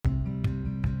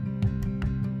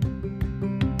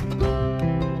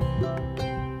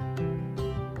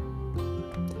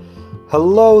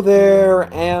Hello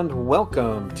there, and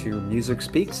welcome to Music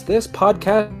Speaks. This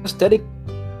podcast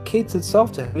dedicates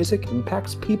itself to how music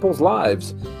impacts people's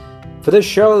lives. For this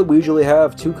show, we usually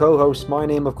have two co-hosts. My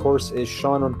name, of course, is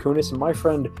Sean Ronkunis, and my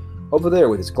friend over there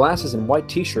with his glasses and white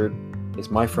t-shirt is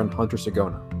my friend Hunter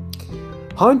Sagona.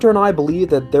 Hunter and I believe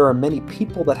that there are many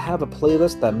people that have a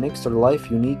playlist that makes their life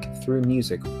unique through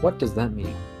music. What does that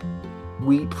mean?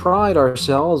 We pride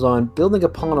ourselves on building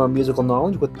upon our musical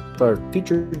knowledge with our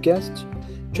featured guests,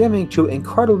 jamming to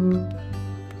incredible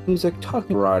music,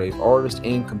 talking variety of artists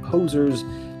and composers,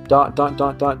 collecting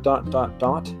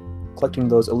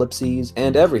those ellipses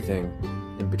and everything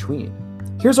in between.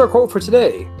 Here's our quote for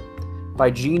today by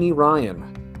Jeannie Ryan,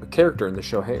 a character in the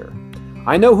show Hair.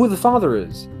 "I know who the father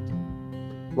is."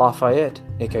 Lafayette,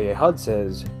 aka Hud,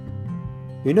 says,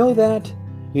 You know that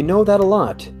a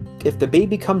lot. If the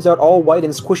baby comes out all white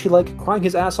and squishy like, crying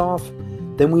his ass off,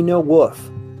 then we know woof,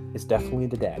 it's definitely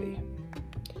the daddy.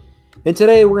 And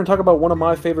today we're going to talk about one of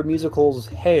my favorite musicals,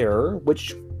 Hair,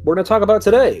 which we're going to talk about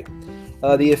today.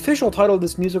 The official title of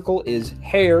this musical is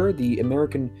Hair, the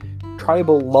American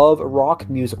tribal love rock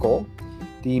musical.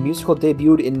 The musical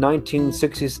debuted in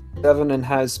 1967 and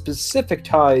has specific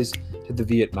ties to the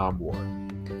Vietnam War.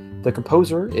 The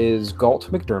composer is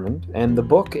Galt McDermott, and the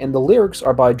book and the lyrics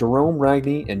are by Jerome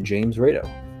Ragney and James Rado.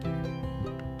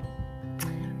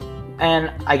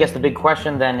 And I guess the big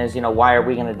question then is, why are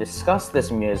we going to discuss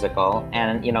this musical?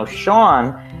 And,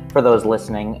 Sean, for those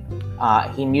listening,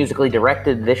 he musically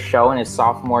directed this show in his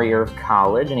sophomore year of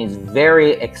college, and he's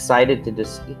very excited to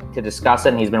discuss it,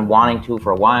 and he's been wanting to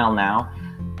for a while now.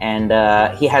 And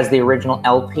he has the original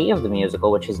LP of the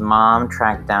musical, which his mom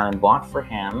tracked down and bought for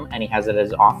him, and he has it at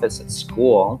his office at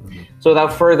school. So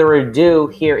without further ado,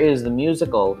 here is the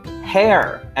musical,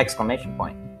 Hair! !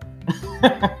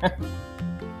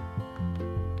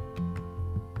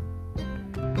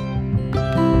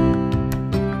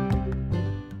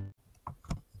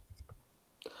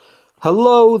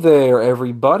 Hello there,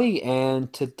 everybody,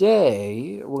 and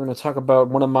today we're going to talk about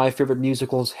one of my favorite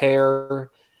musicals,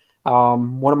 Hair.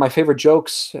 One of my favorite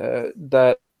jokes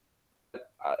that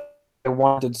I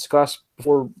wanted to discuss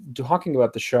before talking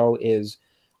about the show is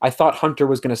I thought Hunter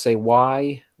was going to say,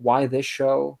 why this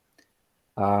show?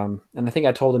 And I think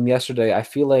I told him yesterday, I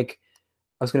feel like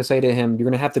I was going to say to him, you're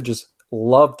going to have to just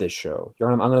love this show.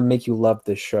 I'm going to make you love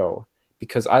this show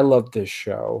because I love this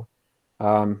show.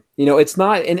 It's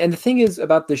not, and the thing is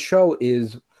about this show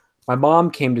is my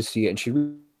mom came to see it and she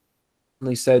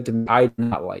really said to me, I did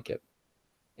not like it.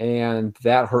 And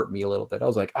that hurt me a little bit. I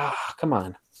was like, come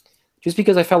on. Just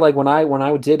because I felt like when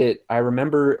I did it, I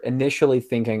remember initially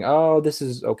thinking, oh, this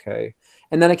is okay.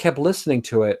 And then I kept listening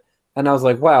to it and I was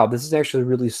like, wow, this is actually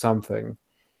really something.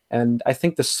 And I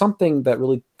think the something that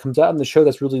really comes out in the show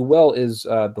that's really well is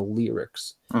the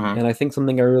lyrics. Mm-hmm. And I think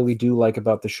something I really do like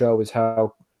about the show is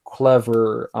how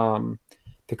clever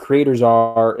the creators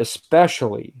are,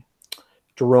 especially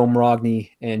Jerome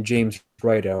Ragney and James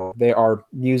Rado. They are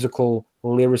musical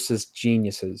lyricist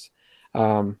geniuses.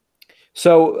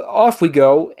 So off we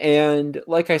go, and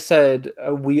like I said,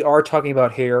 we are talking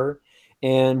about Hair,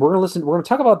 and we're going to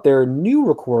talk about their new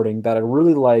recording that I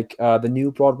really like, the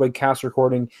new Broadway cast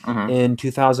recording in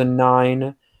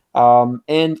 2009.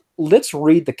 And let's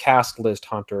read the cast list,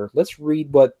 Hunter. Let's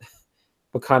read what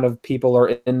kind of people are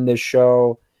in this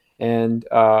show, and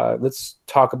let's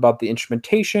talk about the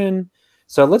instrumentation.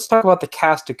 So let's talk about the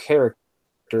cast of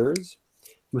characters.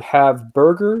 You have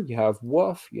Berger, you have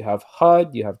Wolf, you have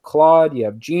Hud, you have Claude, you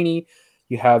have Jeannie,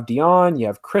 you have Dion, you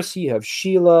have Chrissy, you have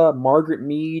Sheila, Margaret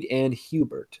Mead, and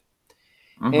Hubert.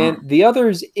 And the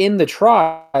others in the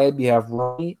tribe, you have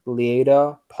Ronnie,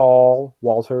 Leada, Paul,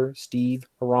 Walter, Steve,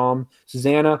 Haram,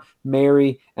 Susanna,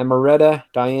 Mary, Amaretta,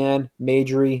 Diane,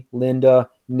 Marjorie, Linda,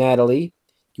 Natalie.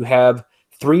 You have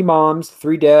 3 moms,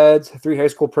 3 dads, 3 high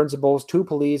school principals, 2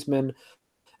 policemen,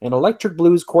 an electric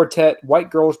blues quartet, white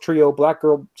girls trio, black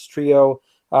girls trio,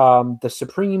 the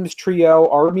Supremes trio,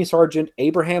 Army Sergeant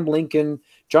Abraham Lincoln,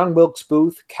 John Wilkes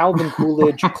Booth, Calvin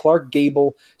Coolidge, Clark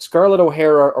Gable, Scarlett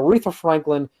O'Hara, Aretha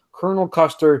Franklin, Colonel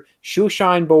Custer,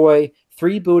 Shoeshine Boy,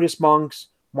 3 Buddhist monks,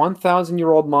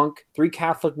 1,000-year-old monk, 3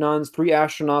 Catholic nuns, 3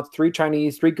 astronauts, 3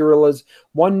 Chinese, 3 gorillas,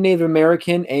 1 Native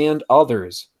American, and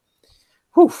others.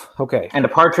 Whew, okay. And a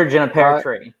partridge in a pear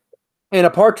tree. And a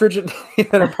partridge and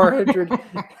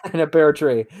a pear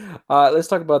tree. Let's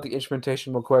talk about the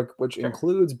instrumentation real quick, which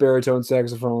includes baritone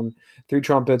saxophone, 3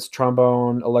 trumpets,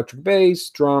 trombone, electric bass,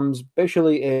 drums,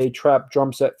 basically a trap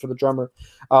drum set for the drummer,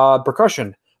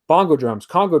 percussion, bongo drums,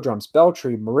 congo drums,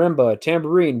 beltry, marimba,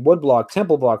 tambourine, woodblock,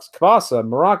 temple blocks, kabasa,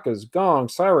 maracas, gong,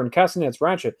 siren, castanets,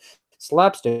 ratchet,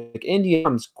 slapstick,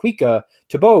 Indians, cuica,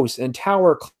 tabos, and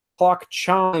tower clock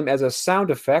chime as a sound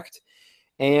effect,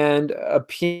 and a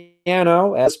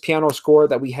piano as piano score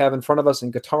that we have in front of us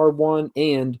in Guitar 1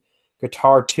 and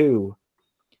Guitar 2.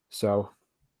 So,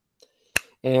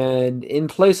 and in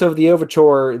place of the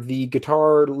overture, the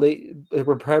guitar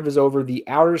reprise over the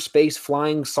outer space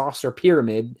flying saucer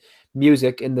pyramid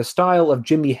music in the style of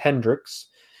Jimi Hendrix.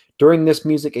 During this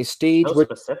music, a stage So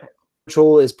specific.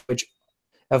 ritual is which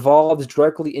evolves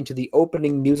directly into the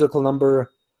opening musical number,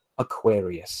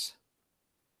 Aquarius.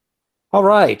 All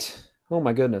right. Oh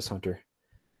my goodness, Hunter.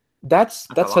 That's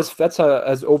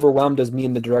as overwhelmed as me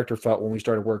and the director felt when we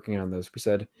started working on this. We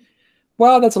said,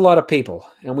 well, that's a lot of people,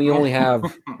 and we only have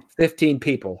 15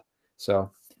 people.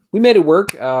 So we made it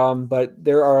work, but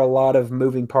there are a lot of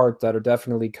moving parts that are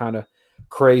definitely kind of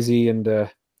crazy and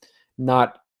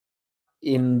not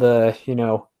in the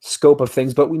scope of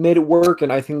things. But we made it work,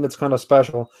 and I think that's kind of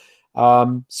special.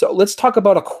 So let's talk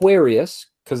about Aquarius,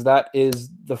 because that is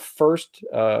the first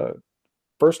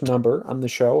number on the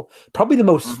show, probably the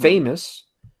most famous.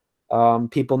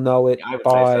 People know it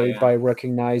by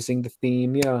recognizing the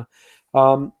theme. Yeah.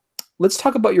 Let's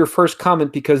talk about your first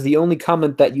comment, because the only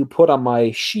comment that you put on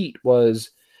my sheet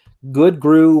was good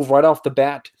groove right off the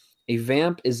bat. A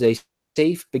vamp is a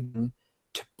safe beginning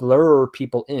to lure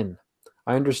people in.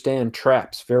 I understand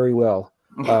traps very well.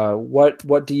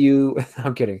 What do you?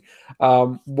 I'm kidding.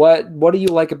 What do you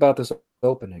like about this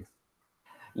opening?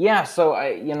 Yeah, so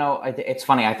it's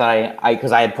funny. I thought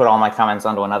because I had put all my comments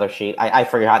onto another sheet. I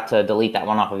forgot to delete that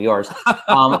one off of yours.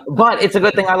 But it's a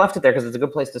good thing I left it there, because it's a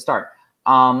good place to start.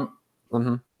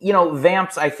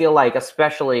 Vamps, I feel like,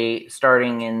 especially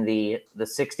starting in the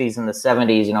 60s and the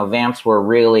 70s, vamps were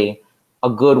really a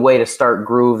good way to start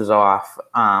grooves off.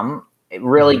 It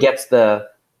really gets the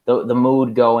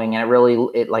mood going, and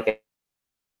it like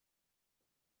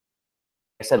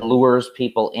I said, lures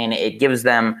people in. It gives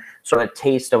them sort of a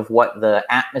taste of what the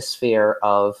atmosphere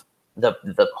of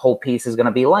the whole piece is going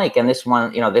to be like. And this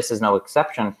one, this is no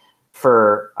exception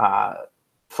for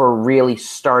really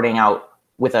starting out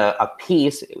with a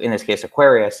piece, in this case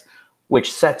Aquarius,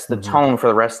 which sets the tone for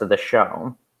the rest of the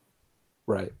show.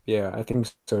 Right. Yeah, I think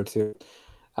so too.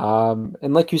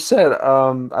 And like you said,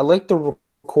 I like the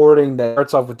recording that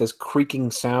starts off with this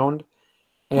creaking sound.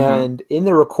 And in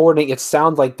the recording, it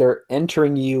sounds like they're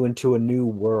entering you into a new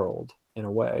world in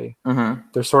a way.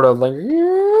 They're sort of like,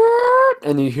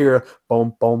 and you hear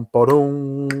boom, boom,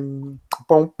 boom,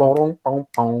 boom, boom, boom,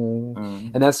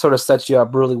 boom, and that sort of sets you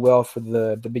up really well for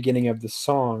the beginning of the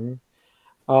song.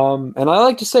 And I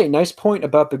like to say, nice point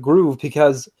about the groove,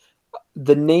 because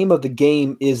the name of the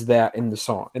game is that in the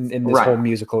song, in this whole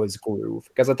musical is groove,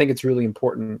 because I think it's really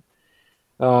important.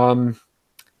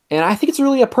 And I think it's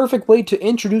really a perfect way to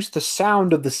introduce the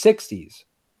sound of the 60s.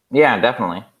 Yeah,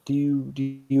 definitely. Do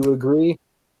you agree?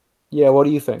 Yeah, what do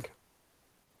you think?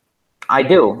 I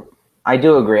do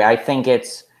agree. I think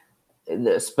it's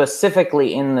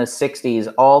specifically in the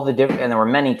 60s, all the different, and there were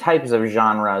many types of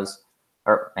genres.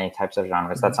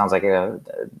 That sounds like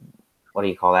what do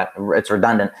you call that? It's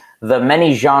redundant. The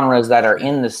many genres that are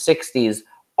in the 60s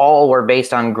all were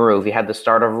based on groove. You had the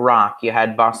start of rock, you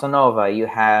had bossa nova, you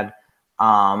had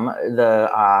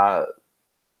I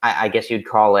guess you'd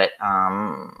call it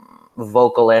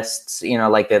vocalists,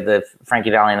 like the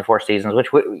Frankie Valli and the Four Seasons, which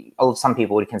some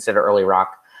people would consider early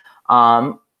rock.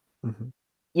 All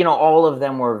of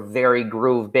them were very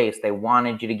groove based. They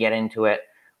wanted you to get into it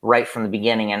right from the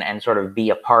beginning and sort of be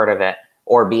a part of it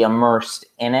or be immersed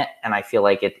in it. And I feel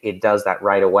like it does that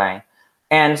right away.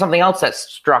 And something else that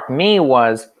struck me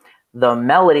was the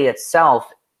melody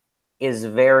itself is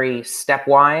very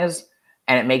stepwise,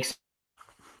 and it makes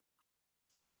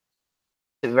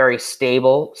it very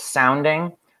stable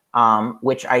sounding,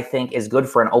 which I think is good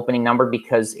for an opening number,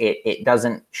 because it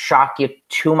doesn't shock you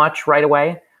too much right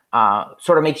away.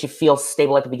 Sort of makes you feel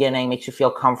stable at the beginning, makes you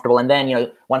feel comfortable. And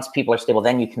then, once people are stable,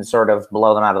 then you can sort of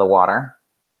blow them out of the water.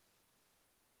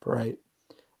 Right.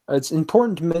 It's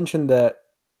important to mention that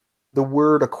the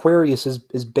word Aquarius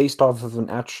is based off of an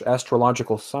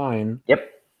astrological sign. Yep.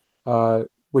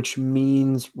 Which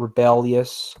means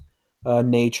rebellious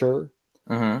nature,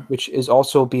 which is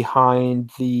also behind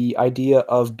the idea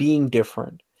of being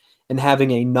different and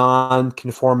having a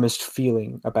non-conformist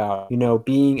feeling about,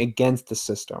 being against the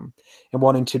system and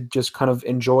wanting to just kind of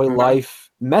enjoy life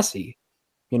messy,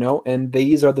 and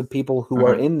these are the people who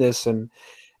are in this. And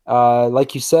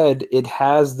like you said, it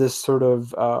has this sort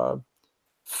of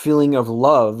feeling of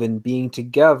love and being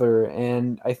together.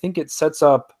 And I think it sets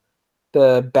up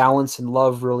the balance and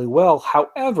love really well.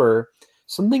 However,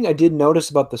 something I did notice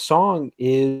about the song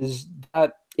is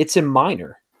that it's in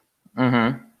minor.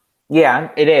 Mm-hmm.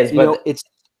 Yeah, it is. You know, But it's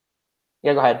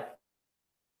yeah, go ahead.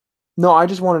 no, I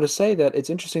just wanted to say that it's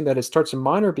interesting that it starts in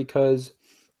minor because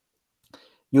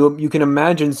you can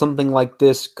imagine something like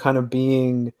this kind of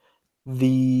being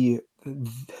the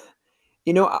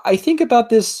you know, I think about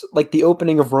this like the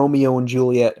opening of Romeo and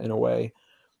Juliet in a way,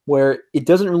 where it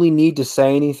doesn't really need to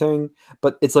say anything,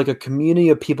 but it's like a community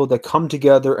of people that come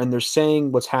together and they're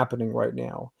saying what's happening right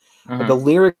now. The Mm-hmm.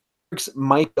 lyrics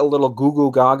might be a little goo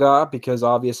goo gaga because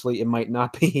obviously it might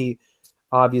not be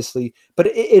obviously, but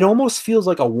it almost feels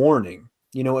like a warning.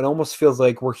 You know, it almost feels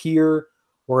like we're here,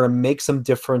 we're gonna make some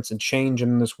difference and change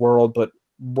in this world, but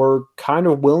we're kind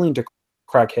of willing to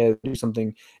crack heads, do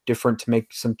something different to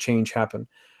make some change happen.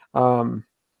 Um,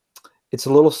 it's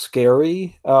a little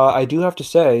scary. I do have to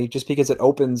say, just because it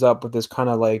opens up with this kind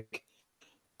of like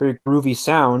very groovy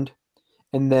sound,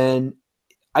 and then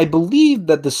I believe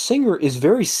that the singer is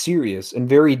very serious and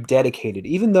very dedicated,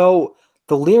 even though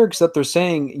the lyrics that they're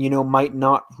saying, you know, might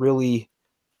not really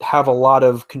have a lot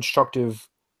of constructive,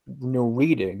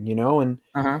 reading, and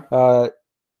Mm-hmm. uh,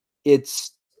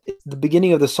 it's the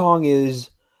beginning of the song is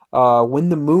when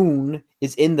the moon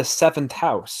is in the seventh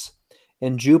house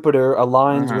and Jupiter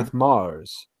aligns Mm-hmm. with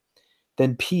Mars,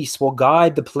 then peace will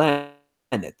guide the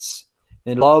planets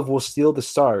and love will steal the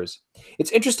stars.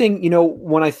 It's interesting,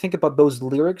 when I think about those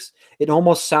lyrics, it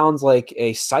almost sounds like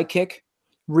a psychic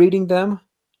reading them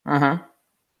Mm-hmm.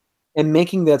 and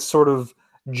making that sort of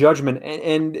judgment.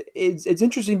 And it's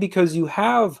interesting because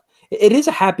it is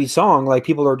a happy song. Like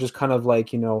people are just kind of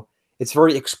like, it's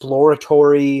very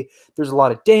exploratory. There's a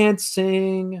lot of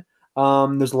dancing.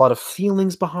 There's a lot of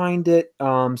feelings behind it.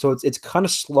 So it's kind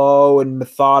of slow and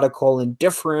methodical and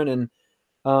different. And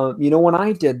when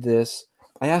I did this,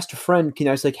 I asked a friend,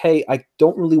 I was like, hey, I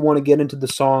don't really want to get into the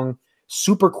song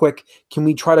super quick. Can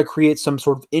we try to create some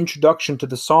sort of introduction to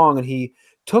the song? And he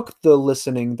took the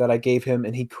listening that I gave him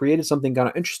and he created something kind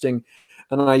of interesting.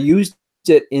 And then I used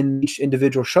it in each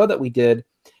individual show that we did.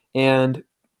 And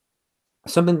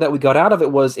something that we got out of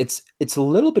it was it's a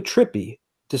little bit trippy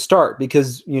to start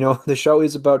because, the show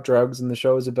is about drugs and the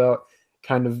show is about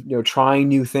kind of, trying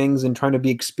new things and trying to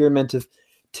be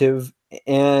experimentative,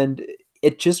 and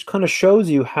it just kind of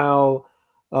shows you how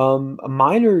a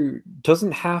minor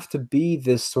doesn't have to be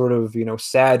this sort of,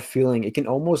 sad feeling. It can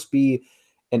almost be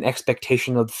an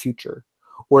expectation of the future,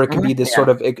 or it could be Mm-hmm. this sort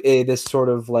Yeah. of this sort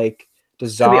of like Could be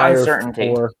desire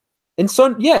uncertainty. for, and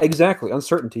so yeah, exactly,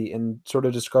 uncertainty and sort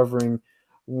of discovering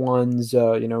one's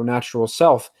natural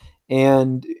self.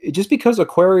 And just because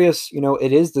Aquarius,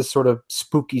 it is this sort of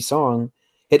spooky song,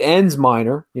 it ends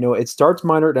minor, it starts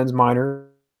minor, it ends minor.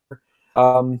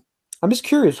 um I'm just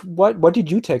curious, what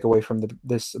did you take away from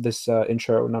this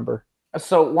intro number?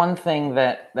 So one thing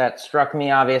that struck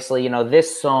me, obviously,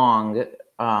 this song,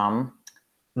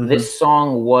 Mm-hmm. this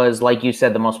song was, like you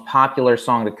said, the most popular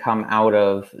song to come out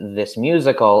of this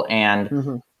musical, and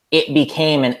Mm-hmm. it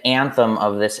became an anthem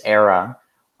of this era,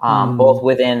 both Mm-hmm.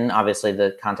 within obviously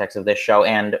the context of this show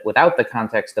and without the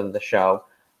context of the show.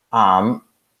 Um,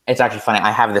 it's actually funny.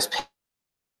 I have this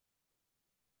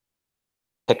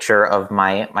picture of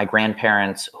my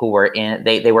grandparents who were in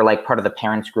they were like part of the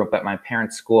parents group at my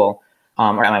parents' school,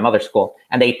 or at my mother's school,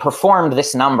 and they performed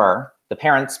this number. The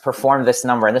parents performed this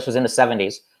number, and this was in the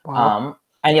 70s. Wow.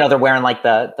 And they're wearing like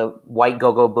the white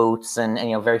go-go boots and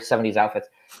very 70s outfits,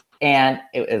 and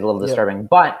it was a little Yeah. disturbing.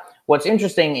 But what's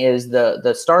interesting is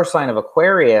the star sign of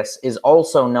Aquarius is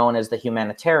also known as the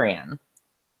humanitarian.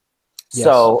 Yes.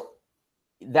 So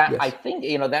that, I Yes.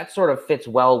 think, that sort of fits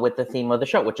well with the theme of the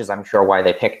show, which is, I'm sure, why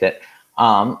they picked it.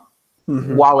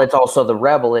 Mm-hmm. While it's also the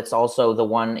rebel, it's also the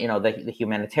one, the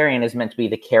humanitarian is meant to be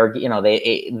the care.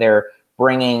 They're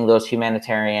bringing those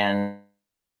humanitarian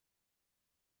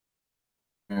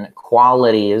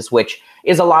qualities, which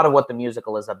is a lot of what the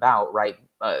musical is about, right?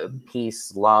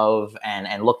 Peace, love,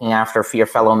 and looking after your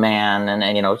fellow man, and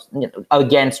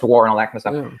against war and all that kind of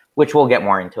stuff, Yeah. which we'll get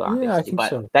more into, Yeah, I obviously. think But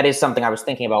so. that is something I was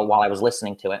thinking about while I was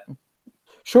listening to it.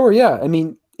 Sure, yeah. I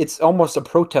mean, it's almost a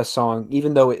protest song,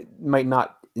 even though it might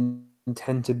not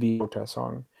intend to be a protest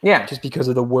song, Yeah. just because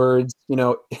of the words,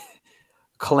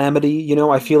 calamity.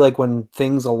 I feel like when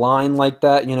things align like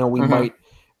that, we Mm-hmm. might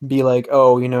be like,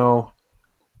 oh,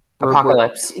 we're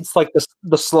Apocalypse. it's like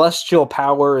the celestial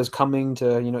power is coming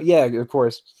to, yeah, of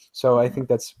course. So I think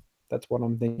that's what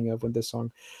I'm thinking of with this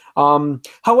song.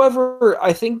 However,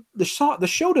 I think the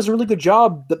show does a really good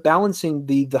job balancing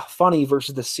the funny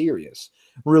versus the serious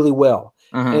really well.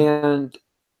 Mm-hmm. And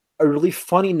a really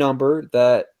funny number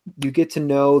that you get to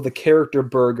know the character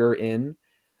Burger in.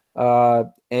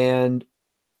 And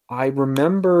I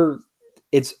remember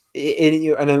I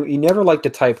know you never like to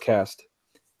typecast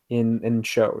in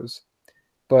shows.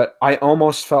 But I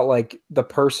almost felt like the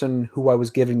person who I was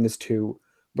giving this to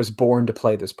was born to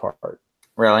play this part.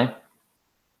 Really?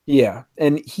 Yeah,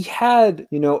 and he had,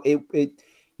 you know,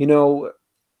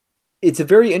 it's a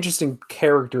very interesting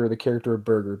character, the character of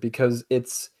Burger, because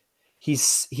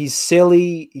he's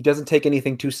silly, he doesn't take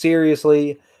anything too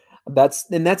seriously. That's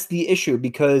the issue,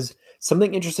 because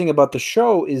something interesting about the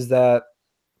show is that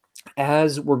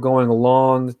as we're going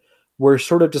along, we're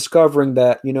sort of discovering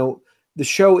that, the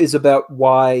show is about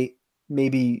why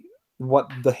maybe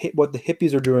what the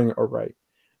hippies are doing are right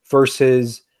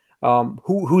versus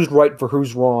who's right for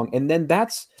who's wrong, and then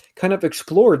that's kind of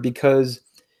explored because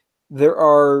there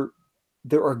are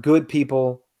good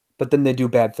people, but then they do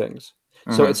bad things.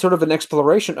 So Mm-hmm. it's sort of an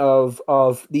exploration of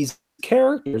these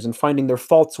characters and finding their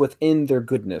faults within their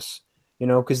goodness,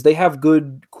 because they have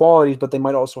good qualities, but they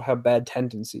might also have bad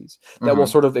tendencies that we'll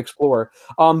Mm-hmm. sort of explore.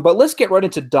 But let's get right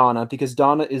into Donna, because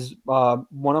Donna is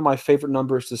one of my favorite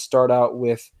numbers to start out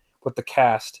with the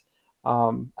cast.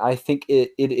 I think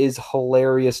it is a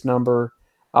hilarious number.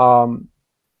 Um,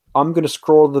 I'm going to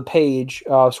scroll the page.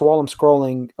 So while I'm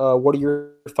scrolling, what are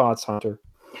your thoughts, Hunter?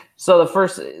 So the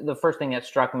first thing that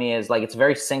struck me is like it's a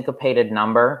very syncopated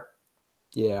number,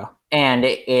 Yeah. and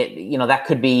it that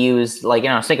could be used like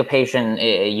syncopation.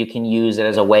 You can use it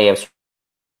as a way of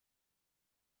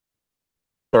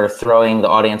sort of throwing the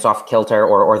audience off kilter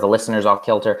or the listeners off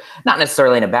kilter, not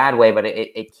necessarily in a bad way, but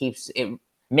it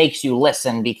makes you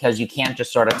listen because you can't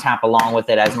just sort of tap along with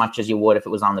it as much as you would if it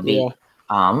was on the beat. Yeah.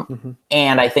 Mm-hmm.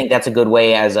 And I think that's a good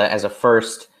way as a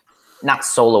first, not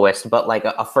soloist, but like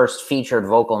a first featured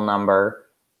vocal number,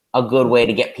 a good way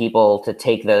to get people to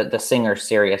take the singer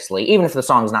seriously, even if the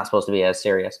song's not supposed to be as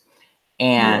serious.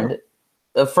 And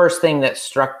the first thing that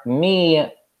struck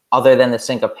me, other than the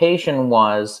syncopation,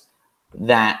 was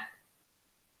that,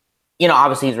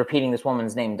 obviously he's repeating this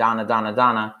woman's name, Donna, Donna,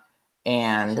 Donna.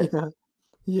 And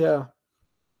Yeah.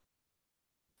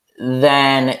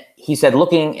 then he said,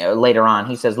 later on,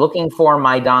 he says, looking for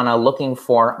my Donna, looking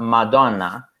for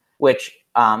Madonna, which,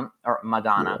 or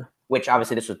Madonna, Yeah. which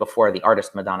obviously this was before the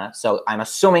artist Madonna. So I'm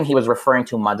assuming he was referring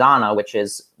to Madonna, which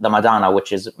is the Madonna,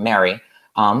 which is Mary.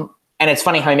 And it's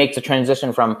funny how he makes the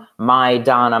transition from my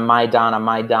Donna, my Donna,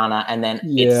 my Donna, and then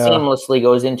it seamlessly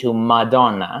goes into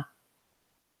Madonna.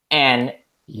 And,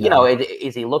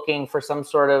 is he looking for some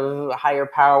sort of higher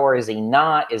power? Is he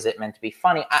not? Is it meant to be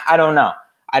funny? I don't know.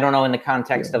 I don't know in the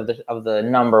context of the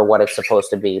number what it's supposed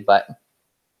to be, but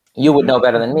you would know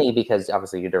better than me because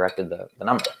obviously you directed the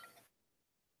number.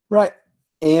 Right.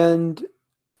 And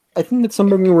I think that's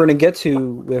something we're going to get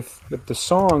to with the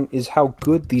song is how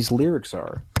good these lyrics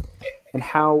are and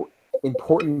how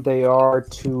important they are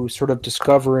to sort of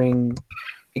discovering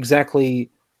exactly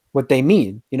what they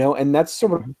mean, and that's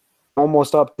sort of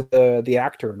almost up to the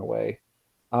actor in a way.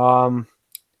 And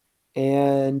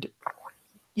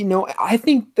I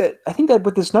think that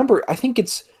with this number, I think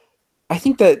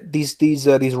that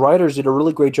these writers did a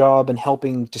really great job in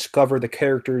helping discover the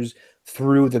characters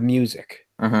through the music.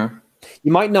 Mm-hmm.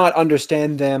 You might not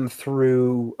understand them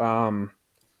through,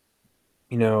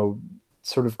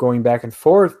 sort of going back and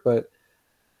forth, but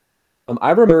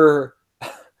I remember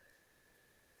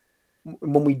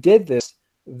when we did this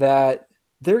that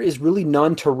there is really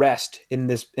none to rest in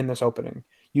this opening.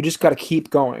 You just got to keep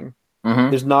going. Mm-hmm.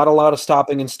 There's not a lot of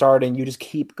stopping and starting. You just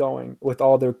keep going with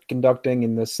all the conducting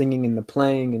and the singing and the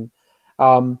playing,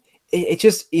 and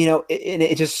it's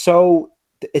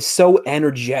so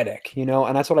energetic,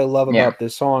 and that's what I love about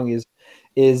this song is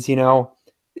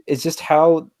it's just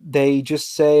how they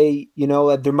just say,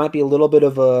 there might be a little bit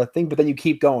of a thing, but then you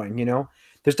keep going,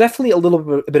 There's definitely a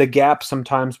little bit of gap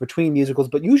sometimes between musicals,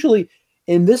 but usually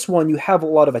in this one, you have a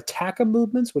lot of attacca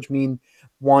movements, which mean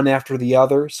one after the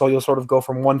other. So you'll sort of go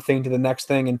from one thing to the next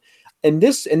thing. And in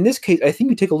this case, I think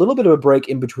you take a little bit of a break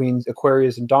in between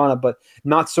Aquarius and Donna, but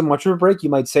not so much of a break. You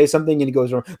might say something and it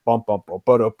goes around. Well,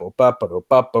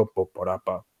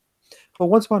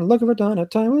 once upon a look over Donna,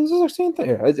 time was the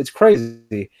 16th. It's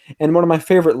crazy. And one of my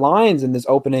favorite lines in this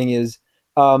opening is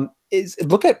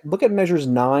look at measures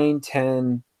 9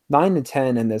 and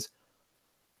 10 and this.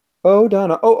 Oh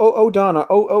Donna, oh Donna,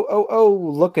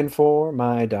 oh, looking for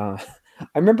my Donna.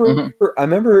 I remember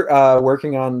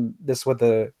working on this with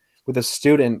a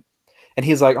student, and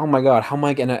he's like, "Oh my God, how am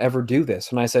I gonna ever do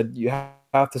this?" And I said, "You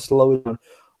have to slow it down.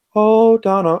 Oh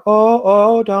Donna,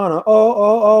 oh Donna,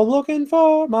 oh, looking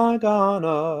for my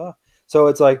Donna." So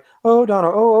it's like, "Oh Donna,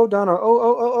 oh Donna,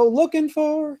 oh, looking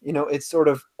for." It's sort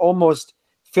of almost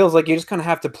feels like you just kind of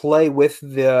have to play with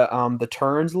the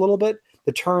turns a little bit,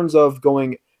 the turns of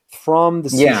going from the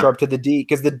C sharp to the D,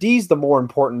 because the D is the more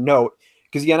important note,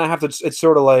 because again, I have to. It's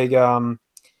sort of like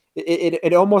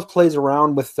it almost plays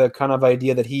around with the kind of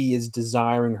idea that he is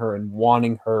desiring her and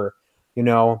wanting her, you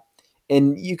know.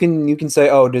 And you can say,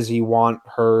 oh, does he want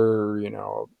her, you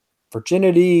know,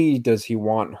 virginity? Does he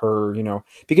want her, you know?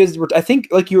 Because I think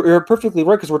like you're perfectly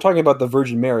right because we're talking about the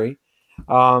Virgin Mary,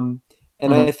 and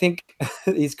Mhm. I think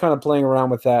he's kind of playing around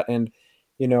with that, and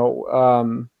you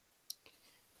know,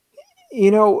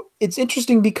 it's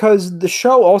interesting because the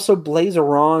show also plays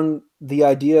around the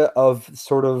idea of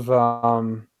sort of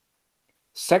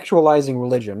sexualizing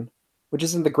religion, which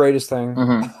isn't the greatest thing,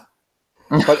 Mhm.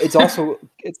 but it's also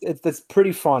it's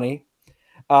pretty funny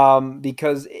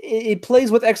because it plays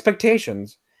with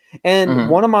expectations. And Mhm.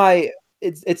 one of my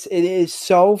it is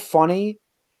so funny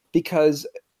because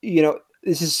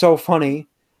this is so funny.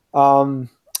 Um,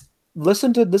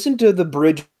 listen to the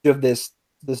bridge of this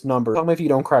number. Tell me if you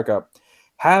don't crack up.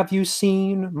 Have you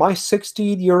seen my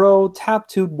 60-year-old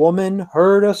tattooed woman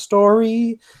heard a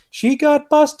story? She got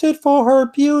busted for her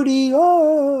beauty.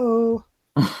 Oh,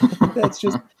 that's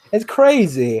just it's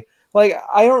crazy. Like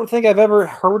I don't think I've ever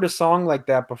heard a song like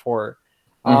that before.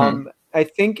 Mhm. I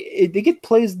think it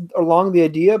plays along the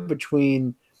idea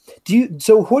between.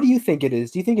 So what do you think it is?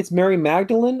 Do you think it's Mary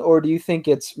Magdalene or do you think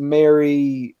it's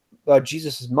Mary,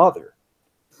 Jesus's mother?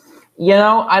 You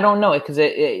know, I don't know because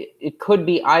it could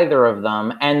be either of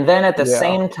them. And then at the Yeah,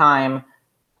 same time,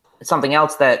 something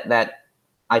else that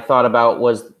I thought about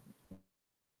was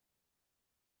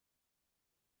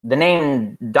the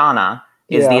name Donna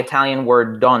is the yeah, Italian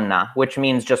word donna, which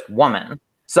means just woman.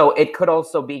 So it could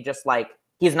also be just like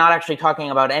he's not actually talking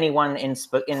about anyone in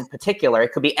particular.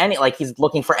 It could be any like he's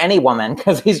looking for any woman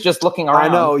because he's just looking I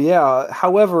around. know. Yeah.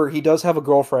 However, he does have a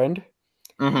girlfriend.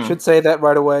 Mm-hmm. Should say that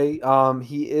right away.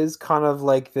 He is kind of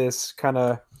like this kind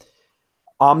of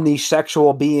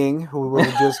omnisexual being who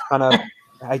will just kind of,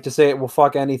 I hate to say it, will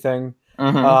fuck anything.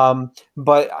 Mm-hmm.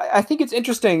 But I think it's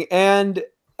interesting, and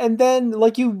then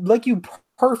like you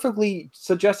perfectly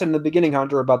suggested in the beginning,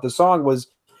 Hunter, about the song was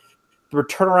the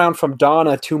turnaround from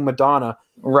Donna to Madonna.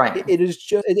 Right. It is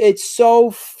just it's so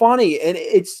funny and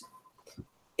it's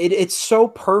so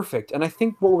perfect. And I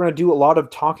think what we're going to do a lot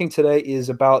of talking today is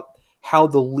about how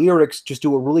the lyrics just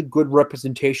do a really good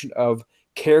representation of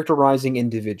characterizing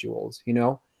individuals. You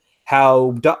know,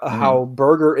 Mm-hmm. how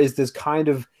Berger is this kind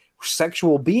of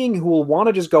sexual being who will want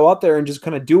to just go out there and just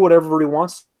kind of do whatever he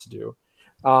wants to do.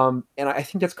 And I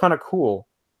think that's kind of cool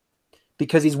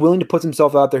because he's willing to put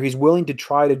himself out there. He's willing to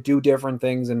try to do different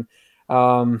things, and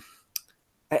um,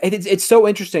 it's so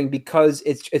interesting because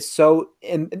it's so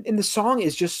and the song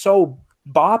is just so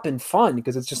bop and fun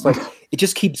because it's just like it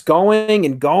just keeps going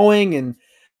and going and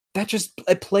that just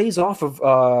it plays off of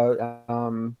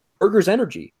Burger's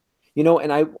energy, and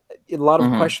a lot of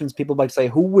Mm-hmm. questions people might say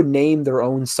who would name their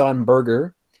own son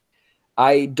Burger.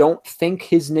 I don't think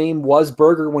his name was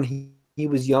Burger when he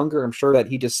was younger. I'm sure that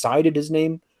he decided his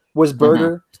name was Mm-hmm.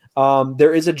 Burger.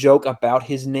 There is a joke about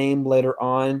his name later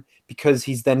on because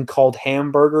he's then called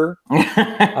Hamburger.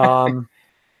 Um,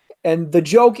 and the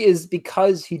joke is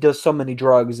because he does so many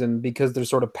drugs and because they're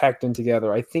sort of packed in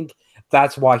together. I think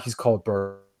that's why he's called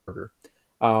Burger,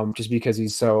 just because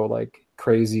he's so like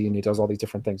crazy and he does all these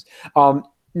different things.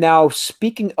 Now,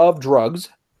 speaking of drugs,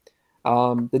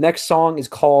 the next song is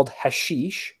called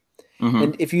Hashish. And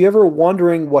Mm-hmm. if you're ever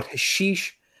wondering what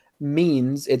hashish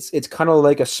means, it's kind of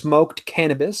like a smoked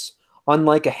cannabis,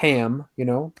 unlike a ham,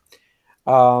 No,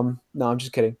 I'm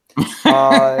just kidding.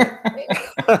 Uh,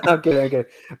 I'm kidding. I'm kidding.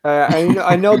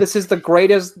 I know this is the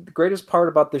greatest part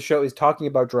about the show is talking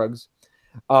about drugs.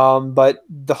 But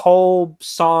the whole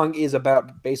song is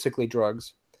about basically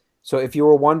drugs. So if you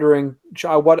were wondering,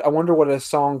 I wonder what a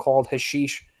song called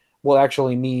Hashish will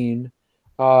actually mean.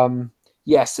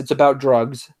 Yes, it's about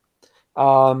drugs.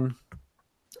 Um,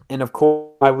 and of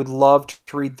course, I would love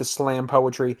to read the slam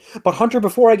poetry. But Hunter,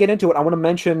 before I get into it, I want to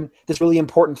mention this really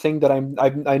important thing that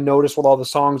I noticed with all the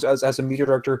songs as a music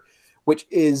director, which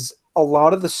is a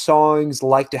lot of the songs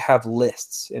like to have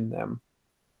lists in them.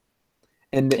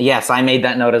 And Yes, I made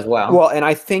that note as well. well, and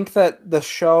I think that the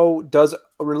show does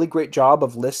a really great job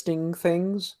of listing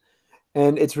things,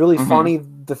 and it's really Mm-hmm. funny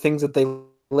the things that they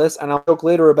list. And I'll talk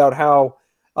later about how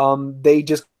they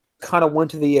just kind of went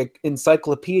to the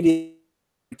encyclopedia.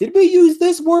 Did we use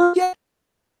this word yet?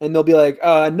 And they'll be like,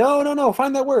 no, no, no,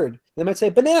 find that word. They might say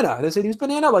banana. They say use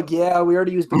banana. Like, yeah, we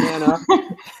already used banana.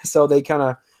 So they kind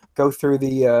of go through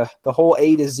the whole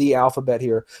A to Z alphabet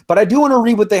here. But I do want to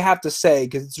read what they have to say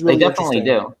because it's They really definitely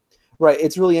interesting. do. Right,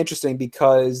 it's really interesting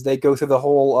because they go through the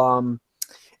whole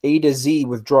A to Z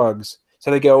with drugs.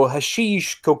 So they go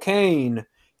hashish, cocaine,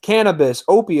 cannabis,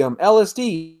 opium,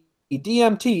 LSD.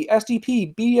 DMT,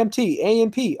 SDP, BMT,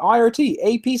 AMP, IRT,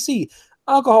 APC,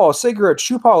 alcohol, cigarette,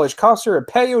 shoe polish, cough syrup,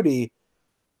 peyote,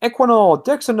 Equinol,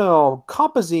 Dexanol,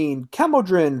 Compazine,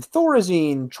 Chemodrin,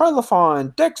 Thorazine,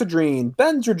 Trilofon, Dexedrine,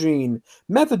 Benzodrine,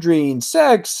 Methadrine,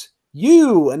 Sex,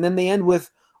 you, and then they end with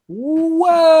whoa.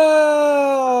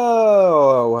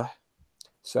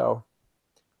 So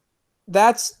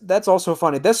that's also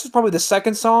funny. This is probably the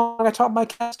second song I taught my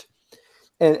cast,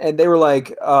 and they were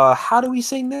like, "How do we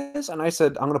sing this?" And I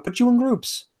said, "I'm gonna put you in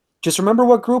groups. Just remember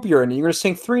what group you're in. And you're gonna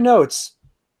sing 3 notes.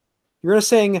 You're gonna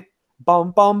sing."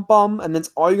 Bum bum bum, and that's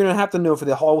all you're gonna have to know for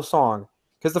the whole song.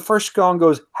 Because the first song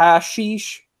goes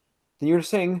hashish, then you're gonna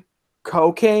sing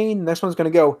cocaine. Next one's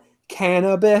gonna go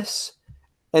cannabis,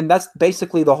 and that's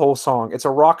basically the whole song. It's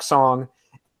a rock song.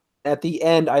 At the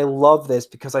end, I love this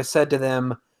because I said to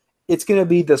them, "It's gonna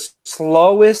be the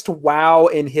slowest wow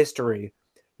in history."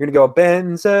 You're gonna go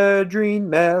benzedrine,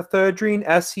 methadrine,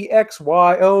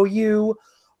 SEXYOU,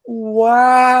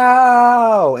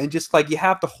 wow, and just like you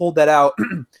have to hold that out.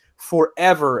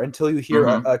 Forever until you hear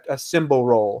a cymbal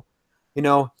roll,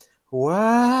 wow,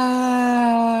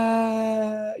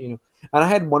 And I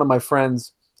had one of my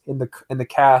friends in the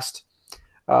cast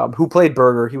who played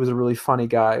Burger. He was a really funny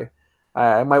guy.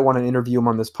 I might want to interview him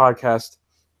on this podcast.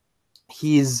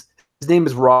 His name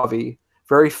is Ravi.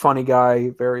 Very funny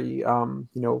guy. Very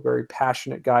very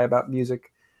passionate guy about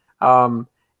music. And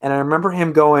I remember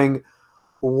him going,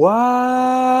 what?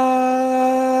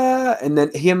 And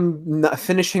then him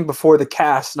finishing before the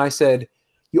cast, and I said,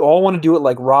 "You all want to do it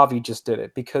like Ravi just did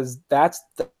it, because that's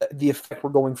the effect we're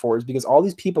going for. Is because all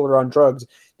these people are on drugs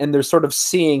and they're sort of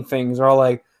seeing things. They're all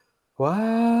like,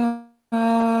 wow."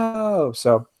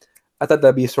 So I thought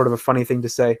that'd be sort of a funny thing to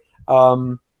say.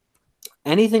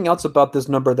 Anything else about this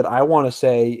number that I want to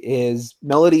say is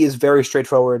melody is very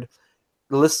straightforward.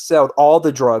 It lists out all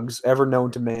the drugs ever known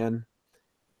to man.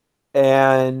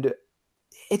 And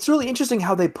it's really interesting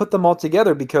how they put them all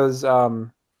together because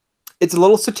it's a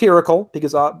little satirical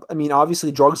because, obviously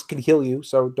drugs can kill you,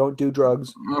 so don't do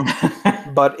drugs.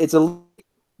 But it's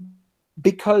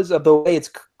because of the way it's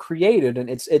created, and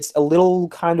it's a little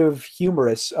kind of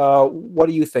humorous. What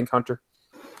do you think, Hunter?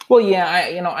 Well, yeah,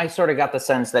 I sort of got the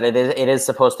sense that it is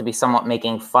supposed to be somewhat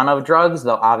making fun of drugs,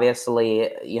 though obviously,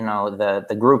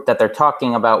 the group that they're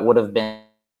talking about would have been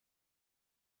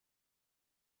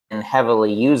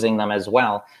heavily using them as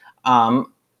well.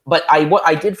 But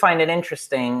I did find it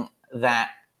interesting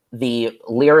that the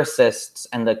lyricist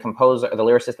and the composer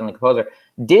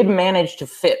did manage to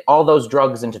fit all those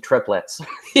drugs into triplets.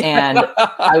 And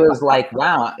I was like,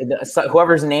 wow,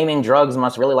 whoever's naming drugs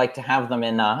must really like to have them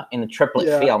in a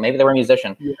triplet feel. Maybe they were a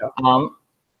musician. Yeah.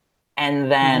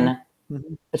 And then,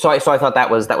 so I thought that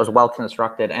was well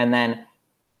constructed. And then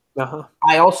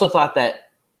I also thought that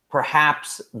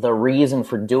perhaps the reason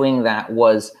for doing that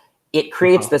was it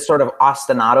creates this sort of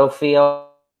ostinato feel,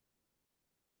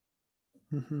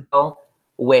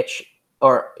 which,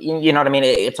 or you know what I mean?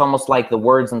 It's almost like the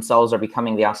words themselves are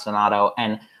becoming the ostinato.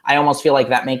 And I almost feel like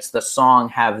that makes the song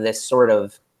have this sort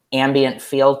of ambient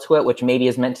feel to it, which maybe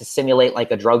is meant to simulate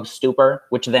like a drug stupor,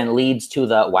 which then leads to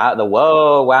the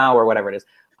whoa, wow, or whatever it is.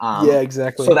 Yeah,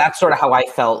 exactly. So that's sort of how I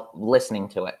felt listening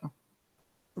to it.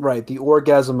 Right. The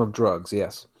orgasm of drugs.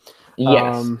 Yes.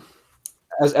 Yes.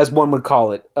 As one would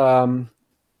call it.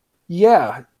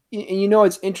 Yeah.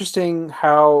 It's interesting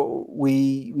how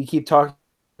we keep talking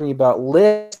about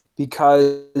lists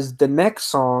because the next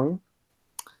song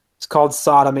is called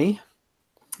Sodomy.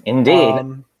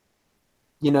 Indeed.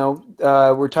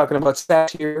 We're talking about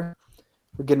sex here.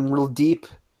 We're getting real deep.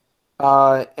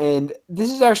 And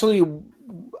this is actually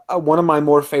one of my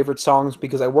more favorite songs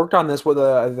because I worked on this with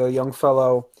a young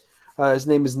fellow. His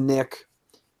name is Nick.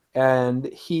 And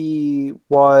he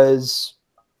was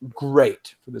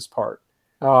great for this part.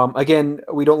 Again,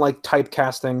 we don't like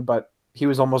typecasting, but he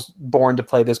was almost born to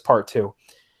play this part too.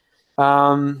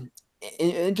 And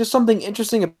just something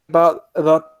interesting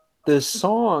about this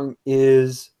song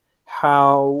is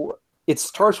how it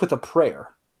starts with a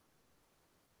prayer.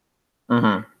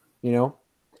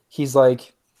 He's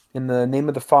like, in the name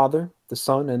of the Father, the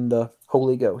Son, and the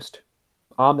Holy Ghost.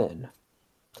 Amen.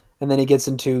 And then he gets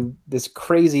into this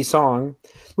crazy song,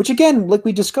 which again, like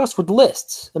we discussed with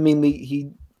lists. I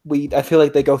mean, I feel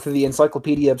like they go through the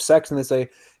encyclopedia of sex and they say,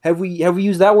 "Have we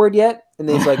used that word yet?" And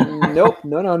then he's like, "Nope,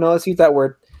 no, let's use that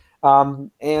word."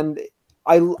 And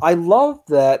I love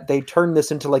that they turn this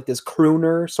into like this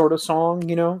crooner sort of song,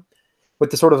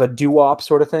 with the sort of a doo-wop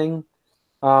sort of thing.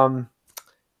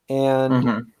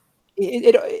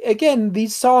 It again,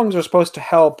 these songs are supposed to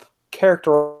help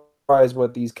characterize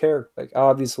what these characters, like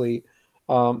obviously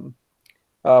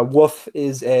Wolf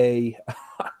is a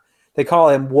they call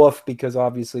him Wolf because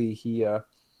obviously he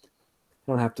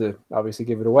don't have to obviously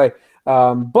give it away.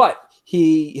 But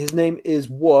his name is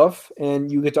Wolf,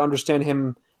 and you get to understand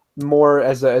him more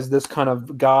as this kind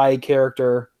of guy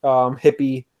character,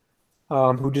 hippie,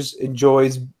 who just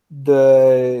enjoys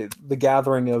the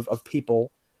gathering of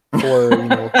people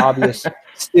for obvious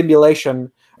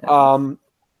stimulation.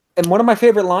 And one of my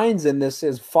favorite lines in this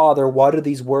is, "Father, why do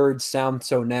these words sound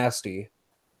so nasty?"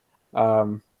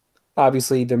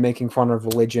 Obviously, they're making fun of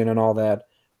religion and all that.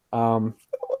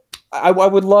 I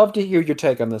would love to hear your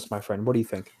take on this, my friend. What do you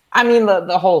think? I mean,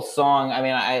 the whole song. I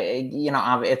mean,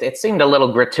 it seemed a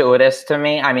little gratuitous to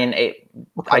me. I mean,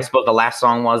 I suppose the last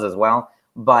song was as well,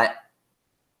 but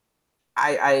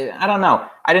I don't know.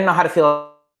 I didn't know how to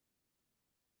feel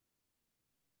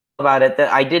about it.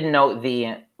 That I didn't know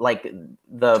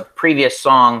the previous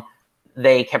song.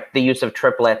 They kept the use of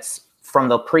triplets from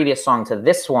the previous song to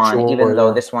this one, even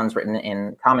though this one's written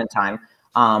in common time.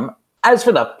 As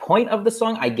for the point of the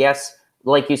song, I guess,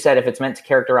 like you said, if it's meant to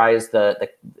characterize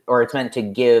or it's meant to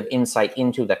give insight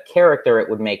into the character, it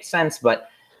would make sense. But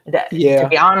to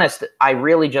be honest, I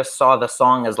really just saw the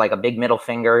song as like a big middle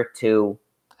finger to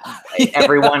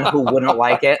everyone who wouldn't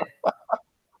like it.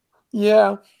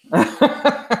 Yeah.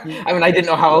 I mean, I didn't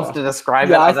know how else to describe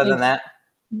it other than that.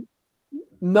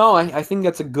 No, I think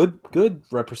that's a good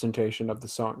representation of the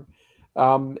song.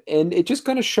 And it just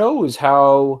kind of shows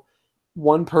how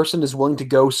one person is willing to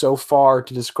go so far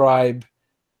to describe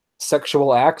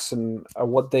sexual acts and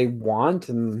what they want,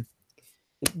 and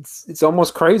it's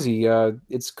almost crazy.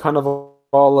 It's kind of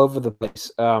all over the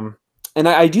place. And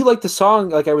I do like the song.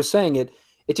 Like I was saying, it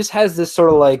just has this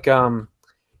sort of like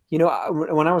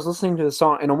when I was listening to the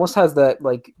song, it almost has that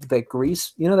like that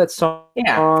Grease, that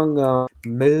song,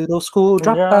 middle school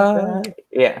dropout.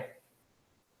 Yeah.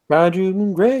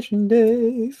 Graduation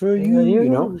day for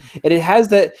you, and it has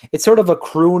that. It's sort of a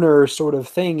crooner sort of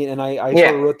thing, and I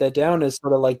sort of wrote that down as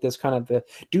sort of like this kind of the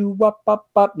do up up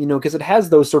up, because it has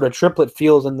those sort of triplet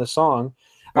feels in the song.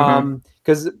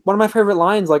 Because one of my favorite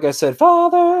lines, like I said,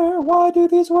 "Father, why do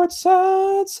these words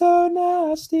sound so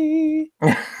nasty?"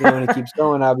 And it keeps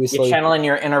going. Obviously, you're channeling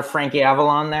your inner Frankie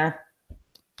Avalon there.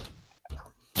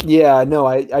 Yeah, no,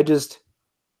 I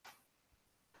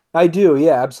do.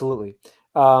 Yeah, absolutely.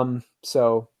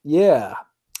 So yeah,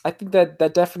 I think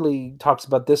that definitely talks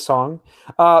about this song.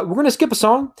 We're gonna skip a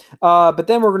song, but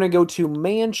then we're gonna go to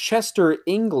Manchester,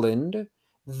 England.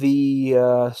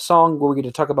 The song where we're going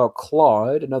to talk about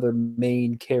Claude, another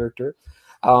main character.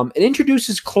 It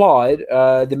introduces Claude,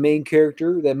 the main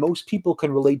character that most people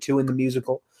can relate to in the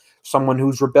musical. Someone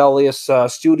who's rebellious,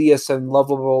 studious, and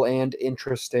lovable, and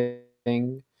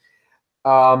interesting.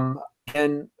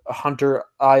 And Hunter,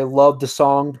 I love the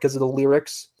song because of the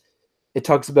lyrics. It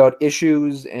talks about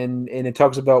issues and it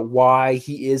talks about why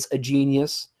he is a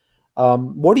genius.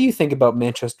 What do you think about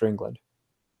Manchester, England?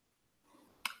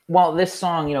 Well, this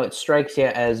song, it strikes you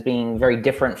as being very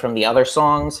different from the other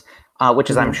songs, which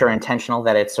is, I'm sure, intentional,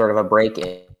 that it's sort of a break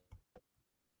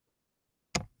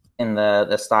in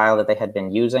the style that they had been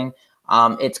using.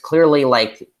 It's clearly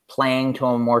like playing to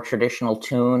a more traditional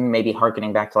tune, maybe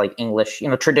harkening back to like English,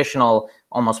 traditional,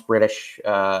 almost British,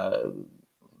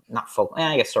 not folk,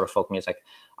 I guess sort of folk music.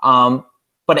 But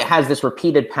it has this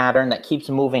repeated pattern that keeps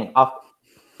moving up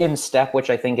in step, which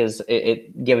I think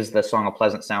it gives the song a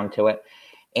pleasant sound to it.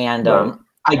 And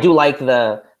I do like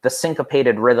the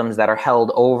syncopated rhythms that are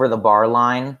held over the bar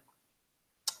line.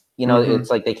 It's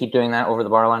like they keep doing that over the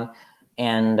bar line.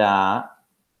 And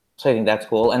so I think that's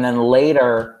cool. And then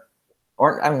later,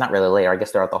 or I'm not really later, I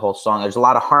guess throughout the whole song, there's a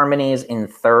lot of harmonies in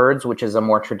thirds, which is a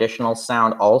more traditional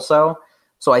sound also.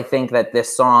 So I think that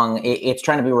this song, it's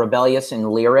trying to be rebellious in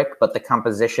lyric, but the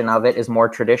composition of it is more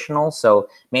traditional. So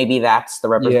maybe that's the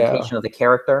representation of the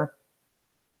character.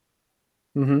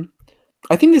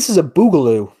 I think this is a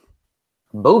boogaloo.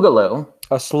 Boogaloo?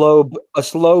 A slow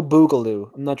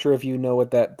boogaloo. I'm not sure if you know what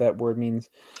that word means.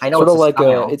 I know sort it's of like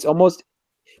style.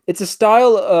 it's a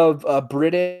style of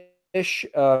British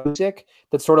music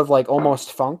that's sort of like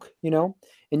almost funk, and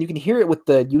you can hear it with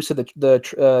the use of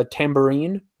the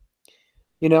tambourine,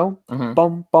 boom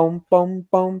boom boom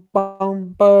boom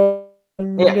boom boom.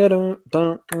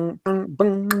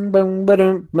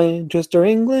 Manchester,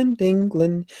 England.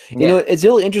 It's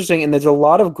really interesting, and there's a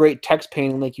lot of great text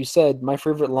painting, like you said. My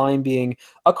favorite line being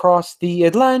 "across the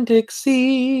Atlantic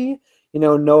Sea."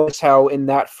 Notice how in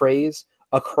that phrase,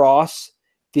 "across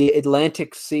the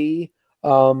Atlantic Sea,"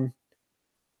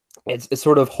 it's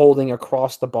sort of holding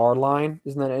across the bar line.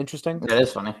 Isn't that interesting? That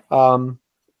is funny.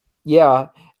 Yeah,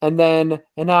 and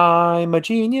I'm a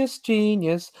genius,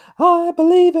 genius. I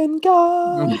believe in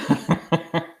God.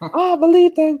 I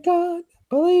believe that God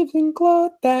believes in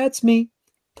God. That's me.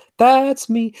 That's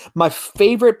me. My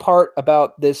favorite part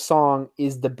about this song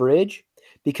is the bridge,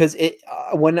 because it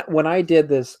when I did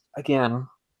this again,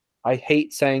 I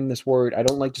hate saying this word. I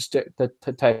don't like to stick to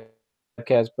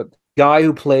typecast, but the guy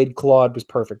who played Claude was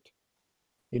perfect.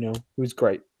 You know, he was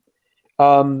great.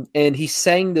 And he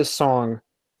sang this song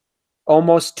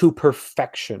almost to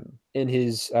perfection in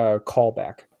his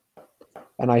callback.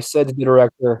 And I said to the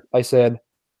director, I said,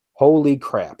 "Holy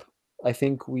crap! I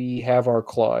think we have our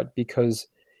Claude," because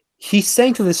he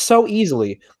sang to this so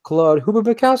easily. Claude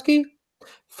Huber-Bukowski,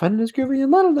 finding his groovy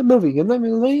and lot of the movie, and let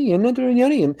me lay and enter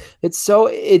Yoni, and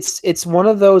it's one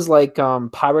of those like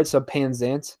Pirates of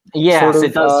Penzance sort Yes, it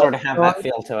of does sort of have song. that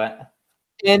feel to it.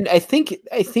 And I think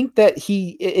that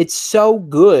it's so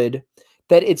good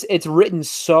that it's written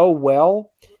so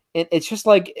well, and it's just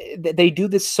like they do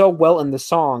this so well in the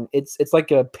song. It's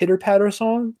like a pitter patter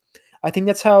song. I think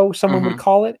that's how someone would Mhm.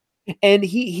 call it. And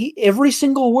he every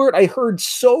single word I heard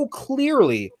so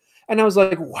clearly, and I was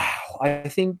like, wow, I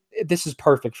think this is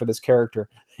perfect for this character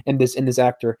and this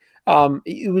actor.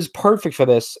 It was perfect for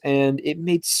this, and it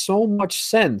made so much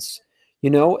sense, you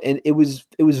know, and it was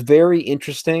very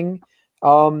interesting.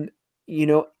 um you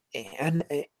know and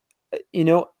you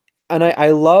know and I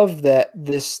love that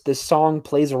this song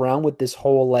plays around with this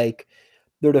whole like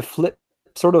they're the flip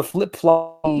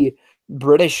floppy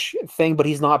British thing, but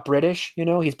he's not British, you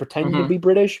know, he's pretending to Mhm. be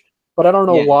British, but I don't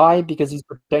know Yeah. why, because he's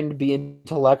pretending to be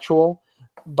intellectual,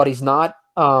 but he's not.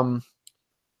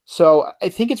 So I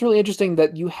think it's really interesting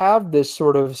that you have this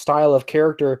sort of style of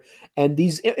character, and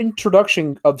these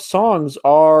introduction of songs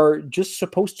are just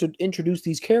supposed to introduce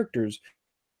these characters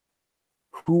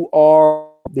who are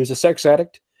there's a sex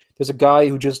addict, there's a guy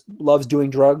who just loves doing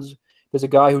drugs, there's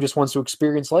a guy who just wants to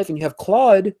experience life, and you have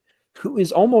Claude, who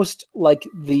is almost like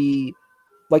the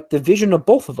vision of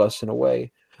both of us in a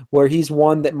way, where he's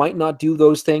one that might not do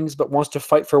those things but wants to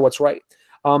fight for what's right.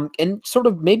 And sort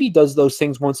of maybe does those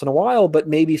things once in a while, but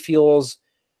maybe feels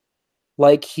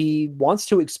like he wants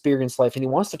to experience life and he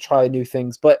wants to try new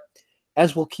things. But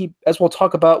as we'll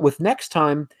talk about with next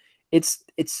time, it's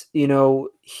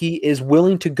he is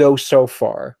willing to go so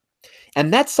far,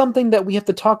 and that's something that we have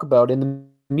to talk about in the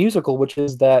musical, which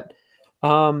is that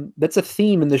that's a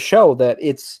theme in the show, that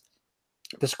it's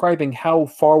describing how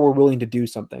far we're willing to do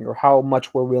something or how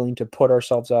much we're willing to put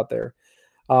ourselves out there.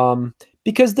 um,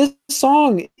 because this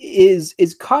song is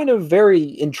kind of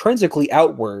very intrinsically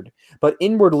outward, but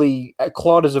inwardly,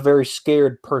 Claude is a very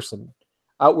scared person.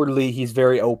 Outwardly, he's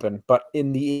very open, but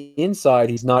in the inside,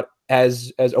 he's not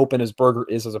as open as Berger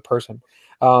is as a person.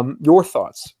 Your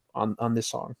thoughts on this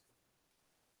song?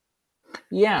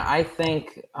 Yeah, I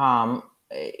think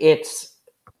it's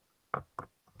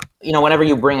whenever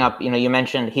you bring up, you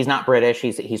mentioned he's not British,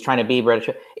 he's trying to be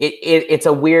British. It's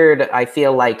a weird. I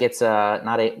feel like it's a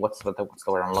not a what's the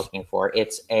word I'm looking for.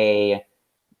 It's a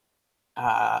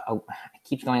it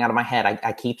keeps going out of my head.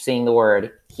 I keep seeing the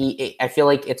word. I feel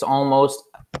like it's almost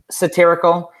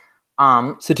satirical.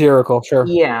 Satirical, sure.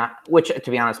 Yeah, which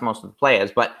to be honest, most of the play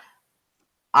is, but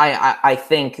I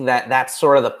think that that's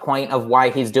sort of the point of why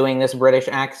he's doing this British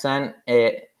accent,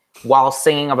 while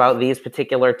singing about these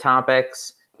particular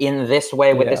topics in this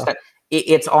way with this. Yeah.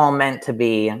 It's all meant to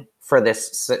be for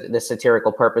this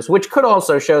satirical purpose, which could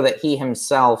also show that he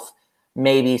himself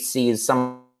maybe sees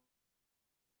some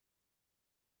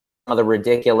of the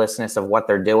ridiculousness of what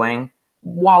they're doing,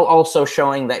 while also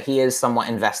showing that he is somewhat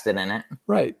invested in it.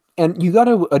 Right. And you got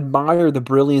to admire the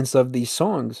brilliance of these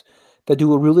songs that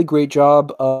do a really great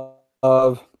job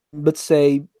of let's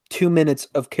say, 2 minutes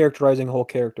of characterizing a whole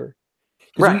character.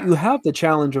 Because Right. you have the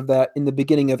challenge of that in the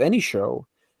beginning of any show,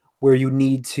 where you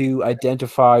need to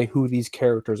identify who these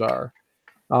characters are.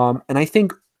 And I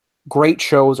think great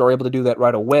shows are able to do that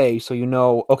right away. So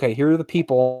okay, here are the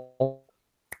people.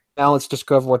 Now let's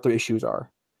discover what their issues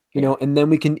are. Yeah. And then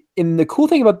we can. And the cool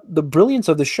thing about the brilliance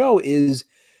of the show is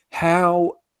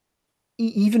how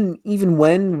even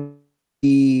when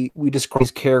we describe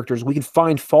these characters, we can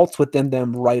find faults within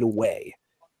them right away.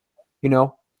 You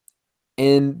know,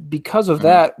 and because of Mm-hmm.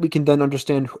 that, we can then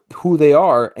understand who they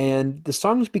are, and the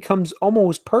songs becomes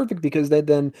almost perfect because they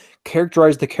then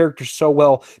characterize the characters so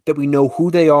well that we know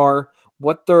who they are,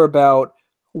 what they're about,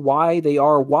 why they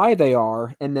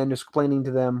are, and then explaining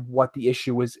to them what the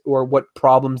issue is or what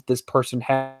problems this person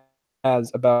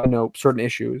has about certain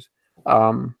issues.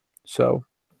 So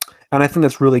and I think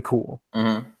that's really cool.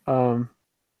 Mm-hmm. um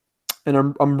and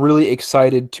I'm really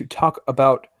excited to talk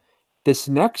about this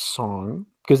next song,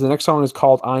 because the next song is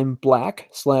called "I'm Black"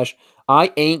 slash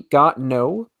I Ain't Got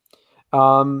No.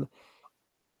 Um,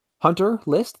 Hunter,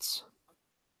 lists?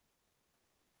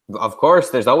 Of course,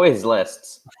 there's always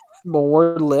lists.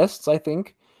 More lists, I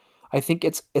think. I think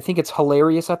it's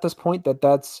hilarious at this point that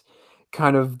that's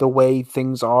kind of the way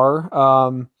things are.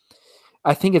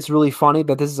 I think it's really funny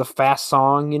that this is a fast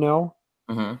song, you know,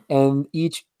 Hmm. and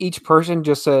each person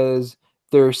just says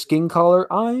their skin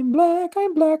color. I'm black.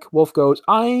 I'm black. Wolf goes,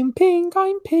 I'm pink.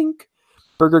 I'm pink.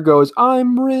 Burger goes,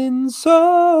 I'm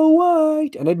Rinso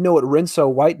White. And I didn't know what Rinso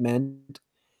White meant,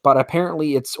 but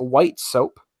apparently it's white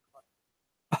soap.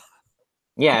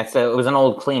 Yeah, it was an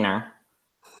old cleaner.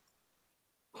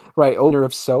 Right, owner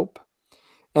of soap.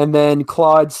 And then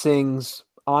Claude sings,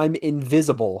 I'm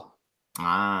invisible.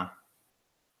 Ah.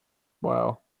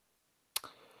 Wow.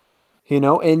 You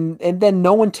know, and then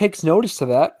no one takes notice to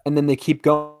that, and then they keep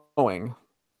going,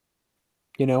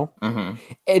 you know? Hmm.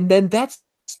 And then that's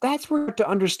where to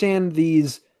understand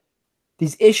these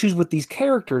issues with these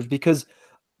characters because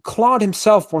Claude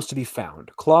himself wants to be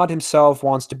found. Claude himself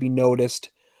wants to be noticed.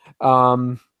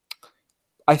 Um,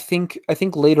 I think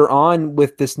later on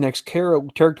with this next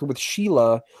character with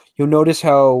Sheila, you'll notice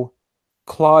how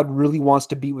Claude really wants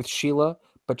to be with Sheila,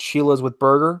 but Sheila's with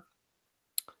Burger.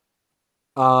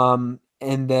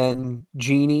 And then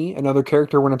Jeannie, another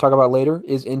character we're going to talk about later,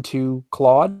 is into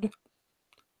Claude.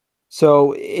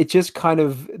 So it's just kind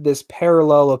of this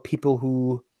parallel of people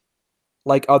who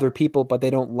like other people, but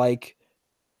they don't like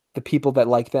the people that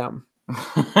like them.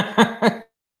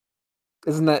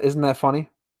 Isn't that funny?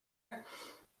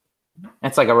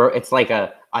 It's like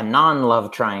a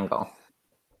non-love triangle.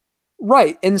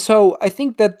 Right. And so I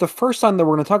think that the first song that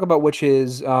we're going to talk about, which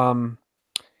is I'm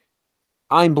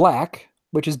Black,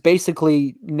 which is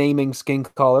basically naming skin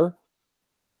color.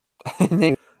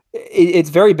 It's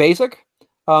very basic.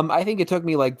 I think it took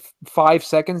me like 5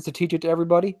 seconds to teach it to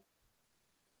everybody.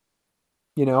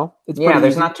 You know, it's Yeah, pretty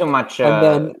there's easy. not too much. And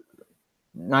then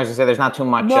No, I was gonna say there's not too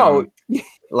much no,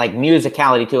 like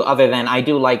musicality to it, other than I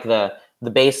do like the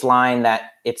bass line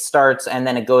that it starts and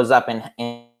then it goes up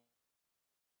in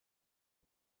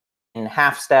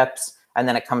half steps and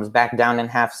then it comes back down in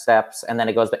half steps and then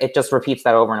it goes. It just repeats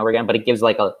that over and over again, but it gives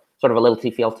like a sort of a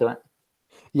lilty feel to it.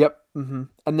 yep. And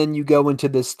then you go into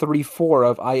this 3/4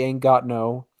 of I Ain't Got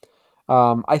No.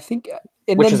 I think,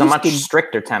 and Which then is a just much the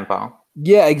stricter tempo.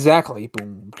 yeah, exactly.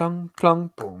 Boom, plung,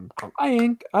 plung, boom, plung.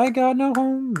 I got no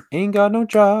home, ain't got no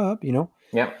job.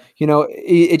 Yep. You know,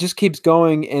 it just keeps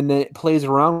going, and then it plays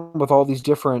around with all these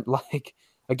different like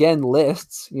again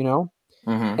lists. You know,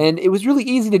 Hmm. and it was really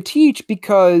easy to teach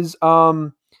because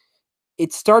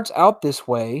it starts out this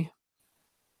way,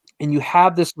 and you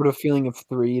have this sort of feeling of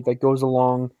three that goes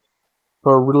along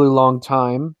for a really long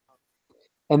time,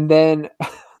 and then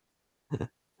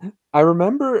I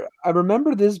remember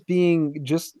this being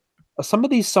just some of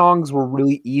these songs were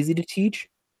really easy to teach.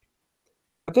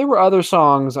 But there were other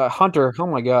songs, Hunter, oh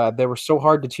my god, they were so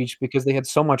hard to teach because they had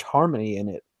so much harmony in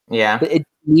it. Yeah. It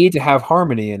need to have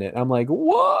harmony in it. I'm like,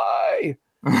 "Why?"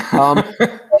 Um,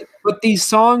 but these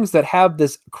songs that have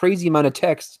this crazy amount of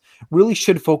text really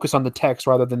should focus on the text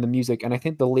rather than the music, and I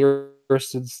think the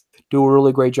lyricists do a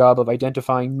really great job of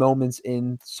identifying moments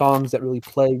in songs that really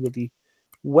play really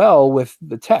well with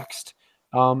the text.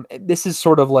 This is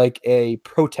sort of like a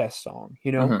protest song,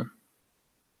 you know? Hmm.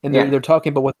 And Yeah. they're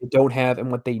talking about what they don't have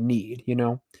and what they need, you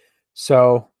know?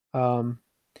 So, I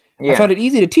Yeah. found it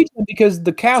easy to teach them because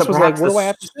the So cast was like, perhaps "What do I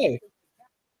have to this. say?"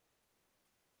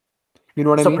 You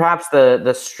know what I So mean? perhaps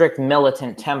the strict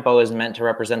militant tempo is meant to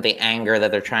represent the anger that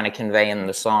they're trying to convey in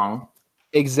the song.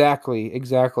 Exactly,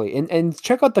 exactly. And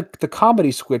check out the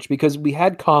comedy switch because we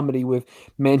had comedy with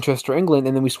Manchester, England,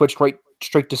 and then we switched right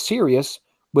straight to serious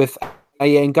with I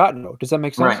Ain't Got No. Does that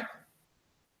make sense? Right.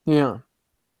 Yeah.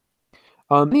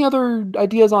 Any other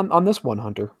ideas on this one,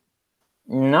 Hunter?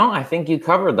 No, I think you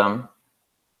covered them.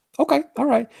 Okay, all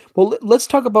right. Well, let's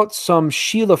talk about some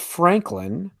Sheila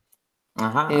Franklin.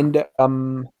 Uh-huh. And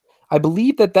I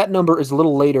believe that number is a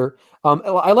little later. I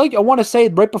want to say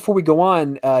right before we go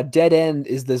on, "Dead End"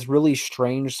 is this really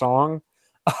strange song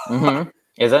Mm-hmm.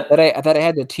 Is it? that I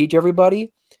had to teach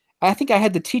everybody. I think I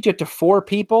had to teach it to 4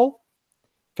 people.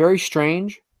 Very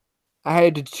strange. I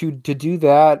had to do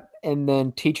that and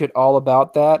then teach it all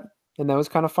about that, and that was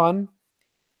kind of fun.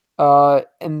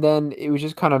 And then it was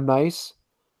just kind of nice.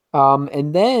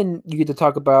 And then you get to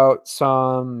talk about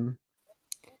some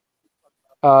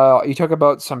you talk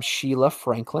about some Sheila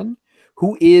Franklin,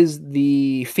 who is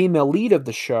the female lead of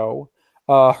the show.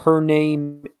 Her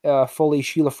name, fully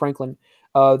Sheila Franklin.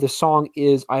 The song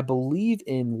is, I believe,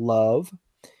 in love,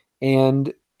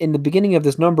 and in the beginning of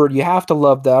this number, you have to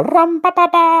love the rum pa pa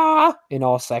pa in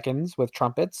all seconds with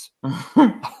trumpets.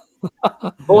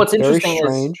 But what's Very interesting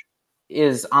strange.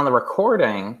 is on the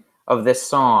recording of this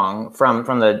song from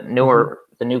the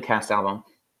new cast album,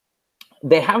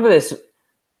 they have this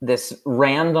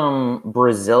random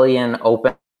Brazilian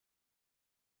opening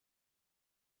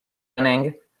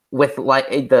with like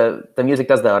the music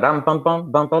does the rum bum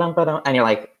bum bum ba-dum, ba-dum, and you're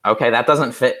like, okay, that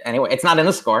doesn't fit anyway. It's not in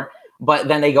the score, but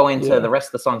then they go into the rest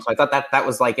of the song. So I thought that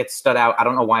was like, it stood out. I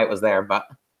don't know why it was there, but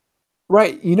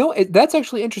Right. That's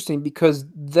actually interesting because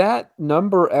that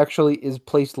number actually is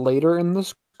placed later in the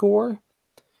score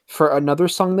for another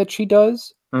song that she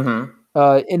does. mm-hmm.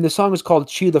 And the song is called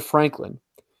Sheila Franklin.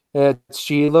 It's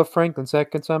Sheila Franklin,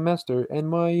 second semester,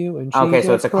 NYU, and Okay, she's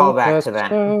so a it's a callback to that,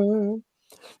 professor.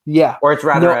 Yeah. or it's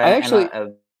rather No, I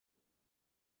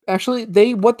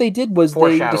actually what they did was they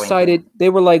foreshadowing to it. decided, they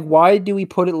were like, why do we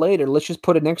put it later? Let's just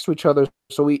put it next to each other.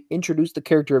 So we introduced the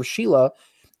character of Sheila,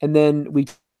 and then we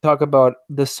talk about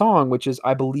the song, which is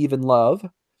I Believe in Love.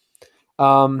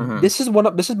 Mm-hmm. This is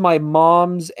my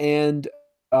mom's and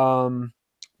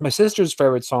my sister's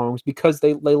favorite songs because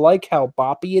they like how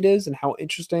boppy it is and how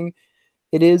interesting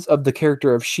it is of the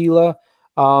character of Sheila.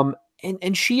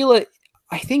 And Sheila,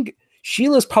 I think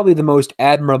Sheila's probably the most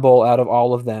admirable out of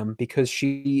all of them because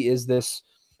she is this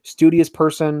studious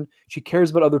person. She cares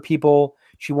about other people.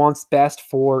 She wants best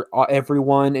for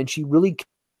everyone, and she really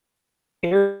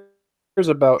cares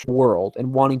about the world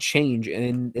and wanting change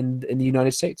in the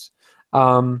United States.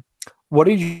 Um, what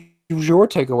is your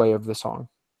takeaway of the song?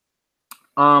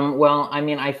 Well, I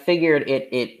mean, I figured it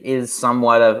is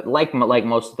somewhat of like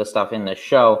most of the stuff in the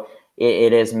show.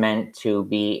 It is meant to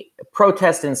be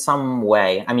protest in some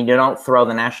way. I mean, you don't throw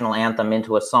the national anthem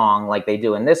into a song like they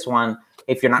do in this one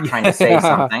if you're not trying to say Yeah.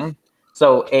 something.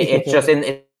 So it's just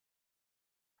it's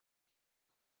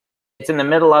in the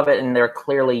middle of it, and they're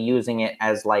clearly using it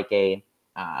as like a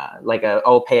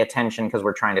oh, pay attention because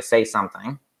we're trying to say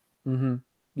something. Mm-hmm.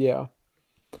 Yeah.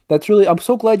 That's really. I'm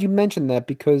so glad you mentioned that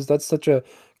because that's such a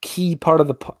key part of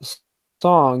the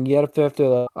song. You have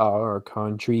to. Our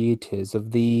country, 'tis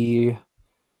of thee,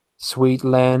 sweet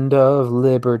land of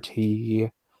liberty.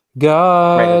 Right.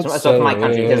 God So it's my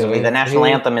country, tis of me. The national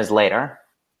save. anthem is later.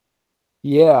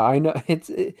 Yeah, I know.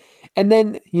 And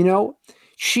then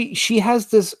she has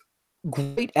this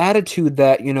great attitude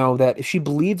that that if she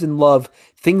believes in love,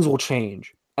 things will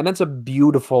change, and that's a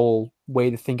beautiful way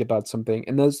to think about something.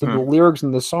 And those the Hmm. lyrics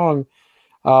in the song.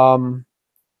 Um,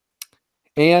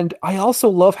 And I also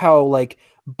love how like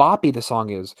boppy the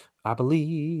song is. I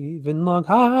believe in love.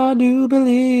 I do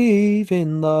believe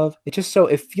in love. It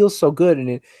feels so good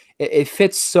and it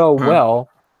fits so Hmm. well,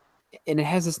 and it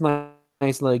has this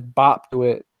nice like bop to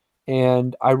it.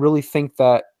 And I really think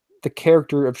that the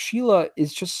character of Sheila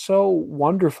is just so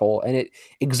wonderful, and it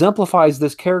exemplifies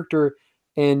this character.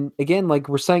 And again, like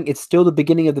we're saying, it's still the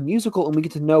beginning of the musical, and we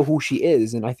get to know who she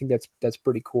is, and I think that's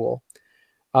pretty cool.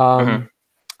 Hmm. Um,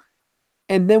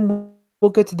 and then we'll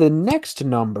get to the next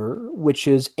number, which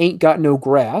is Ain't Got No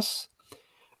Grass.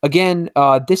 Again,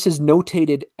 this is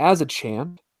notated as a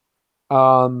chant.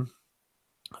 Um,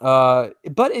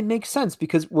 but it makes sense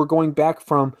because we're going back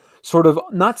from sort of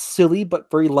not silly, but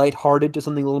very lighthearted to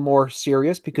something a little more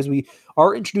serious because we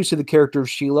are introduced to the character of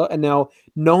Sheila. And now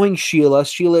knowing Sheila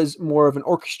is more of an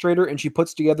orchestrator, and she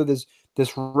puts together this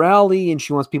rally, and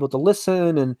she wants people to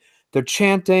listen, and they're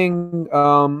chanting.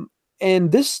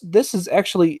 And this is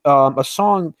actually a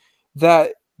song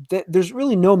that there's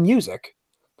really no music.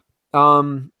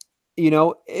 Um,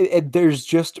 there's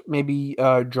just maybe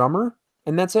a drummer,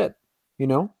 and that's it. You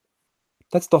know,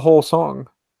 that's the whole song.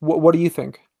 What do you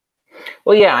think?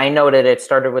 Well, yeah, I noted it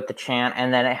started with the chant,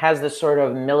 and then it has this sort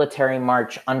of military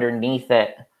march underneath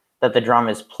it that the drum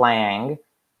is playing.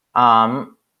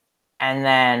 Um, and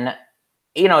then,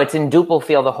 it's in duple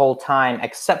feel the whole time,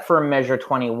 except for measure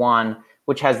 21,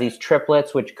 which has these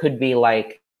triplets, which could be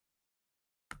like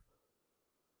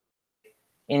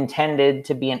intended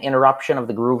to be an interruption of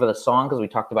the groove of the song, because we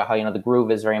talked about how, the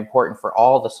groove is very important for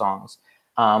all the songs.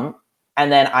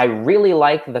 And then I really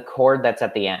like the chord that's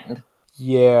at the end.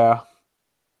 Yeah,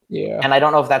 yeah. And I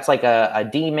don't know if that's like a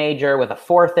D major with a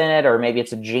fourth in it, or maybe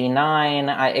it's a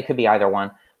G9. It could be either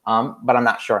one, but I'm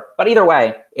not sure. But either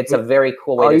way, it's a Wait, very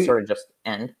cool way are to you sort of just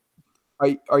end.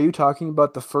 are you talking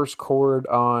about the first chord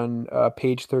on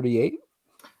page 38?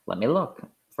 Let me look.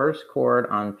 First chord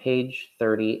on page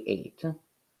 38.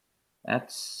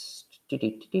 That's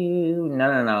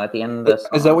no. At the end of the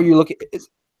Is that what song, you're looking? Is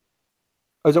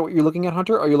that what you're looking at,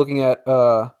 Hunter? Are you looking at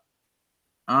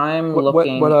I'm what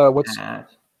looking what's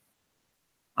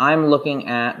I'm looking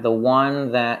at the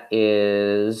one that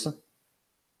is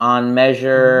on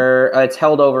measure. It's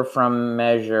held over from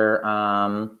measure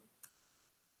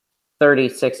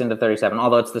 36 into 37,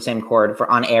 although it's the same chord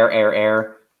for on air, air,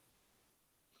 air.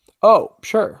 Oh,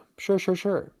 sure.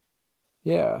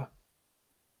 Yeah.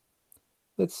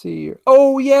 Let's see.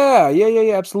 Oh, yeah,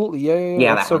 absolutely.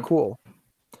 Yeah. That's so one. cool.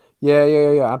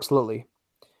 Yeah, absolutely.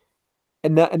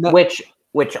 And that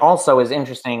which also is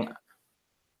interesting.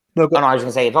 No, I was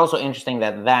gonna say it's also interesting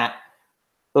that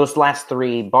those last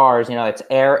three bars, it's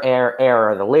air, air,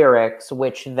 air are the lyrics,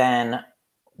 which then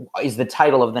is the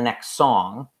title of the next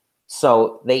song.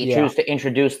 So they choose to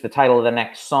introduce the title of the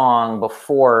next song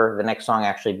before the next song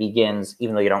actually begins,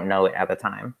 even though you don't know it at the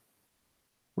time.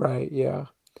 Right, yeah.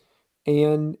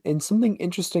 And something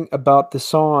interesting about the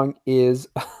song is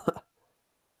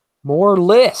more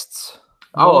lists.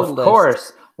 Of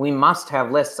course. We must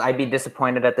have lists. I'd be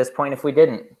disappointed at this point if we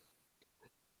didn't.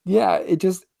 Yeah,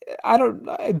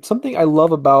 something I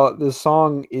love about this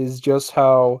song is just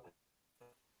how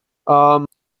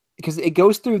because it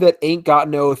goes through that ain't got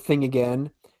no thing again,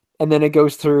 and then it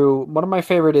goes through one of my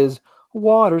favorite is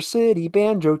Water City,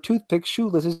 banjo, toothpicks,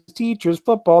 shoelaces, teachers,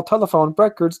 football, telephone,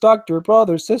 records, doctor,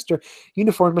 brother, sister,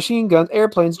 uniforms, machine guns,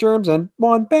 airplanes, germs, and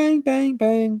one bang, bang,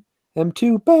 bang,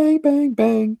 M2 bang, bang,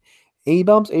 bang, A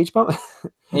bumps, H bump.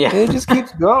 Yeah. And it just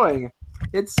keeps going.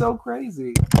 It's so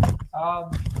crazy.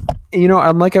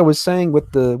 And like I was saying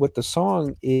with the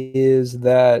song is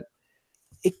that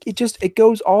it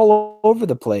goes all over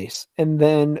the place. And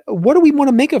then what do we want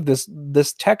to make of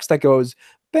this text that goes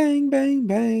bang, bang,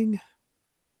 bang?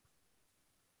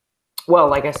 Well,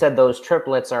 like I said, those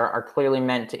triplets are clearly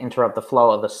meant to interrupt the flow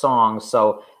of the song,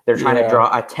 so they're trying to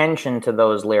draw attention to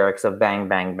those lyrics of bang,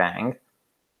 bang, bang.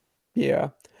 Yeah.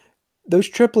 Those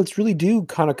triplets really do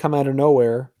kind of come out of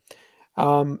nowhere.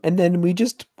 And then we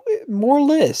just more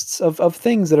lists of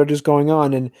things that are just going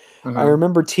on. And I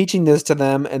remember teaching this to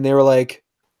them and they were like,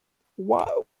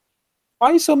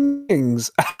 why some things?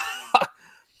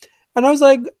 And I was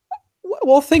like,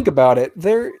 well, think about it.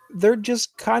 They're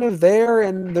just kind of there,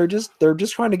 and they're just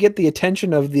trying to get the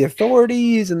attention of the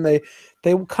authorities, and they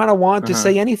kind of want to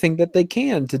say anything that they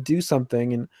can to do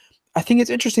something. And I think it's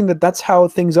interesting that that's how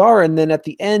things are. And then at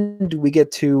the end, we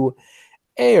get to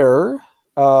Air,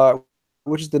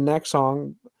 which is the next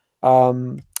song.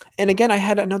 And again, I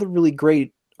had another really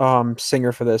great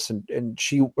singer for this, and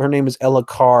her name is Ella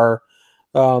Carr,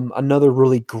 another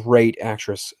really great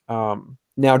actress,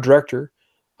 now director.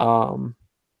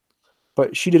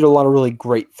 But she did a lot of really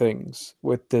great things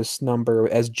with this number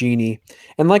as Jeannie.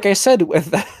 And like I said,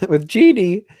 with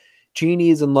Jeannie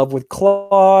is in love with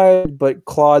Claude, but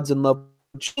Claude's in love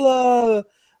with Sheila,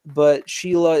 but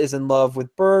Sheila is in love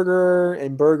with Berger,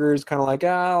 and Berger's kind of like,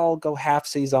 I'll go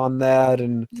halfsies on that,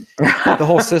 and the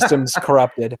whole system's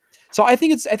corrupted. So I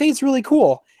think it's really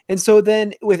cool. And so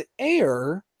then with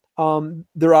Air,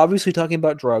 they're obviously talking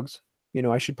about drugs.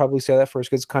 I should probably say that first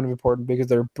because it's kind of important because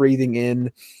they're breathing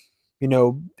in,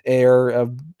 air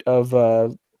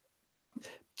of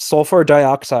sulfur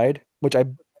dioxide, which I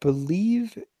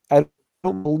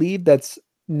don't believe that's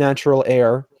natural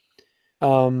air.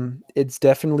 It's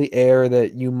definitely air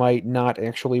that you might not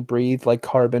actually breathe, like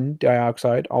carbon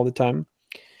dioxide all the time.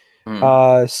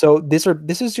 So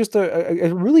this is just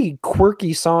a really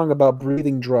quirky song about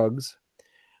breathing drugs.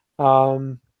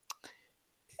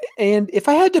 And if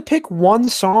I had to pick one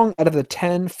song out of the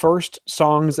 10 first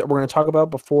songs that we're going to talk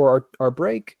about before our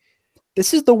break,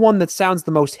 this is the one that sounds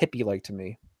the most hippie-like to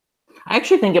me. I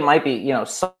actually think it might be,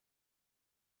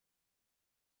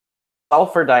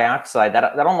 sulfur dioxide.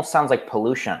 That almost sounds like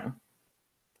pollution.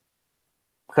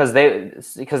 Because in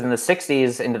the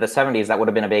 60s into the 70s, that would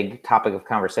have been a big topic of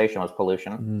conversation, was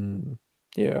pollution.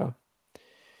 Yeah.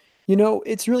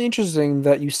 It's really interesting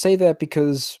that you say that,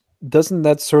 because doesn't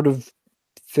that sort of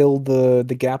fill the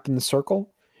gap in the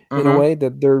circle in a way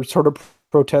that they're sort of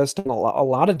protesting a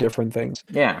lot of different things.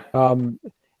 Yeah.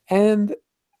 And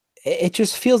it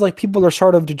just feels like people are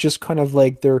sort of just kind of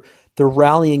like they're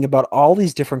rallying about all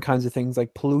these different kinds of things,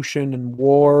 like pollution and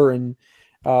war and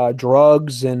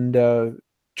drugs, and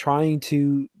trying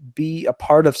to be a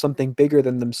part of something bigger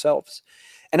than themselves.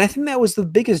 And I think that was the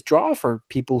biggest draw for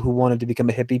people who wanted to become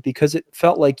a hippie, because it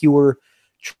felt like you were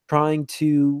trying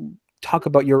to talk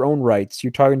about your own rights. You're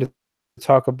trying to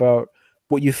talk about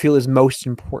what you feel is most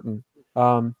important.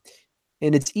 And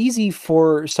it's easy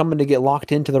for someone to get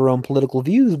locked into their own political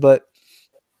views, but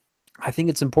I think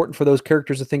it's important for those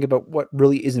characters to think about what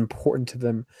really is important to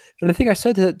them. And I think I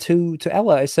said to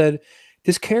Ella, I said,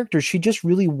 this character, she just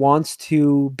really wants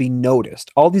to be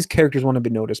noticed. All these characters want to be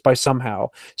noticed by somehow,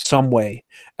 some way.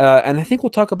 And I think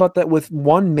we'll talk about that with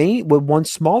one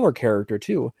smaller character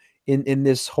too. in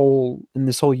this whole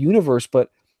universe, but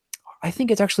I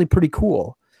think it's actually pretty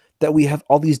cool that we have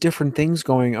all these different things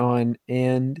going on.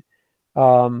 And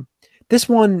um, this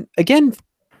one again,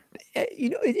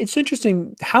 it's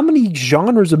interesting. How many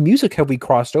genres of music have we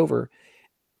crossed over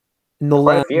in the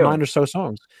Quite a last few. 9 or so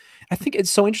songs? I think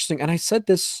it's so interesting. And I said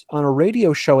this on a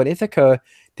radio show at Ithaca.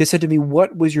 They said to me,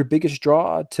 "What was your biggest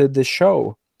draw to this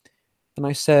show?" And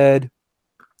I said,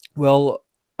 "Well,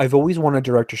 I've always wanted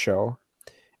to direct a show,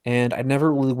 and I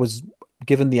never really was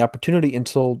given the opportunity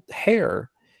until Hair."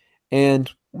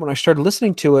 And when I started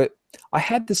listening to it, I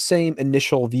had the same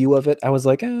initial view of it. I was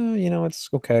like, it's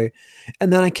okay.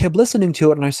 And then I kept listening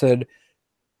to it and I said,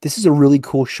 this is a really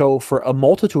cool show for a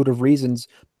multitude of reasons.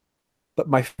 But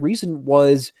my reason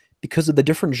was because of the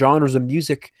different genres of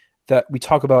music that we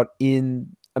talk about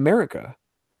in America,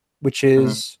 which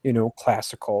is,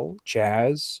 classical,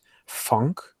 jazz,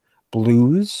 funk,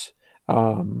 blues,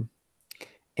 and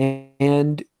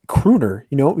crooner.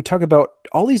 We talk about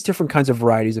all these different kinds of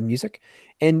varieties of music,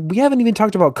 and we haven't even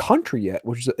talked about country yet,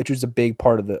 which is a big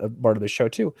part of the show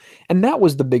too. And that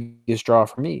was the biggest draw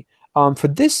for me. For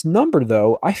this number,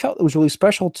 though, I felt it was really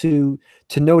special to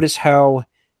notice how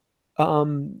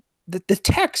the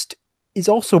text is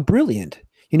also brilliant.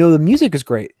 The music is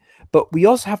great, but we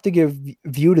also have to give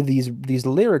view to these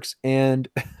lyrics. And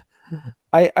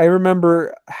I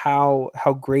remember how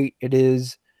great it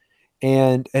is,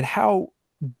 and how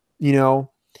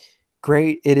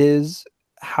great it is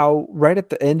how right at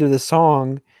the end of the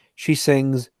song she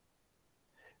sings,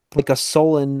 like a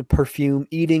sullen perfume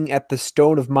eating at the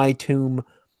stone of my tomb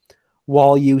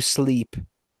while you sleep.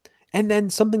 And then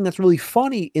something that's really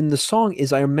funny in the song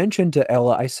is, I mentioned to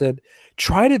Ella, I said,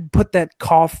 try to put that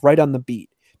cough right on the beat,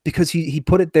 because he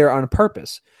put it there on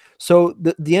purpose. So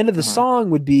the end of the song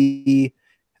would be,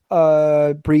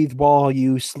 breathe while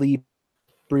you sleep,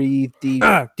 breathe deep,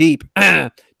 deep,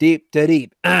 deep to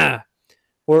deep,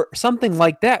 or something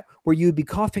like that, where you'd be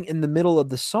coughing in the middle of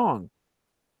the song.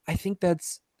 I think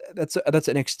that's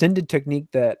an extended technique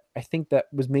that I think that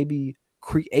was maybe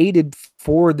created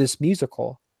for this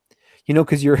musical.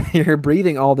 Because you're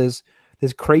breathing all this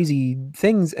crazy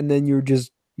things, and then you're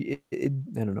just, I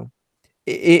don't know.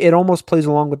 It almost plays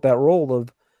along with that role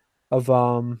of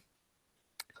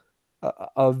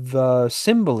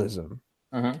symbolism,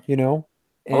 Mm-hmm.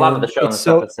 And A lot of the show and it's the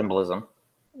stuff so, is symbolism.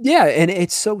 yeah, and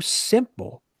it's so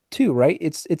simple too, right?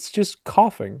 It's just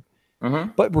coughing,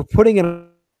 Mm-hmm. but we're putting it on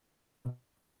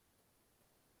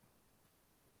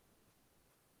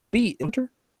beat.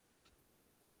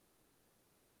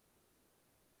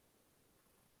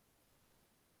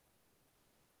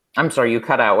 I'm sorry, you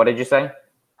cut out. What did you say?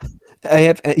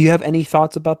 You have any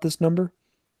thoughts about this number?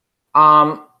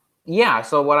 Yeah.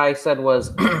 So what I said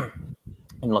was, in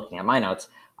looking at my notes,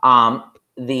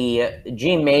 the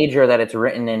G major that it's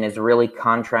written in is really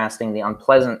contrasting the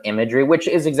unpleasant imagery, which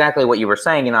is exactly what you were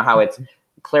saying. How it's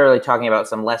clearly talking about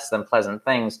some less than pleasant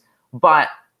things, but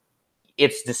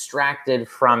it's distracted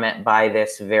from it by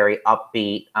this very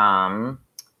upbeat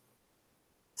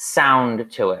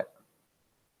sound to it.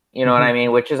 You know what I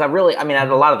mean? Which is a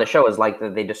lot of the show is like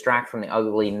that they distract from the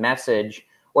ugly message,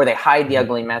 or they hide the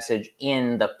ugly message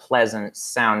in the pleasant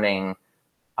sounding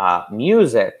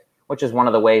music, which is one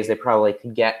of the ways they probably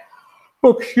could get,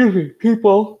 oh, excuse me,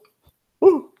 people.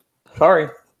 Ooh, sorry.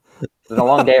 It's been a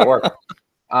long day at work.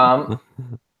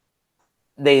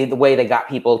 The way they got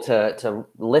people to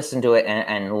listen to it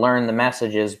and learn the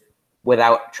messages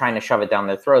without trying to shove it down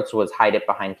their throats was hide it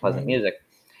behind pleasant music.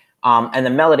 And the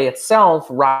melody itself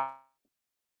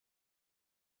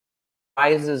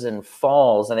rises and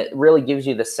falls, and it really gives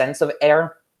you the sense of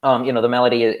air. The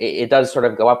melody, it does sort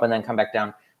of go up and then come back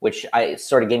down, which I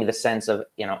sort of gave me the sense of,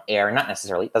 air. Not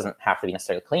necessarily, it doesn't have to be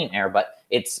necessarily clean air, but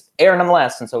it's air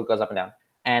nonetheless, and so it goes up and down.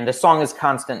 And the song is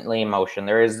constantly in motion.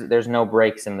 There's no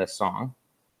breaks in this song.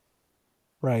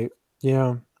 Right.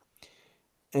 Yeah.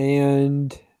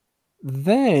 And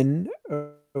then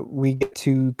we get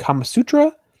to Kama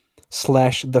Sutra /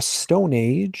 the Stone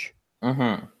Age.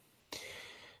 Mm-hmm.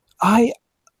 I'm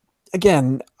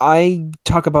going to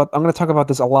talk about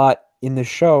this a lot in the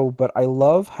show, but I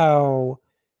love how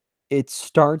it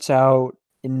starts out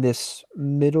in this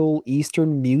Middle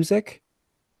Eastern music.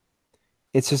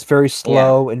 It's just very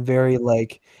slow and very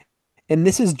and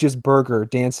this is just Burger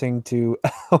dancing to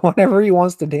whatever he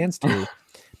wants to dance to.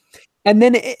 And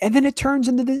then it turns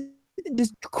into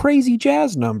this crazy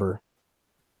jazz number,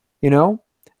 And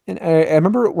I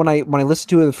remember when I listened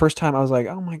to it the first time, I was like,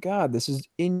 "Oh my god, this is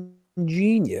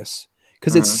ingenious!"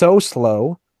 Because it's so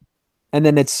slow, and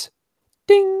then it's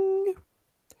ding.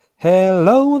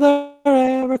 Hello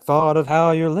there, ever thought of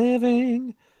how you're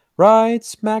living right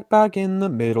smack back in the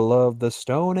middle of the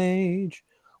Stone Age.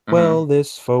 Well,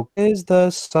 this folk is the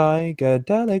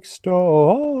psychedelic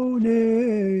Stone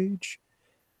Age.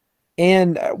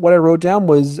 And what I wrote down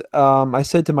was, I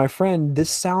said to my friend,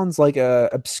 this sounds like a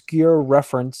obscure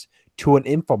reference to an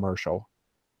infomercial.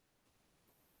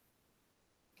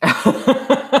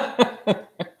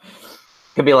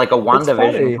 Could be like a It's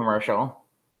WandaVision funny. commercial.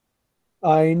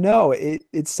 I know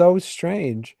it's so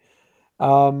strange.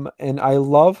 And I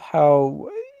love how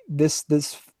this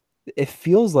it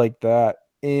feels like that.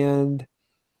 And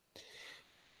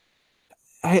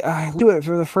I do it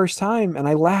for the first time and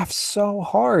I laughed so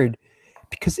hard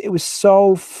because it was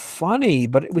so funny,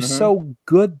 but it was so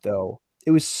good though.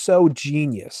 It was so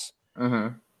genius.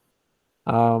 Um,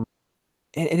 and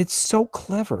it's so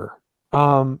clever.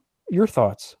 Your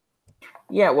thoughts?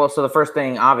 Yeah, well, so the first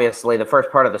thing, obviously, the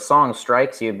first part of the song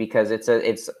strikes you because it's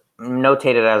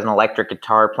notated as an electric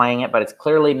guitar playing it, but it's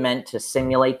clearly meant to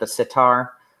simulate the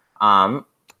sitar.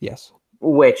 Yes.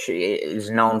 Which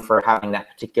is known for having that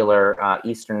particular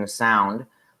Eastern sound.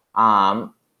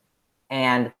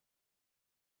 And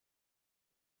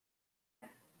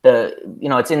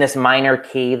it's in this minor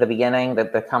key, the beginning,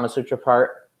 the Kama Sutra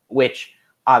part, which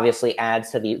obviously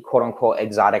adds to the quote unquote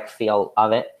exotic feel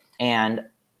of it. And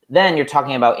then you're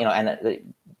talking about,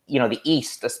 the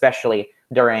East, especially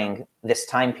during this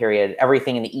time period,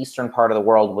 everything in the Eastern part of the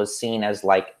world was seen as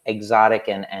like exotic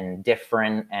and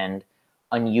different and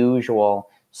unusual.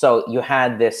 So you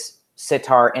had this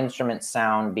sitar instrument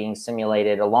sound being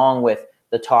simulated along with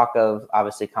the talk of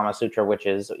obviously Kama Sutra, which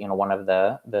is, one of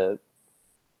the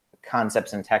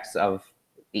concepts and texts of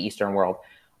the Eastern world.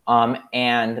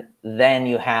 And then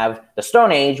you have the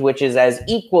Stone Age, which is as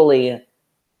equally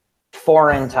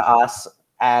foreign to us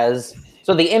as,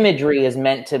 so the imagery is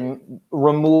meant to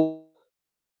remove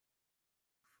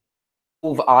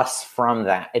us from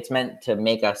that. It's meant to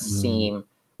make us seem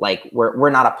like we're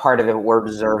not a part of it, we're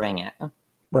observing it.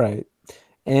 Right.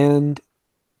 And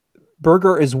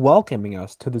Berger is welcoming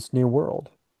us to this new world.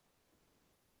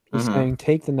 He's saying,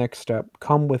 take the next step,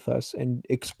 come with us and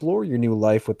explore your new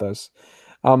life with us.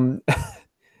 And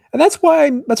that's why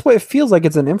it feels like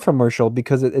it's an infomercial,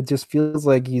 because it just feels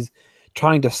like he's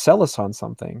trying to sell us on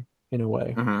something in a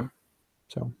way.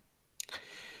 So,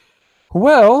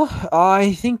 well,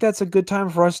 I think that's a good time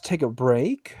for us to take a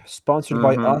break, sponsored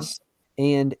by us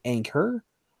and Anchor.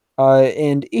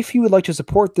 And if you would like to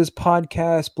support this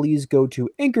podcast, please go to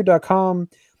anchor.com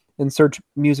and search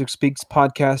Music Speaks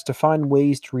Podcast to find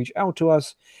ways to reach out to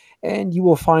us. And you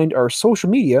will find our social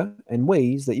media and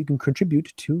ways that you can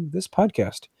contribute to this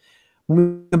podcast. When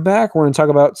we come back, we're going to talk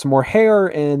about some more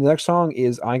Hair, and the next song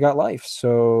is I Got Life.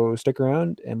 So stick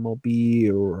around, and we'll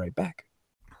be right back.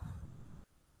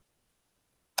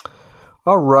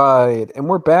 All right, and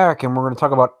we're back, and we're going to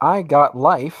talk about I Got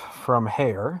Life from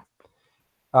Hair.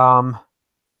 Man,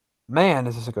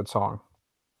 this is a good song.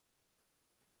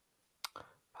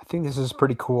 I think this is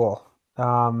pretty cool.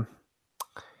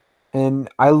 And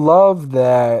I love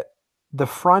that the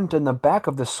front and the back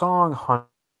of the song,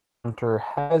 Hunter,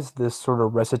 has this sort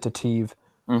of recitative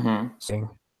thing.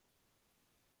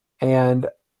 And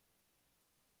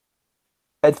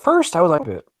at first I was like,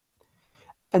 it.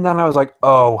 And then I was like,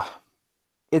 oh,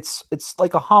 it's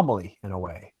like a homily in a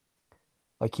way.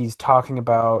 Like he's talking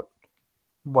about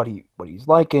what he's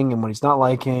liking and what he's not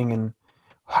liking, and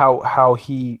how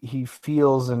he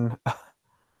feels. And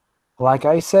like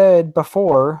I said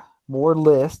before, more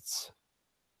lists,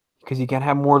 because you can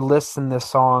have more lists in this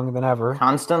song than ever.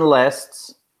 Constant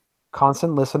lists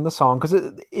in the song, because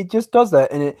it just does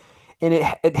that, and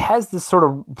it has this sort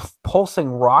of pulsing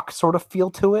rock sort of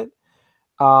feel to it.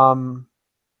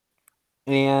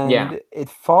 It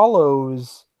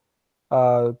follows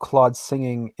Claude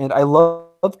singing, and I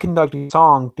love conducting the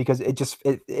song because it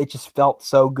just felt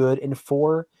so good in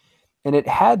 4. And it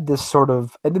had this sort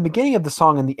of, at the beginning of the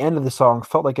song and the end of the song,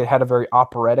 felt like it had a very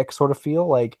operatic sort of feel.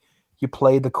 Like you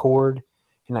play the chord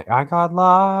and like, I got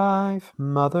life,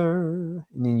 mother. And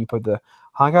then you put the,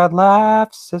 I got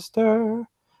life, sister.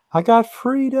 I got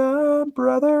freedom,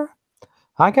 brother.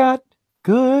 I got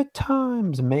good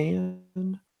times, man.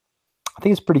 I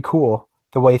think it's pretty cool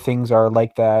the way things are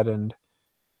like that. And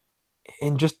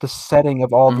just the setting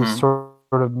of all this sort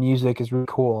of music is really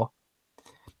cool.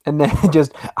 And then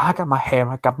just, I got my hair,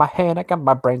 I got my hand, I got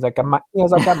my brains, I got my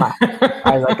ears, I got my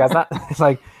eyes, I got that. It's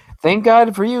like, thank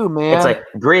God for you, man. It's like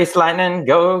grease lightning,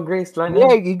 go grease lightning.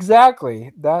 Yeah,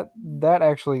 exactly. That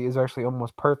actually is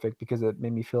almost perfect, because it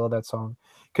made me feel that song.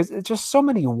 Because it's just so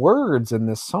many words in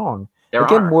this song.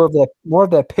 More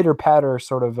of that pitter patter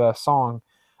sort of song.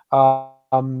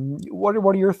 What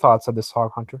are your thoughts of this song,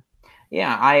 Hunter?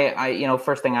 Yeah,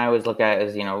 first thing I always look at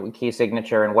is, key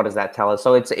signature and what does that tell us?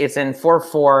 So it's in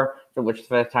 4/4, which is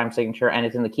the time signature, and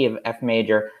it's in the key of F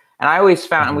major. And I always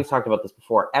found, and we've talked about this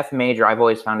before, F major, I've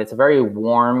always found it's a very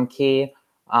warm key,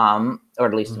 or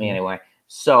at least to me anyway.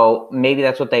 So maybe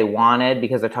that's what they wanted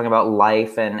because they're talking about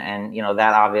life and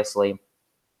that obviously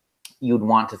you'd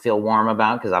want to feel warm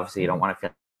about because obviously you don't want to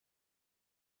feel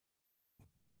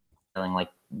feeling like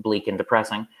bleak and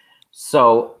depressing.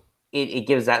 So it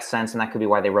gives that sense, and that could be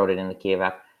why they wrote it in the key of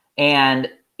F. And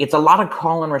it's a lot of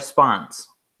call and response.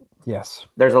 Yes.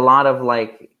 There's a lot of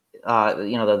like,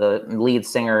 the lead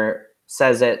singer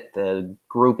says it, the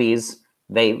groupies,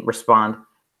 they respond.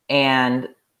 And,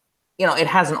 it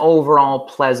has an overall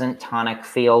pleasant tonic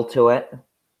feel to it.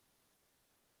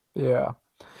 Yeah.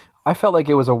 I felt like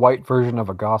it was a white version of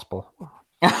a gospel.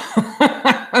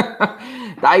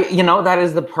 That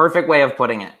is the perfect way of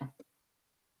putting it.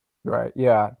 Right.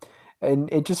 Yeah.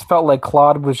 And it just felt like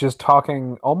Claude was just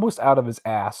talking almost out of his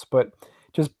ass, but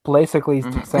just basically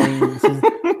saying,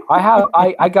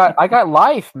 I got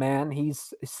life, man.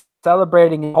 He's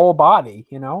celebrating his whole body,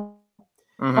 One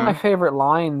of my favorite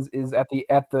lines is at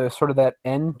the sort of that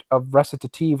end of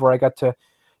recitative where I got to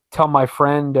tell my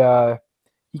friend,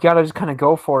 you got to just kind of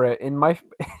go for it. And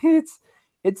it's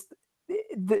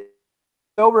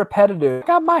so repetitive. I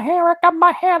got my hair, I got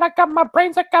my head, I got my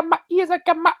brains, I got my ears, I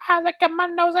got my eyes, I got my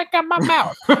nose, I got my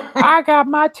mouth, I got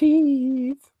my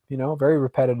teeth. Very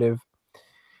repetitive.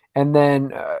 And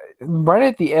then right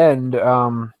at the end,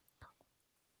 one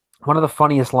of the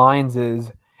funniest lines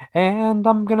is, "And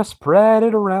I'm gonna spread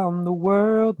it around the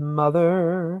world,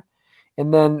 mother."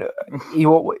 And then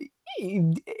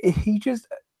he just,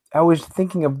 I was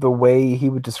thinking of the way he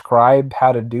would describe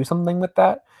how to do something with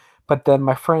that. But then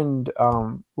my friend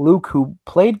Luke, who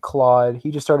played Claude,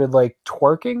 he just started like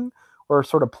twerking or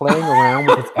sort of playing around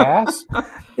with his ass.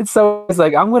 And so it's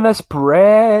like, "I'm gonna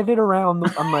spread it around."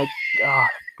 I'm like,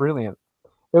 brilliant.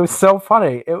 It was so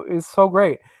funny. It was so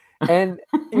great. And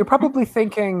you're probably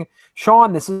thinking,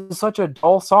 "Sean, this is such a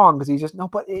dull song," because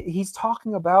he's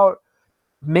talking about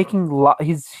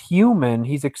he's human.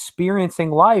 He's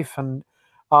experiencing life. And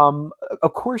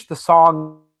of course the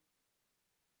song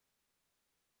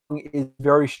is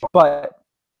very strong, but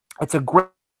it's a great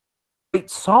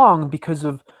song because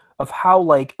of how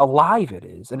like alive it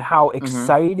is and how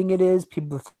exciting it is.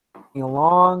 People singing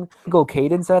along, go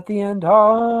cadence at the end,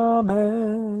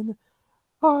 amen,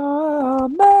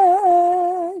 amen.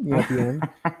 At the end,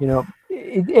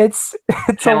 it's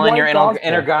channeling your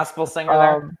inner gospel singer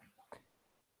there.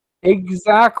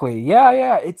 Exactly.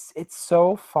 Yeah. It's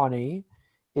so funny.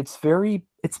 It's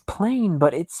plain,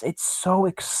 but it's so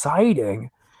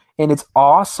exciting. And it's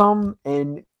awesome,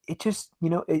 and it just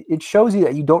it shows you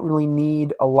that you don't really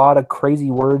need a lot of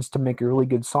crazy words to make a really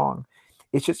good song.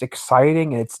 It's just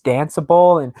exciting and it's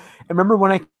danceable. And I remember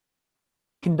when I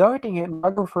conducting it,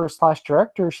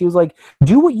 photographer/director, she was like,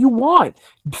 "Do what you want,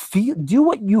 do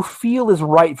what you feel is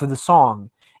right for the song."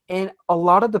 And a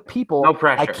lot of the people, no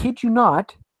pressure, I kid you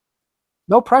not,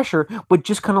 no pressure, but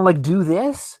just kind of like do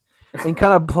this and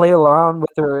kind of play around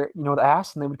with their, the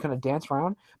ass, and they would kind of dance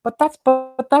around. But that's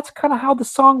kind of how the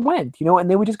song went, and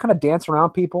they would just kind of dance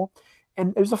around people.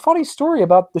 And there's a funny story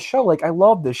about the show. Like, I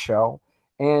love this show,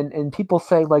 and people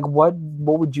say like, what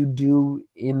would you do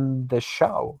in the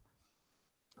show?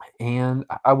 And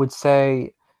I would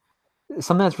say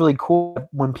something that's really cool.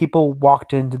 When people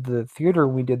walked into the theater,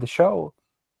 we did the show,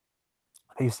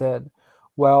 they said,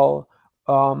 "Well,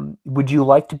 would you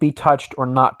like to be touched or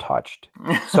not touched?"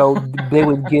 So they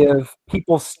would give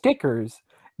people stickers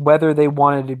whether they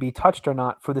wanted to be touched or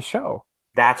not for the show.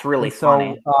 That's really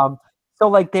funny. So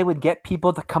like they would get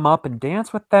people to come up and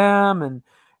dance with them, and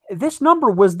this number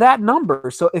was that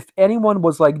number. So if anyone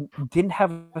was like didn't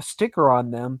have a sticker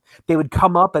on them, they would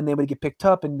come up and they would get picked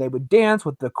up and they would dance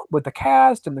with the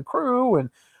cast and the crew. And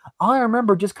I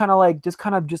remember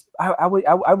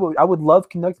I would love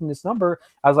conducting this number,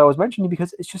 as I was mentioning,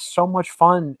 because it's just so much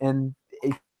fun and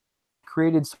it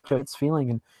created such a feeling.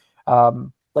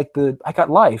 And like I Got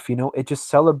Life, it just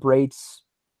celebrates,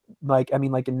 like, I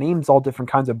mean, like, it names all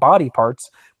different kinds of body parts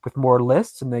with more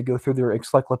lists, and they go through their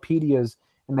encyclopedias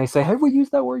and they say, "Have we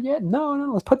used that word yet? No,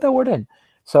 let's put that word in."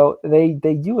 So they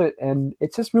do it, and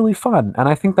it's just really fun. And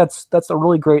I think that's a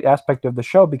really great aspect of the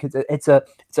show, because it's a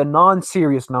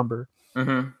non-serious number,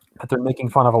 but they're making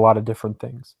fun of a lot of different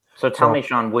things. So tell me,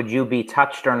 Sean, would you be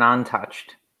touched or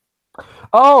non-touched?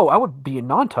 Oh, I would be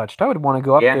non-touched. I would want to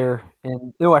go up there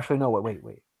and actually no,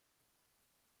 wait.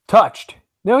 Touched.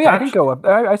 No, yeah, touched? I can go up.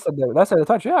 I said that. That's a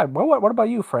touch. Yeah. What about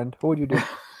you, friend? What would you do?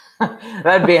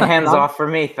 That'd be a hands off for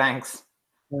me, thanks.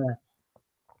 Yeah.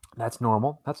 That's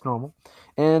normal. That's normal.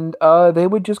 And they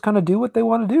would just kind of do what they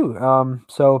want to do.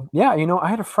 So yeah, I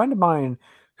had a friend of mine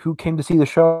who came to see the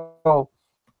show,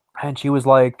 and she was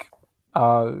like,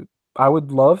 uh, "I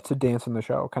would love to dance in the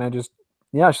show. Can I just?"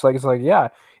 Yeah, she's like, "It's like yeah."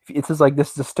 It says like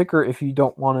this is a sticker if you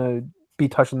don't want to be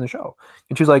touching the show.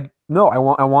 And she's like, "No, I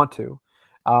want to."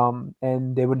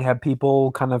 And they would have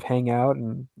people kind of hang out,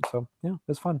 and so yeah, it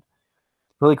was fun.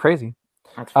 Really crazy.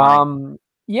 That's funny. Um,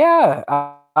 yeah.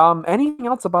 Anything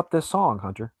else about this song,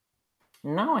 Hunter?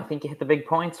 No, I think you hit the big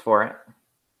points for it.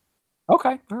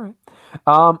 Okay, all right.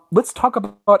 Let's talk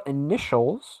about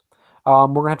initials. We're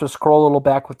gonna have to scroll a little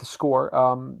back with the score.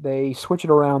 They switch it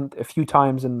around a few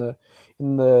times in the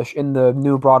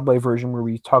new Broadway version where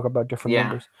we talk about different Yeah.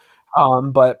 numbers.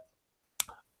 But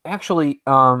actually,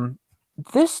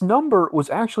 this number was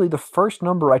actually the first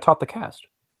number I taught the cast.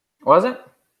 Was it?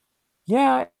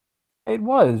 Yeah, it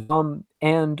was.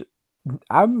 And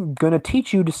I'm gonna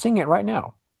teach you to sing it right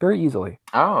now, very easily.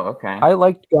 Oh, okay. I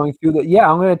liked going through the. Yeah,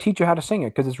 I'm going to teach you how to sing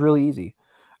it because it's really easy.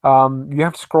 You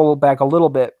have to scroll back a little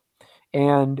bit,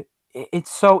 and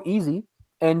it's so easy.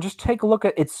 And just take a look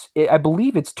at I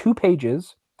believe it's 2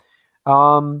 pages,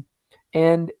 um,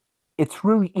 and it's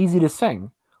really easy to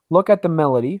sing. Look at the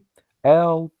melody.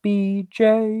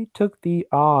 LBJ took the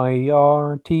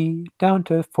IRT down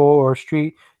to 4th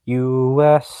Street,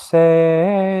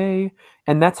 USA.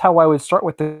 And that's how I would start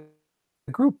with the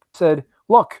group. Said,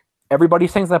 look, everybody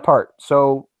sings that part.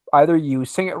 So either you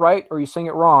sing it right or you sing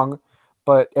it wrong,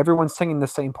 but everyone's singing the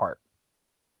same part,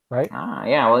 right? Ah,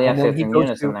 yeah. Well, And yes, then it's he in goes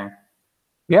unison to, there.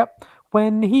 yep.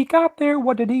 When he got there,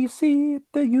 what did he see?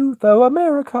 The youth of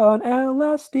America on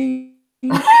LSD,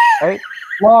 right?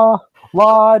 La,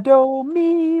 la, do,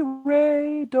 mi,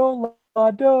 re, do,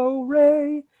 la, do,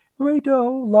 re,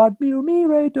 do, la, mi,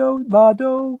 re, do, la,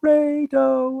 do, re,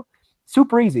 do.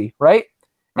 Super easy, right?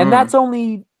 And Mm. that's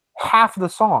only half the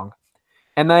song.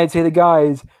 And then I'd say the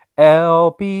guys,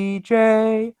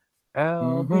 LBJ, LBJ,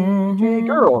 Mm-hmm.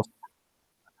 girls,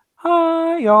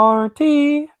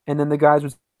 IRT. And then the guys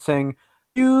would sing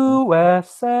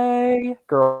USA,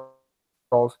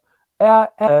 girls,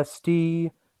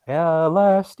 LSD,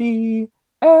 LSD,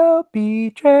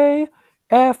 LBJ,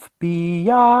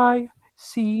 FBI,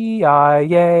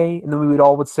 CIA. And then we would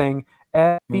all would sing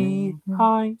Mm-hmm.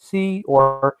 FBIC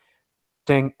or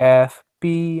sing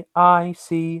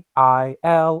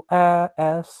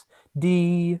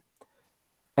FBICILSD.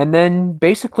 And then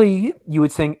basically you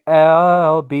would sing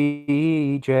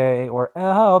LBJ or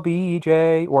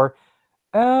LBJ or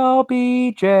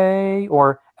LBJ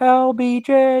or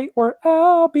LBJ or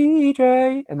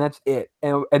LBJ. And that's it.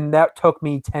 And that took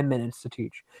me 10 minutes to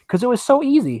teach because it was so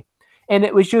easy. And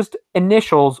it was just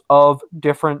initials of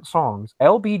different songs.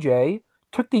 LBJ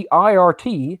took the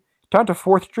IRT down to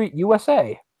 4th Street,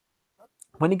 USA.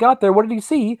 When he got there, what did he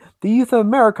see? The youth of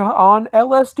America on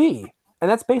LSD. And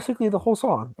that's basically the whole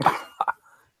song.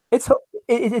 It's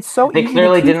it's so They easy to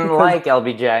clearly teach didn't because like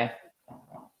LBJ.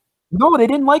 no, they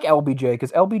didn't like LBJ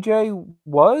because LBJ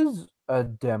was a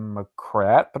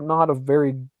Democrat, but not a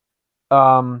very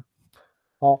well.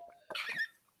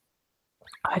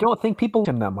 I don't think people liked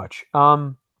him that much.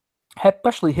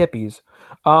 Especially hippies.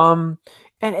 Um,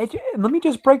 and let me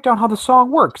just break down how the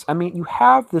song works. I mean, you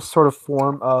have this sort of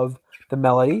form of the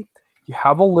melody. You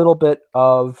have a little bit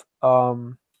of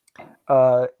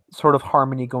sort of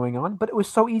harmony going on, but it was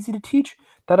so easy to teach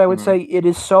that I would Mm-hmm. say it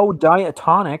is so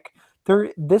diatonic.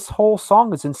 This whole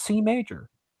song is in C major.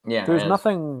 Yeah, There's it is.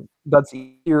 nothing that's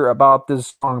easier about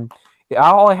this song.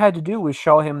 All I had to do was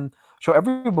show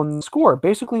everyone the score.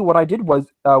 Basically, what I did was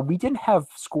we didn't have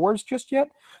scores just yet.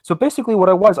 So basically, what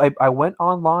I went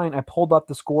online, I pulled up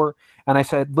the score, and I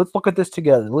said, "Let's look at this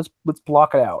together. Let's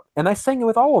block it out." And I sang it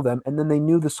with all of them, and then they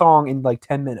knew the song in like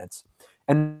 10 minutes.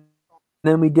 And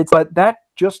then we did, but that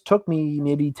just took me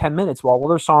maybe 10 minutes. While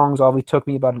other songs only took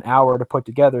me about an hour to put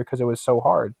together because it was so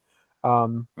hard.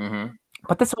 Um, Mm-hmm.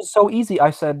 but this was so easy.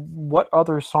 I said, what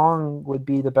other song would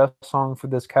be the best song for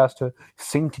this cast to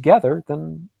sing together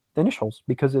than the Initials?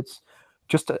 Because it's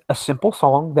just a simple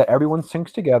song that everyone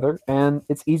sings together and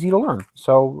it's easy to learn.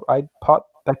 So I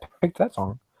picked that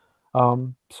song.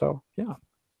 So yeah.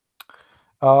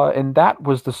 And that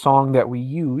was the song that we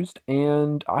used.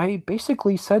 And I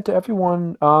basically said to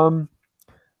everyone,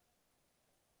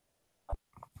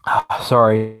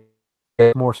 sorry,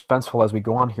 it's more suspenseful as we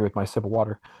go on here with my sip of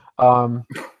water. Um,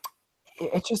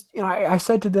 it's just I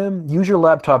said to them, use your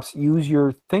laptops, use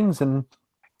your things, and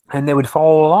they would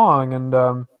follow along, and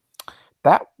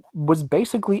that was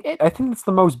basically it. I think it's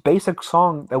the most basic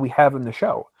song that we have in the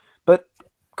show, but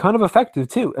kind of effective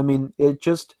too. I mean,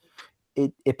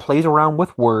 it plays around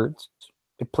with words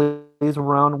it plays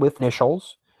around with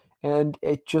initials, and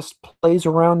it just plays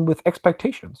around with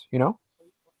expectations, you know.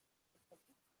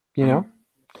 Mhm.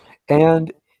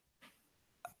 And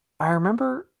I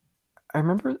remember,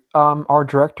 our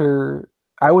director.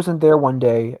 I wasn't there one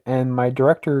day, and my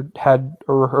director had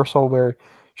a rehearsal where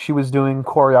she was doing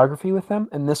choreography with them,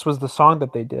 and this was the song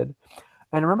that they did.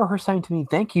 And I remember her saying to me,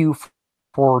 "Thank you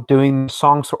for doing the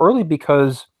song so early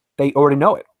because they already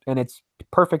know it and it's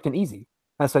perfect and easy."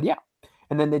 And I said, "Yeah."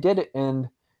 And then they did it, and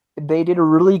they did a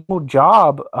really good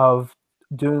job of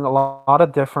doing a lot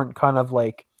of different kind of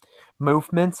like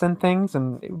movements and things,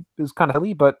 and it was kind of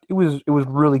silly, but it was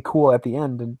really cool at the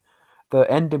end, and the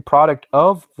ended product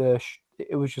of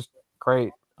it was just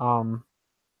great.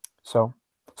 So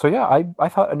so yeah, I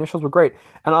thought initials were great,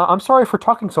 and I'm sorry for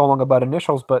talking so long about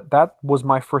initials, but that was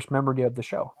my first memory of the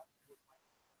show.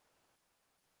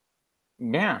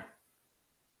 Yeah.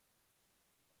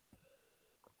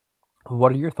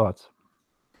 What are your thoughts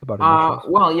about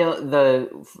initials? Well,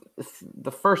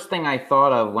 the first thing I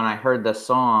thought of when I heard the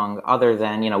song, other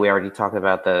than we already talked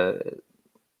about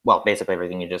basically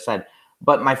everything you just said,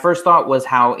 but my first thought was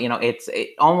how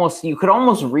almost you could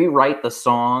almost rewrite the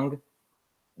song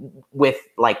with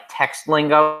like text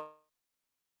lingo.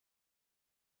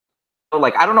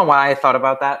 Like I don't know why I thought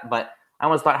about that, but I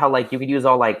almost thought how like you could use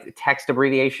all like text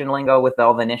abbreviation lingo with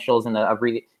all the initials and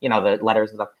the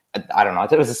letters and stuff. I don't know.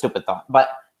 It was a stupid thought, but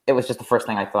it was just the first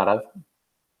thing I thought of.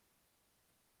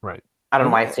 Right. I don't know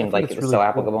And why it I seemed think like it it's was really so cool.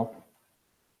 applicable.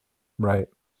 Right.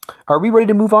 Are we ready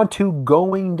to move on to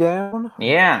Going Down?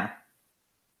 Yeah.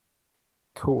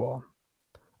 Cool.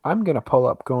 I'm going to pull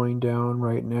up Going Down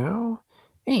right now.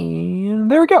 And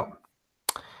there we go.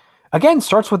 Again,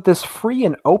 starts with this free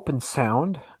and open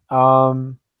sound.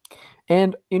 And,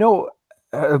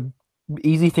 a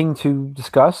easy thing to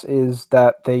discuss is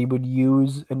that they would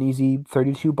use an easy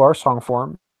 32 bar song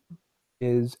form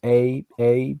is A,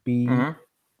 A, B, Hmm.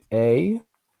 A.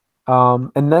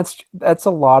 And that's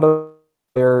a lot of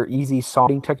their easy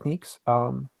songwriting techniques,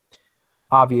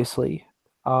 obviously.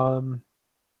 Um,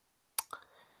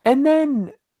 and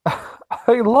then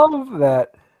I love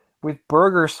that with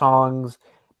Burger songs,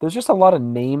 there's just a lot of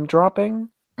name dropping.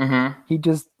 Hmm. He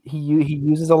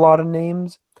uses a lot of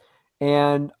names,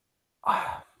 and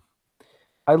I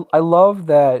love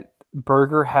that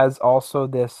Burger has also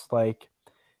this like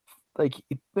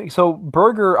so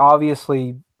Burger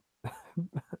obviously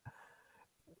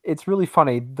it's really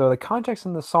funny. The context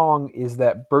in the song is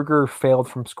that Burger failed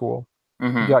from school.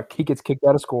 Hmm. He gets kicked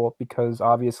out of school because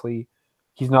obviously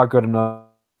he's not good enough to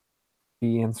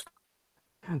be in school.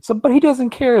 So but he doesn't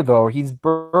care though. He's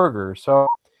Burger. So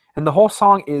and the whole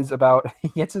song is about he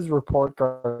gets his report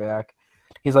card back.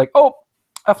 He's like, "Oh,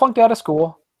 I flunked out of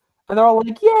school." And they're all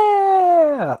like,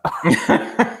 "Yeah."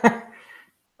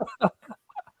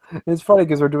 It's funny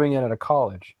because they're doing it at a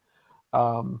college.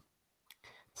 Um,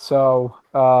 so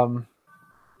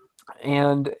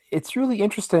and it's really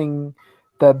interesting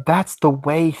that that's the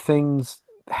way things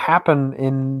happen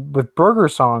in with Burger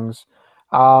songs.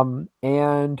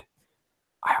 And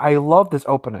I love this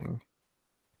opening.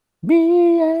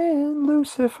 Me and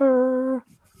Lucifer,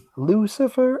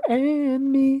 Lucifer and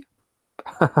me.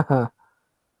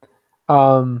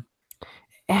 um,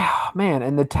 yeah, man,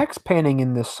 and the text painting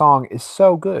in this song is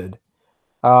so good.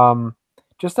 Um,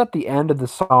 just at the end of the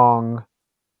song,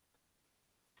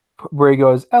 where he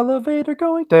goes, elevator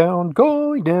going down, Hmm.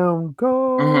 going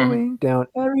down,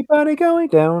 everybody going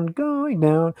down, going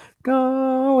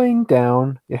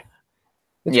down. Yeah,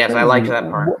 it's Yes, I liked crazy.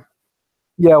 that part.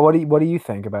 Yeah, what do you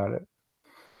think about it?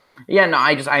 Yeah, no,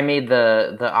 I made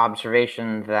the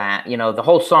observation that the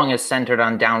whole song is centered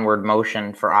on downward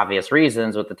motion for obvious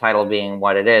reasons, with the title being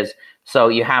what it is. So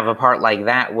you have a part like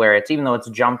that where it's even though it's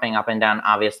jumping up and down,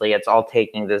 obviously it's all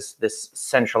taking this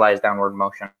centralized downward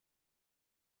motion.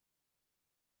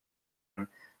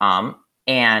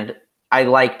 And I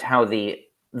liked how the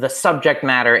subject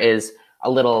matter is a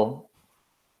little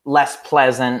less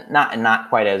pleasant, not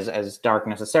quite as dark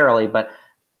necessarily, but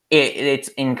it's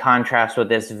in contrast with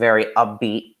this very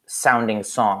upbeat sounding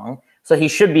song. So he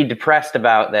should be depressed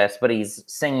about this, but he's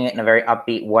singing it in a very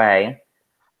upbeat way.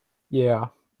 Yeah.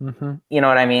 Mm-hmm. You know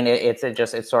what I mean? It's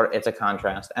a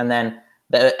contrast. And then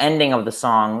the ending of the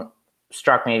song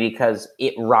struck me because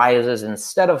it rises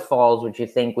instead of falls, which you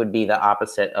think would be the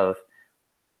opposite of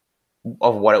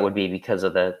what it would be because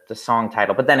of the song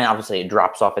title. But then obviously it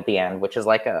drops off at the end, which is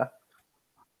like a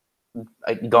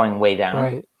going way down.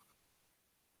 Right.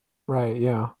 Right.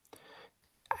 Yeah.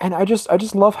 And I just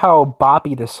love how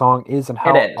boppy this song is and It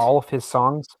how is. all of his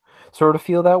songs sort of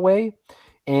feel that way.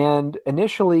 And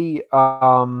initially,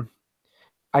 I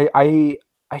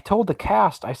I told the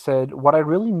cast, I said, what I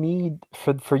really need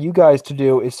for you guys to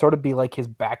do is sort of be like his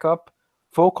backup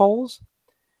vocals,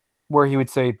 where he would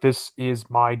say, "This is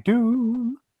my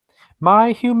doom,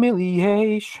 my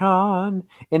humiliation."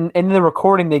 And in the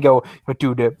recording, they go,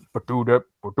 "Do that, do that,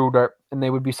 do that," and they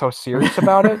would be so serious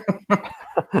about it.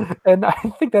 And I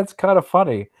think that's kind of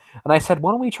funny. And I said,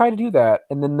 "Why don't we try to do that?"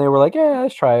 And then they were like, "Yeah,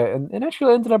 let's try it." And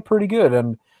actually, it ended up pretty good.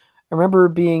 And I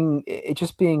remember it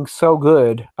just being so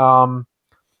good. I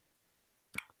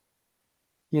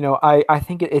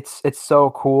think it's so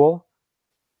cool.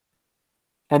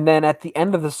 And then at the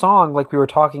end of the song, like we were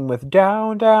talking with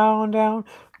down, down, down,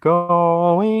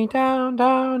 going down,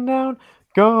 down, down,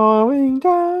 going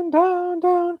down, down,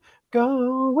 down,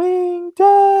 going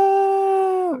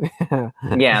down. Yeah, It's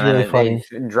and then really funny.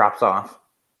 it drops off.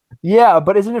 Yeah,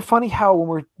 but isn't it funny how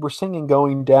when we're singing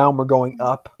going down, we're going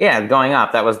up? Yeah, going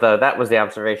up. That was the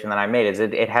observation that I made. Is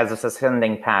it has this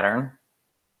ascending pattern.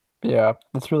 Yeah,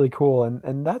 that's really cool.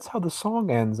 And that's how the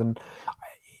song ends. And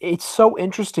it's so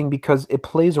interesting because it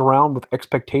plays around with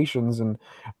expectations, and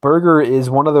Berger is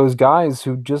one of those guys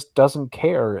who just doesn't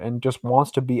care and just wants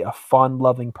to be a fun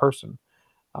loving person.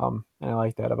 And I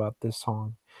like that about this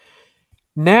song.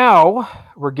 Now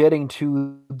we're getting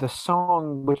to the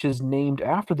song which is named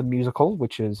after the musical,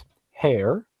 which is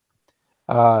Hair,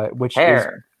 which is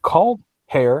Hair. called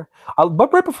Hair.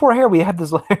 But right before Hair we had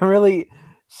this really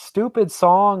stupid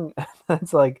song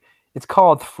that's like, it's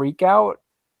called Freak Out.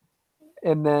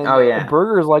 And Oh then yeah.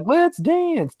 Burger's like, let's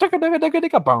dance. And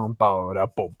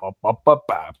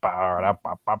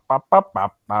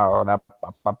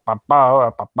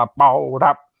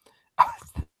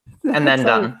then So,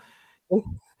 done.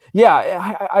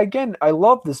 yeah, again, I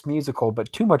love this musical,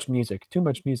 but too much music,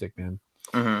 man.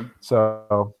 Hmm.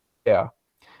 So, yeah.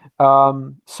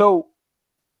 So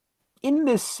in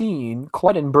this scene,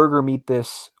 Clyde and Berger meet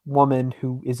this woman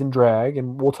who is in drag,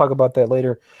 and we'll talk about that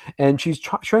later. And she's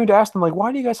trying to ask them, like,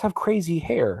 why do you guys have crazy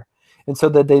hair? And so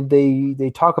that they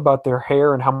talk about their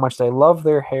hair and how much they love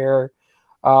their hair.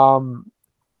 Um,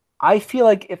 I feel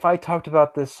like if I talked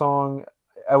about this song,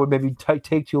 I would maybe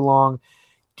take too long.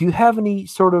 Do you have any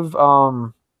sort of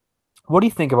what do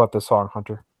you think about this song,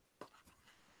 Hunter?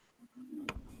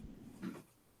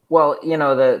 Well,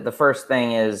 the first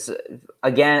thing is,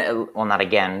 again, well, not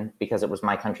again, because it was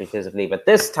My Country 'Tis of Thee, but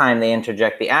this time they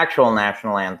interject the actual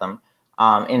national anthem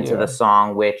into the Yeah.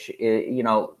 song, which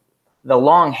the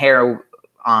long hair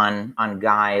on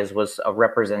guys was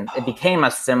it became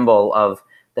a symbol of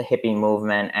the hippie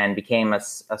movement and became a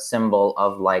symbol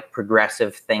of like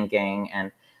progressive thinking,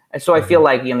 and so I feel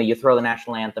like you throw the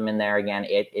national anthem in there again,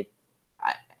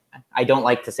 I, I don't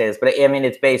like to say this, but I mean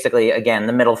it's basically again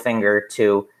the middle finger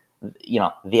to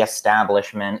the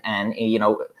establishment, and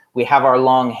we have our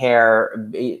long hair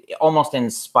almost in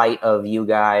spite of you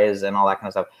guys and all that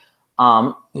kind of stuff.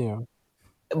 Yeah.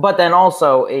 But then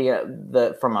also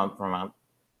from a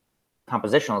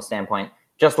compositional standpoint,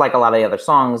 just like a lot of the other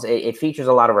songs, it features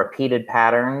a lot of repeated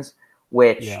patterns,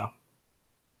 which Yeah.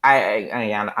 I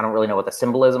don't really know what the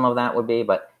symbolism of that would be,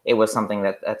 but it was something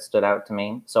that stood out to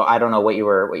me. So I don't know what you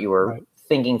were Right.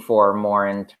 thinking for more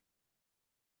in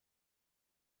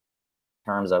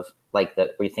terms of like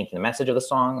were you thinking the message of the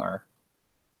song or?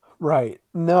 Right.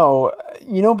 No,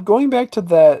 going back to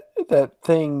that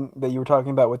thing that you were talking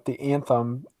about with the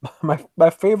anthem, my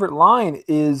favorite line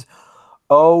is,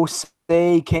 "Oh,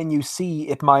 say, can you see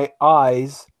if my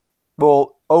eyes?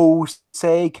 Well, oh,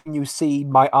 say, can you see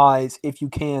my eyes? If you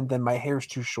can, then my hair's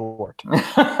too short."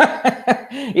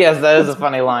 Yes, that is a It's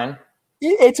funny line.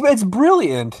 it's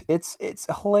brilliant. It's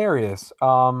hilarious.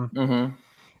 Mm-hmm.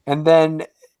 And then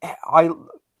I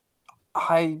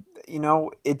I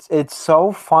it's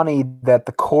so funny that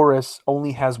the chorus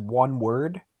only has one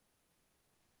word.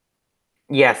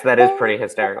 Yes, that is pretty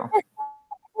hysterical.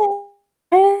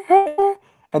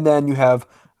 And then you have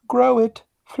grow it,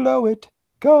 flow it,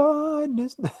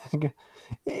 goodness.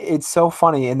 It's so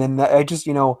funny. And then I just,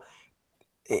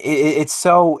 it's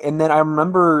so. And then I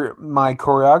remember my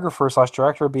choreographer slash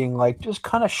director being like, just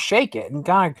kind of shake it and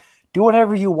kind of do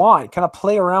whatever you want, kind of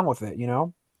play around with it.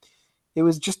 It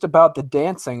was just about the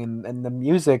dancing and the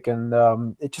music, and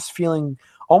it just feeling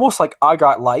almost like I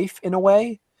Got Life in a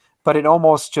way, but it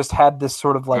almost just had this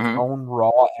sort of like Mm-hmm. own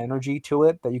raw energy to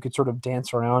it that you could sort of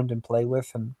dance around and play with,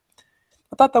 and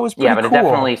I thought that was Yeah, pretty but it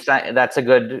cool. definitely that's a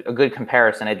good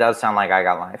comparison. It does sound like I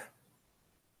Got Life.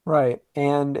 Right.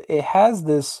 And it has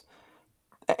this,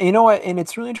 you know what, and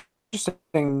it's really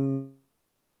interesting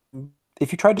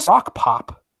if you tried to rock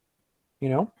pop, you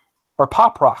know, or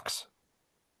pop rocks.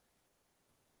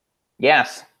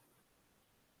 Yes.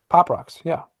 Pop rocks,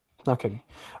 yeah. Not kidding.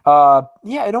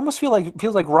 Yeah, it almost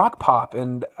feels like rock pop,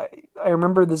 and I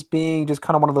remember this being just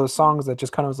kind of one of those songs that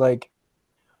just kind of was like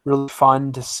really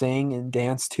fun to sing and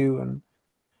dance to, and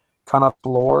kind of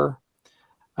explore.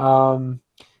 Um,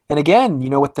 and again,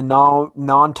 with the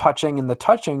non-touching and the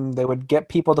touching, they would get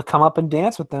people to come up and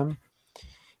dance with them,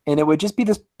 and it would just be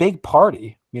this big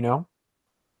party. It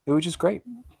was just great.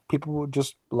 People would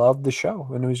just love the show,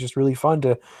 and it was just really fun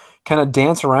to kind of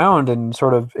dance around and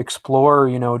sort of explore,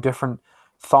 different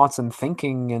thoughts and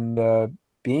thinking, and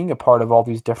being a part of all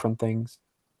these different things.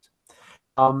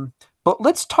 Um, but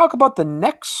let's talk about the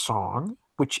next song,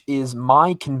 which is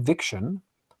 "My Conviction."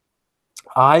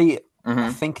 I Hmm.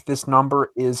 think this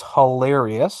number is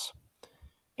hilarious.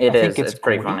 I It think is. it's It's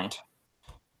pretty funny. great.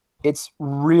 It's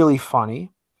really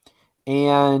funny,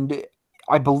 and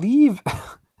I believe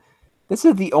this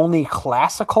is the only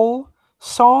classical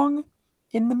song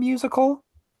in the musical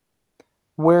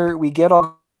where we get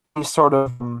all these sort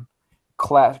of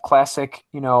classic,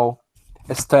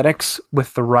 aesthetics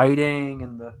with the writing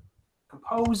and the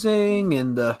composing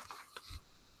and the.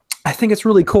 I think it's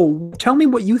really cool. Tell me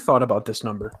what you thought about this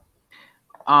number.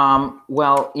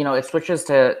 Well, it switches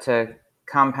to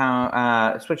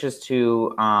compound. It switches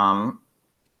to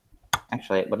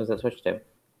actually, what does it switch to?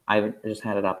 I just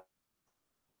had it up.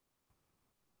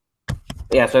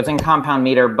 Yeah, so it's in compound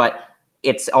meter, but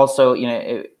it's also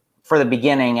for the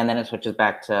beginning, and then it switches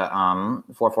back to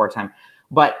 4/4 time.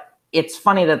 But it's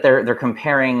funny that they're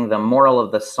comparing the moral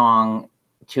of the song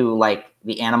to like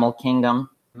the animal kingdom,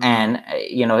 and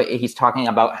he's talking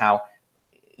about how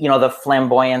the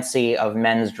flamboyancy of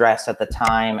men's dress at the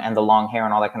time and the long hair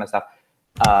and all that kind of stuff.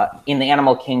 In the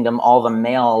animal kingdom, all the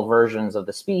male versions of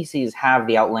the species have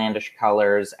the outlandish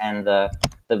colors and the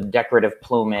decorative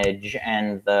plumage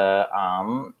and the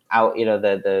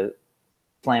the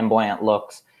flamboyant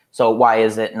looks. So why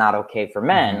is it not okay for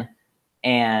men? Mm-hmm.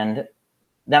 And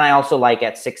then I also like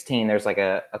at 16, there's like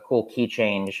a cool key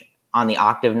change on the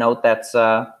octave note that's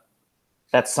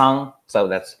sung. So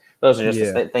those are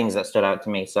just the things that stood out to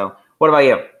me. So what about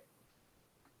you?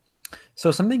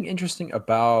 So something interesting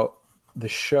about the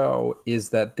show is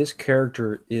that this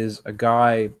character is a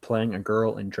guy playing a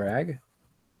girl in drag.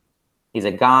 He's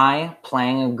a guy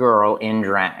playing a girl in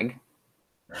drag.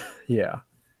 Yeah.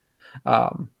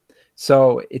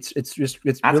 So it's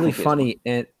That's really funny,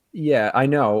 and yeah, I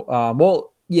know.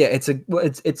 Well, yeah, it's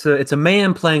a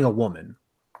man playing a woman.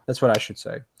 That's what I should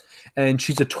say, and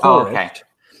she's a tourist. Okay.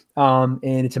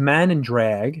 And it's a man in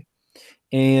drag,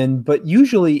 but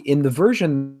usually in the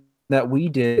version that we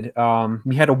did,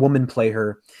 we had a woman play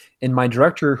her, and my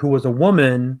director, who was a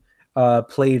woman,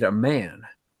 played a man,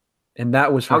 and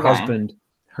that was her husband.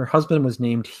 Her husband was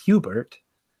named Hubert.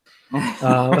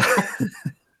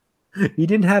 He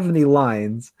didn't have any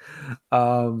lines,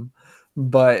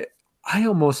 but I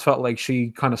almost felt like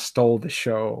she kind of stole the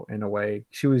show in a way.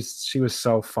 She was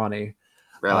so funny.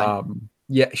 Really?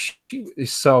 Yeah, she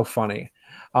is so funny.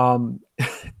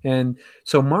 And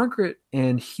so Margaret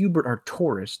and Hubert are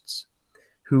tourists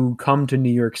who come to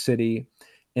New York City,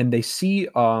 and they see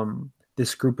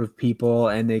this group of people,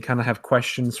 and they kind of have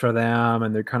questions for them,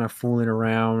 and they're kind of fooling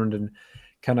around and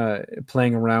kind of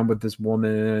playing around with this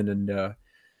woman, and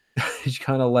she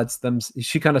kind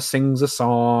of sings a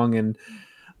song, and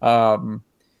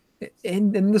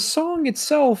the song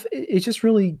itself is just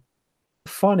really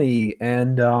funny,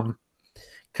 and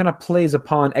kind of plays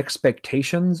upon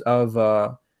expectations of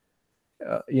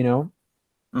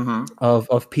mm-hmm.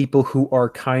 of people who are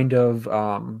kind of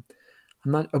I'm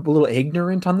not a little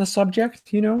ignorant on the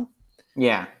subject,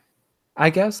 Yeah. I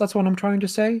guess that's what I'm trying to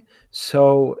say.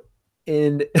 So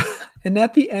and and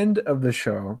at the end of the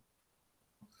show,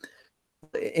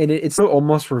 and it's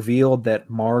almost revealed that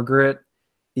Margaret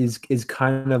is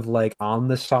kind of like on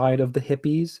the side of the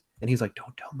hippies, and he's like,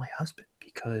 "Don't tell my husband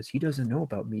because he doesn't know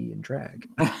about me in drag."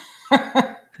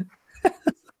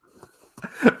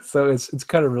 So it's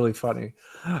kind of really funny.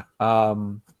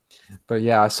 But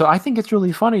yeah, so I think it's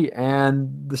really funny,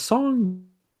 and the song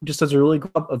just does a really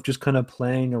good job of just kind of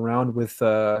playing around with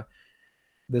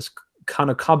this kind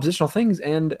of compositional things.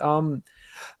 And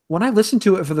when I listened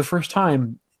to it for the first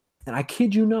time, and I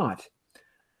kid you not,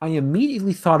 I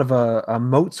immediately thought of a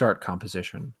Mozart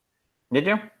composition. Did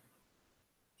you?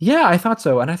 Yeah, I thought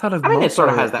so. And I thought of Mozart, it sort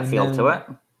of has that feel to it.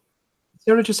 It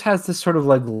sort of just has this sort of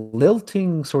like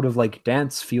lilting sort of like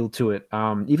dance feel to it.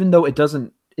 Even though it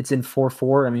doesn't, it's in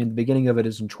 4/4. I mean, the beginning of it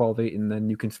is in 12/8, and then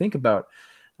you can think about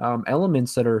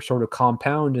elements that are sort of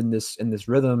compound in this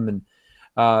rhythm, and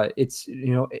it's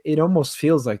it almost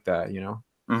feels like that.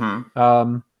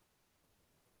 Mm-hmm.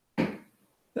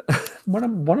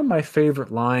 One of my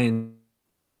favorite lines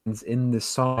in this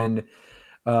song.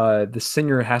 The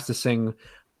singer has to sing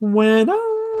when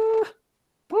I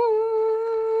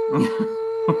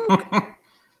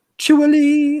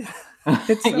Chewy.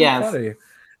 It's so Yes. funny.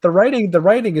 The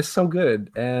writing is so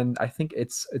good, and I think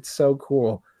it's so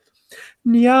cool.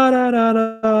 That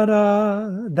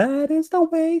is the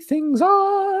way things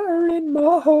are in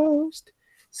most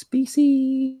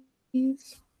species.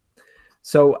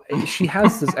 So she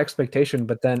has this expectation,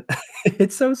 but then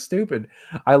it's so stupid.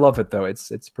 I love it though.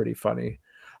 It's pretty funny.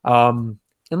 And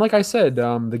like I said,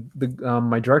 the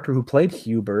my director who played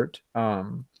Hubert,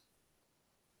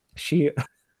 she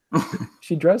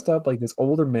she dressed up like this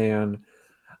older man.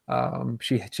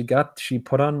 She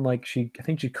put on like I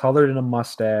think she colored in a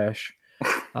mustache. She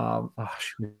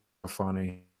was so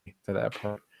funny for that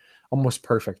part, almost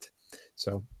perfect.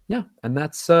 So yeah, and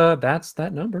that's that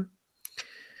number.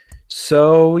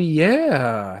 So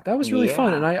yeah, that was really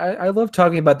fun, and Yeah. I love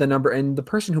talking about the number. And the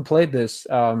person who played this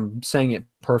sang it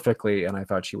perfectly, and I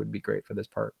thought she would be great for this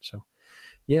part. So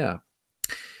yeah.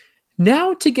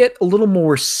 Now to get a little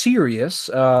more serious,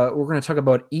 we're going to talk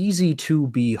about "Easy to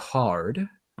Be Hard,"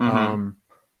 Mm-hmm.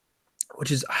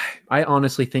 which is I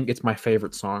honestly think it's my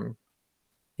favorite song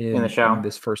In the in show.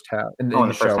 this first half Oh, in in the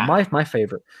the first show. half. My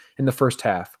favorite in the first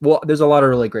half. Well, there's a lot of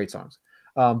really great songs,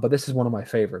 but this is one of my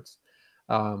favorites.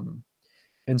 Um,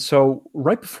 And so,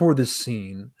 right before this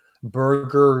scene,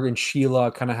 Burger and Sheila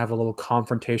kind of have a little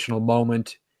confrontational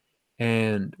moment,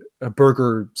 and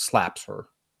Burger slaps her,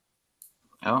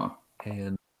 Oh.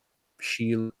 and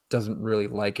she doesn't really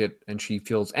like it, and she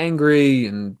feels angry,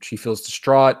 and she feels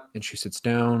distraught, and she sits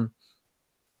down.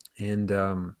 And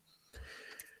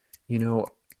you know,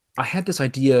 I had this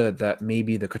idea that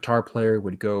maybe the guitar player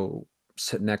would go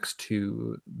sit next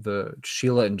to the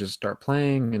Sheila and just start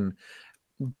playing, and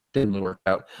didn't really work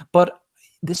out. But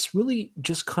this really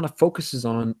just kind of focuses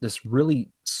on this really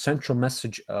central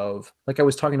message of, like I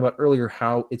was talking about earlier,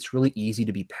 how it's really easy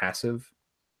to be passive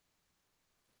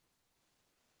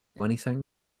on anything.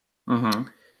 Mm-hmm.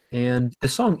 And the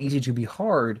song "Easy to Be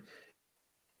Hard"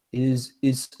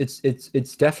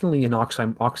 it's definitely an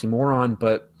oxymoron,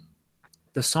 but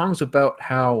the song's about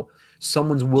how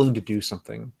someone's willing to do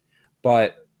something,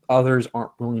 but others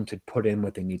aren't willing to put in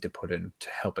what they need to put in to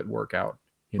help it work out,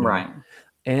 you know. Right.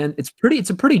 And it's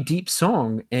a pretty deep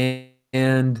song,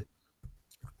 and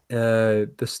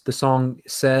the song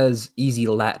says easy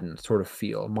Latin sort of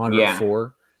feel, moderate Yeah.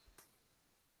 four.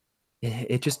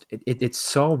 It's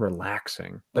so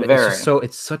relaxing, but Very.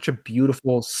 it's such a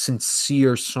beautiful,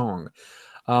 sincere song.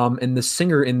 And the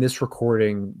singer in this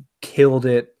recording killed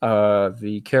it.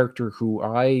 The character who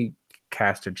I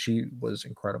casted, she was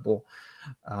incredible.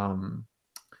 Um,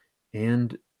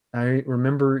 and I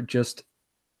remember just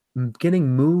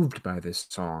getting moved by this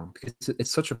song because it's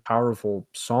such a powerful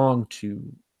song to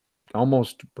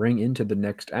almost bring into the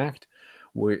next act,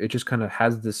 where it just kind of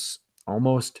has this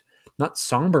almost not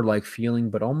somber like feeling,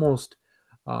 but almost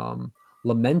um,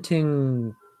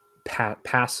 lamenting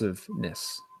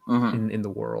passiveness Mm-hmm. in the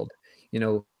world. You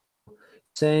know,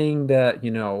 saying that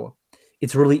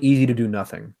it's really easy to do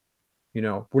nothing.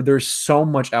 Where there's so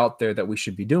much out there that we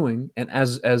should be doing, and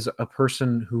as a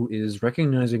person who is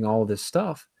recognizing all this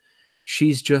stuff,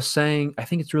 she's just saying, I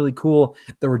think it's really cool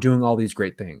that we're doing all these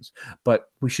great things, but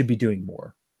we should be doing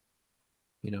more.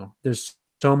 There's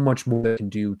so much more that we can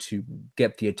do to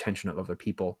get the attention of other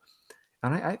people.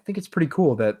 And I think it's pretty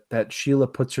cool that Sheila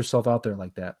puts herself out there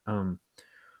like that.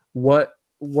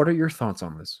 What are your thoughts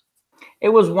on this? It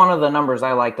was one of the numbers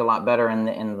I liked a lot better in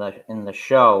the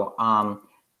show.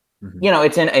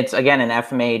 Mhm. It's again an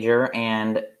F major,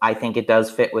 and I think it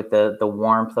does fit with the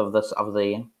warmth of the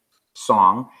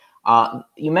song.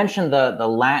 You mentioned the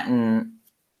Latin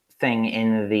thing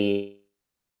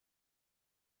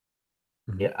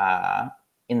Mhm.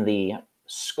 in the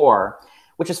score,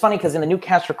 which is funny because in the new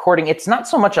cast recording, it's not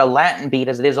so much a Latin beat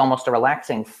as it is almost a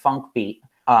relaxing funk beat.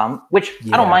 Which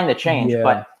I don't Yeah. mind the change, Yeah.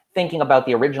 but thinking about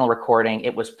the original recording,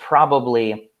 it was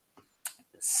probably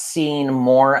seen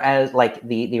more as like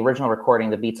the original recording.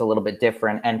 The beat's a little bit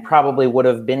different and probably would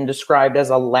have been described as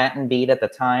a Latin beat at the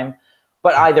time.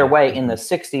 But either way, in the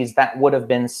 60s, that would have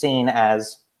been seen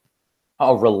as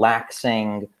a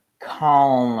relaxing,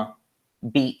 calm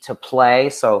beat to play.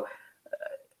 So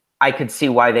I could see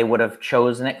why they would have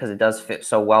chosen it because it does fit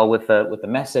so well with the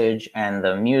message and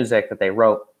the music that they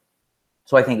wrote.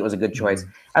 So I think it was a good choice.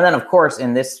 Mhm. And then, of course,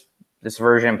 in this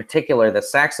version in particular, the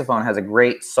saxophone has a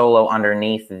great solo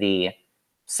underneath the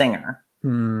singer.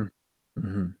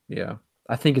 Mm-hmm. Yeah.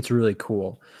 I think it's really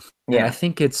cool. And I Yeah,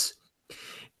 think it's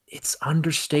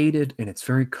understated and it's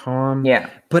very calm, yeah,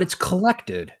 but it's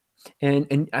collected. And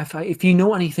if you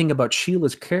know anything about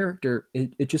Sheila's character,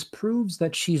 it just proves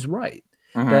that she's right.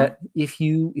 Mm-hmm. That if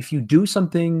you do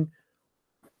something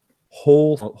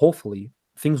hopefully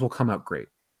things will come out great.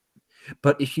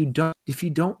 But if you don't, if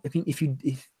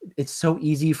it's so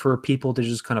easy for people to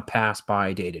just kind of pass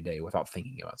by day to day without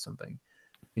thinking about something,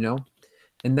 you know,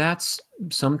 and that's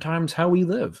sometimes how we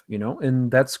live, you know, and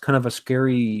that's kind of a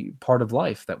scary part of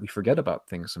life that we forget about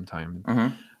things sometimes.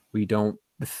 Mm-hmm. We don't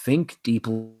think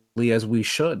deeply as we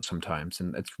should sometimes,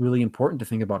 and it's really important to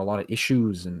think about a lot of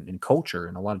issues and culture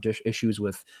and a lot of issues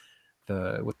with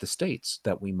the states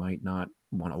that we might not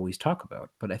want to always talk about.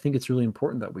 But I think it's really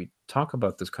important that we talk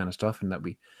about this kind of stuff and that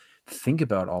we think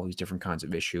about all these different kinds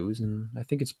of issues. And I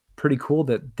think it's pretty cool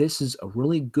that this is a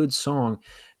really good song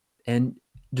and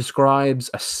describes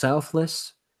a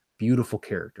selfless, beautiful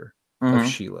character of Mm-hmm.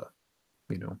 Sheila.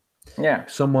 You know, Yeah.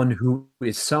 someone who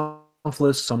is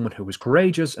selfless, someone who is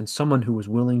courageous, and someone who is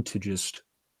willing to just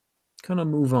kind of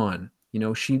move on. You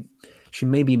know, she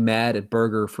may be mad at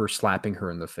Berger for slapping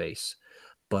her in the face,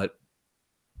 but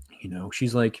you know,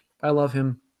 she's like, I love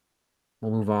him.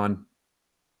 We'll move on.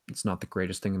 It's not the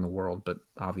greatest thing in the world, but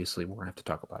obviously we're gonna have to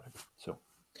talk about it. So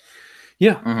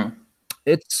yeah, Mm-hmm.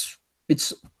 it's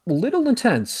a little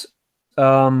intense,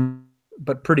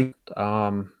 but pretty.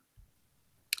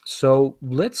 So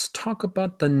let's talk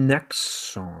about the next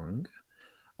song.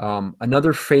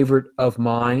 Another favorite of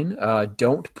mine,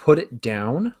 "Don't Put It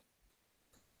Down."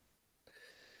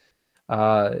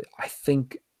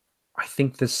 I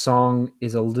think this song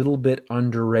is a little bit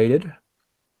underrated.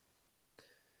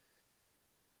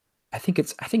 I think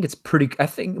it's pretty. I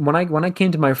think when I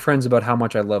came to my friends about how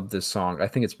much I love this song, I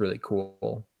think it's really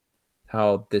cool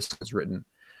how this is written.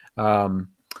 Um,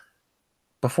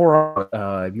 before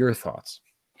your thoughts?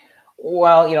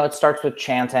 Well, it starts with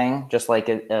chanting, just like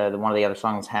one of the other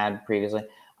songs had previously.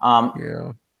 Um,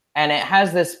 Yeah. and it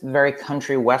has this very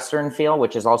country western feel,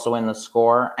 which is also in the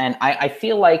score. And I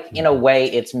feel like, in a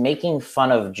way, it's making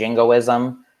fun of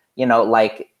jingoism.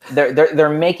 Like they're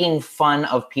making fun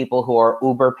of people who are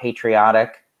uber patriotic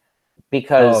Oh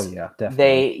because yeah,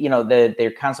 definitely.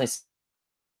 they're constantly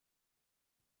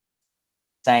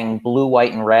saying blue,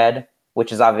 white, and red,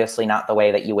 which is obviously not the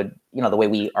way that you would, the way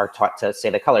we are taught to say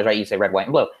the colors, right? You say red, white,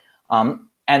 and blue.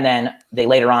 And then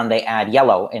later on they add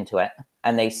yellow into it,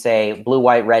 and they say blue,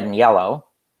 white, red, and yellow.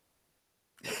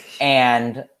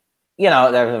 And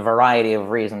there's a variety of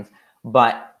reasons,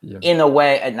 but Yeah. in a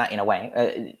way, not in a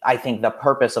way, I think the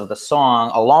purpose of the song,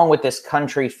 along with this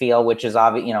country feel, which is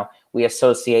obvious, we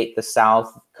associate the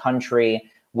South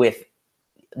country with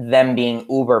them being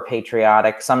uber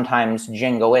patriotic, sometimes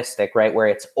jingoistic, right, where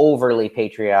it's overly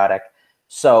patriotic.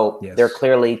 So they're Yes.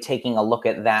 clearly taking a look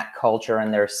at that culture,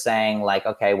 and they're saying, like,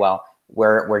 okay, well,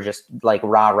 we're just like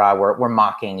rah rah, we're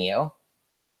mocking you.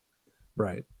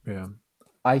 Right. Yeah.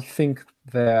 I think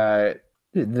that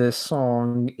this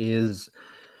song is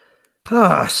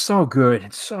so good.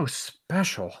 It's so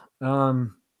special.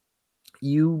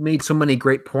 You made so many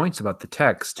great points about the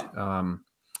text.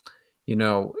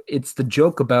 It's the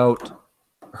joke about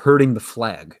hurting the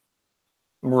flag,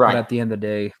 but Right. at the end of the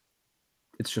day,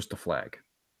 it's just a flag.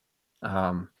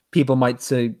 People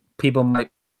might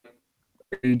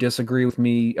disagree with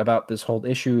me about this whole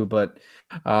issue, but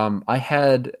I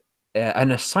had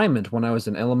an assignment when I was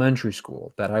in elementary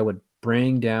school that I would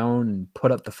bring down and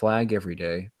put up the flag every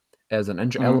day as an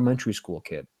Mm-hmm. elementary school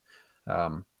kid.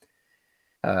 Um,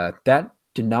 that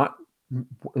did not.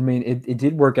 I mean, it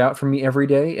did work out for me every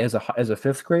day as a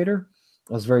fifth grader.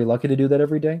 I was very lucky to do that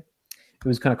every day. It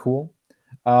was kind of cool.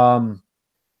 Um,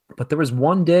 but there was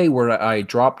one day where I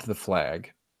dropped the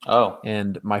flag, Oh.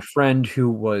 and my friend who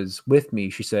was with me,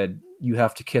 she said, "You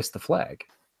have to kiss the flag."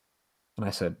 And I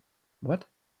said, "What?"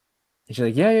 And she's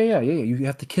like, "Yeah. You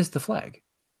have to kiss the flag,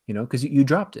 because you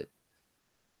dropped it."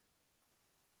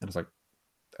 And I was like,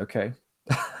 "Okay."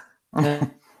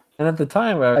 And at the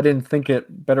time, I didn't think it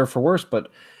better for worse, but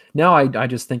now I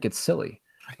just think it's silly.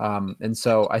 And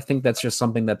so I think that's just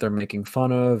something that they're making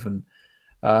fun of. And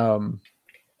um,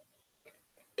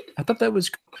 I thought that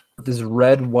was this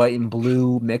red, white, and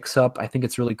blue mix up. I think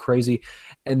it's really crazy.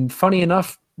 And funny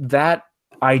enough, that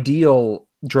ideal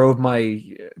drove my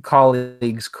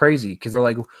colleagues crazy because they're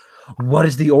like, "What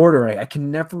is the order?" I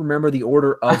can never remember the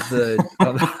order of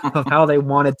of how they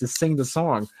wanted to sing the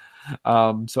song.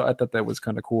 So I thought that was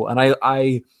kind of cool. And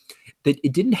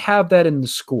it didn't have that in the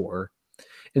score.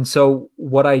 And so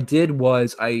what I did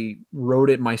was I wrote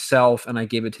it myself and I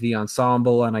gave it to the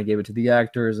ensemble and I gave it to the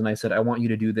actors and I said, I want you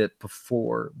to do that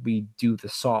before we do the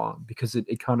song because it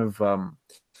kind of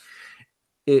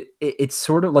it's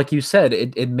sort of like you said,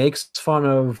 it makes fun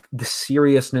of the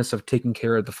seriousness of taking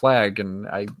care of the flag, and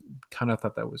I kind of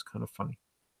thought that was kind of funny.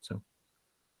 So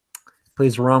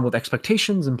plays around with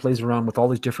expectations and plays around with all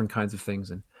these different kinds of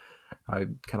things, and I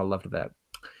kind of loved that.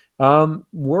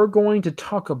 We're going to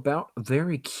talk about a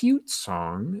very cute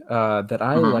song that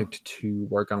I liked to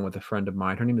work on with a friend of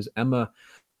mine. Her name is Emma,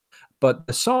 but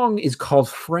the song is called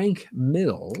Frank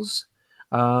Mills.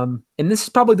 And this is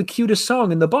probably the cutest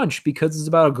song in the bunch because it's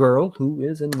about a girl who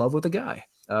is in love with a guy.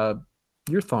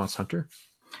 Your thoughts, Hunter?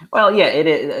 Well, yeah, it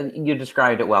is. You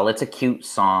described it well. It's a cute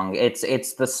song.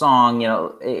 It's the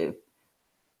song,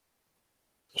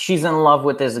 she's in love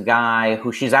with this guy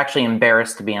who she's actually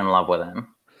embarrassed to be in love with him.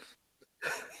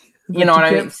 You know what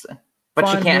I mean? But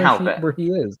she can't help it. Where he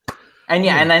is. And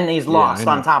and then he's lost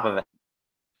on top of it.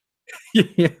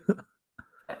 Yeah.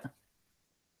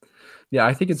 Yeah,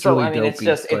 I think it's really dopey.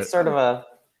 It's sort of a.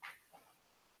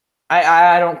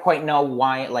 I don't quite know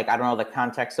why. Like, I don't know the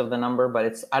context of the number,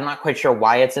 but I'm not quite sure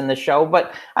why it's in the show.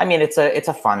 But I mean, it's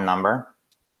a fun number.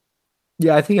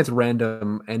 Yeah, I think it's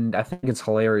random, and I think it's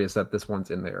hilarious that this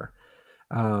one's in there.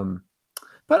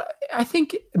 But I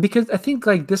think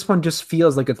like this one just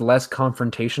feels like it's less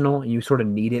confrontational, and you sort of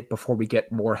need it before we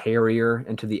get more hairier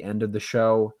into the end of the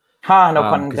show. No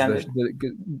pun intended.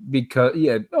 Because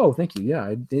oh, thank you. Yeah,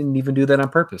 I didn't even do that on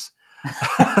purpose.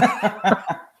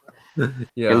 Yeah,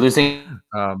 you're losing.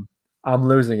 I'm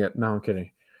losing it. No, I'm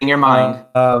kidding. In your mind.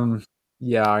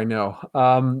 Yeah, I know.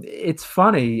 It's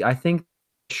funny. I think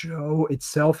the show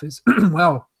itself is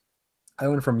well. I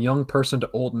went from young person to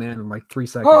old man in like 3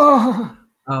 seconds.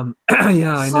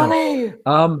 Yeah, I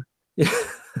know.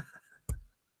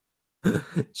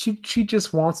 She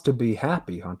just wants to be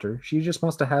happy, Hunter. She just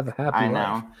wants to have a happy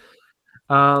life.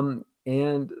 I know.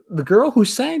 And the girl who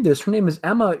sang this, her name is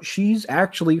Emma. She's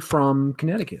actually from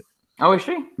Connecticut. Oh, is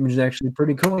she? Which is actually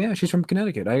pretty cool. Yeah, she's from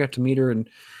Connecticut. I got to meet her, and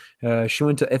she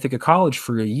went to Ithaca College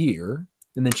for a year,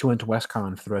 and then she went to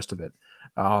WestConn for the rest of it.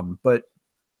 But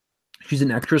she's an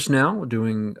actress now,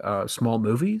 doing small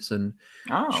movies, and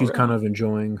she's kind of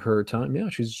enjoying her time. Yeah,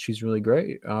 she's really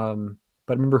great.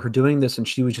 But I remember her doing this, and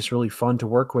she was just really fun to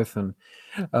work with. And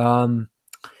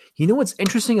you know what's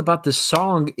interesting about this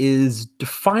song is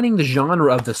defining the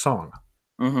genre of the song.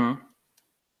 Mm-hmm.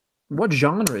 What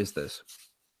genre is this?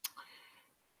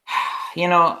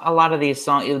 A lot of these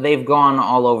songs, they've gone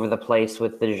all over the place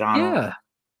with the genre.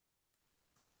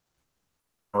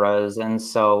 Genres, and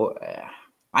so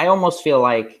I almost feel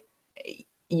like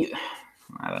I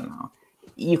don't know.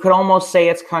 You could almost say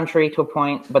it's country to a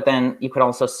point, but then you could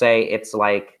also say it's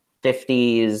like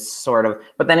 50s sort of.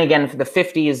 But then again, the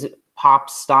 50s pop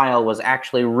style was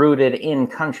actually rooted in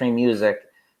country music.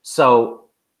 So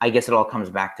I guess it all comes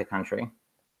back to country.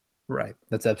 Right.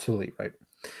 That's absolutely right.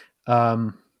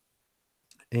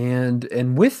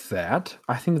 And with that,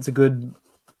 I think it's a good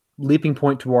leaping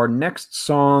point to our next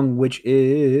song, which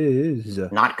is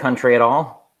not country at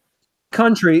all.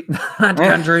 Country, not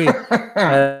country.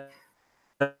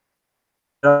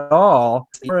 At all.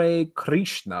 Hare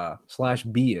Krishna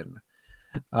 /Being.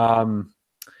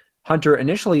 Hunter,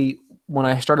 initially when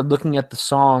I started looking at the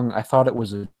song, I thought it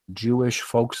was a Jewish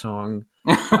folk song.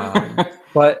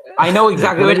 But I know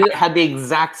exactly what I had the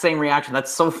exact same reaction.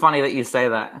 That's so funny that you say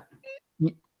that.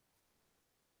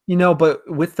 But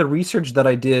with the research that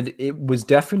I did, it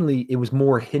was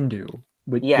more Hindu,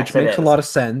 which makes a lot of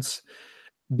sense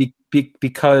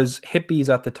because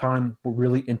hippies at the time were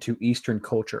really into Eastern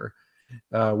culture.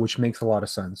 Which makes a lot of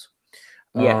sense.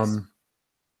 Yes.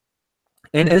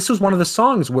 And this was one of the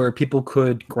songs where people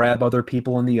could grab other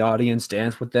people in the audience,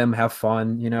 dance with them, have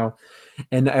fun,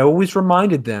 And I always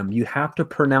reminded them, you have to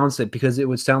pronounce it because it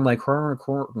would sound like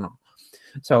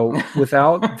so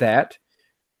without that,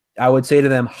 I would say to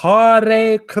them,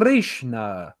 Hare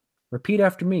Krishna. Repeat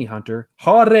after me, Hunter.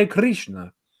 Hare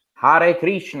Krishna. Hare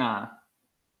Krishna.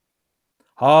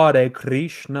 Hare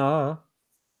Krishna.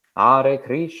 Hare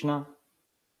Krishna.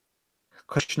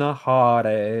 Krishna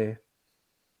Hare.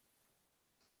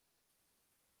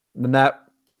 And that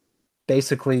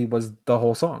basically was the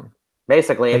whole song.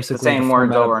 Basically it's the same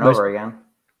words over and over again.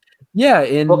 Yeah,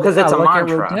 and because it's a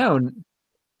mantra. I wrote down,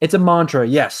 it's a mantra.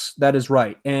 Yes, that is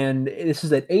right. And this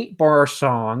is an 8-bar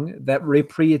song that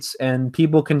repeats, and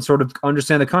people can sort of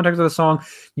understand the context of the song.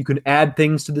 You can add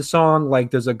things to the song,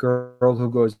 like there's a girl who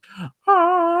goes.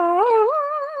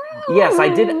 Yes, I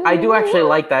do actually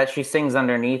like that. She sings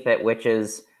underneath it, which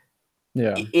is,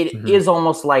 it is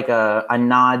almost like a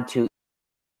nod to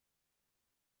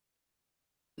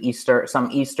some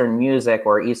Eastern music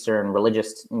or Eastern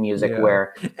religious music,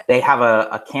 where they have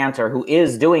a cantor who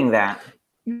is doing that.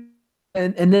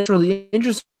 And that's really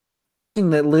interesting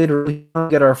that later we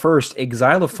get our first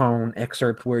xylophone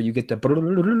excerpt where you get the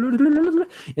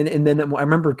and then I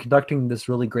remember conducting this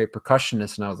really great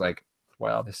percussionist, and I was like,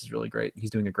 wow, this is really great. He's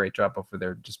doing a great job over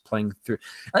there just playing through.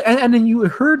 And then you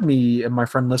heard me, my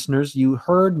friend listeners, you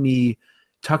heard me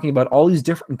talking about all these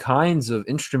different kinds of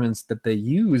instruments that they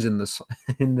use in this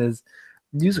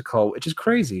musical, which is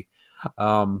crazy.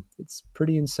 It's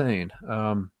pretty insane.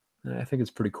 I think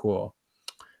it's pretty cool.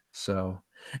 So,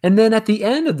 and then at the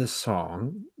end of the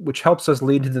song, which helps us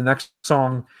lead to the next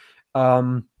song,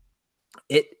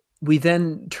 we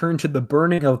then turn to the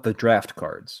burning of the draft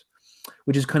cards,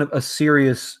 which is kind of a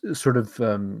serious sort of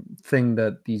thing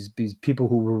that these people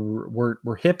who were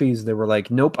hippies, they were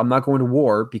like, nope, I'm not going to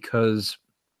war because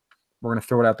we're going to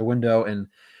throw it out the window. And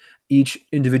each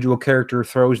individual character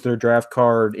throws their draft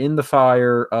card in the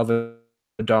fire of a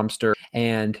dumpster.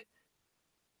 And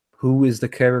who is the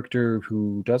character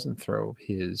who doesn't throw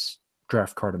his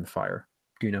draft card in the fire?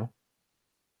 Do you know?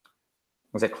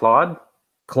 Was it Claude?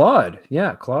 Claude,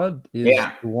 yeah. Claude is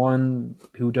the one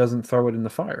who doesn't throw it in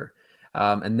the fire.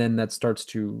 And then that starts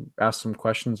to ask some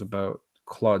questions about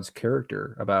Claude's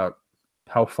character, about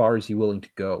how far is he willing to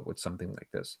go with something like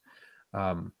this.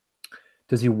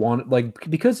 Does he want,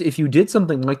 because if you did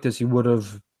something like this, you would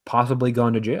have possibly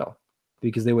gone to jail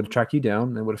because they would have tracked you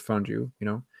down, they would have found you,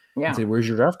 and say, where's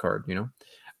your draft card?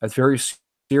 A very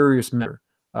serious matter.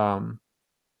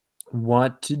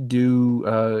 What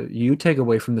do you take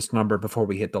away from this number before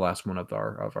we hit the last one of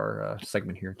our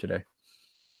segment here today?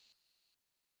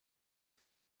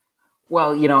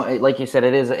 Well, like you said,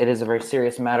 it is a very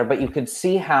serious matter, but you could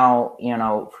see how,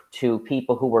 to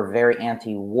people who were very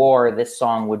anti-war, this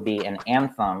song would be an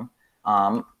anthem.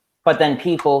 But then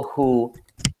people who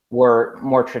were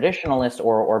more traditionalist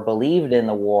or believed in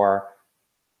the war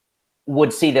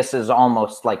would see this as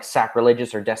almost like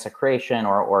sacrilegious or desecration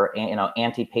or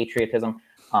anti-patriotism.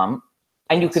 And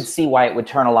you could see why it would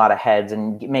turn a lot of heads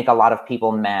and make a lot of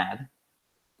people mad.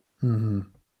 Mm-hmm.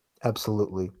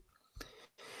 Absolutely.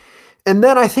 And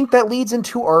then I think that leads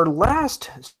into our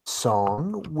last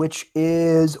song, which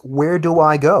is Where Do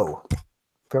I Go?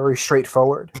 Very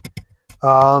straightforward.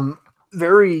 I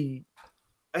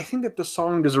think that the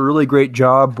song does a really great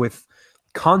job with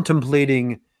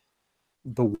contemplating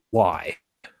the why.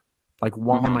 Like,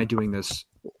 why am I doing this?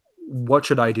 What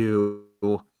should I do?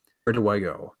 Where do I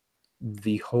go?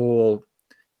 The whole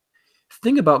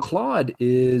thing about Claude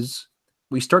is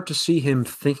we start to see him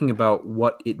thinking about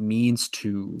what it means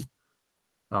to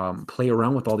play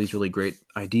around with all these really great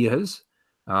ideas.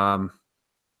 At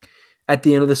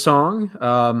the end of the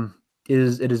song,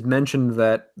 it is mentioned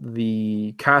that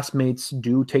the castmates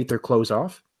do take their clothes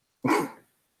off,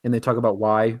 and they talk about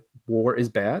why war is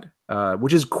bad,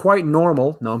 which is quite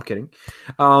normal. No, I'm kidding.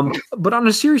 But on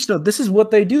a serious note, this is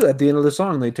what they do at the end of the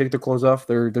song. They take their clothes off.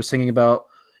 They're singing about,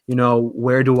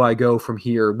 where do I go from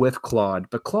here with Claude?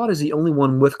 But Claude is the only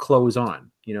one with clothes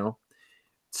on,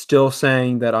 still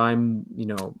saying that I'm,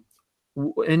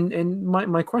 and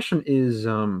my question is,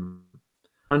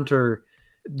 Hunter,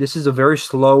 this is a very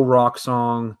slow rock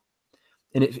song,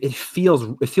 and it feels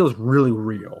really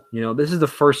real. This is the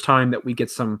first time that we get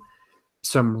some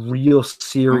real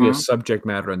serious subject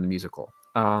matter in the musical.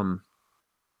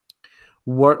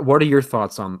 What are your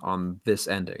thoughts on this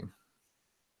ending?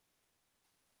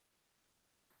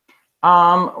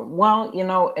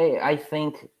 Well, I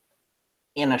think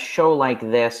in a show like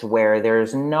this where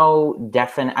there's no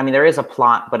definite, there is a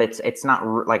plot, but it's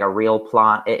not like a real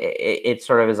plot. It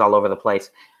sort of is all over the place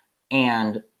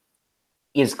and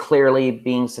is clearly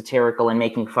being satirical and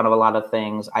making fun of a lot of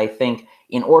things. I think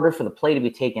in order for the play to be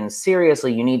taken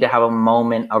seriously, you need to have a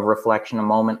moment of reflection, a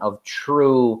moment of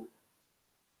true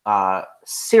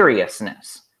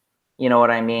seriousness. You know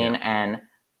what I mean? Yeah. And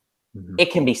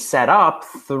it can be set up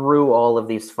through all of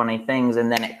these funny things,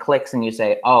 and then it clicks and you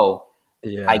say, oh,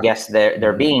 yeah, I guess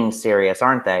they're being serious,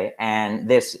 aren't they? And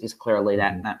this is clearly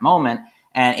that moment.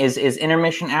 And is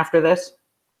intermission after this?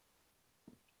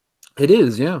 It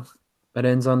is, yeah. That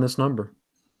ends on this number.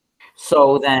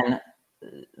 So then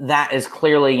that is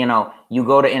clearly, you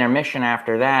go to intermission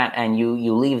after that and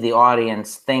you leave the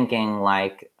audience thinking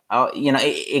like, oh,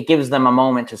 it gives them a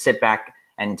moment to sit back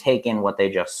and take in what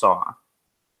they just saw.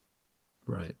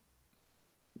 Right.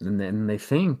 And then they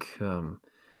think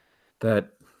that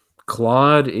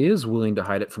Claude is willing to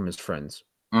hide it from his friends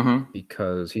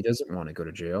because he doesn't want to go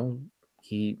to jail.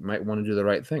 He might want to do the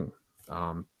right thing.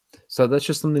 So that's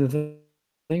just something to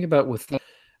think about with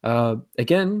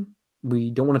again, we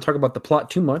don't want to talk about the plot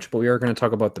too much, but we are going to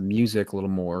talk about the music a little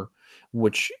more,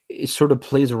 which it sort of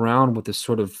plays around with this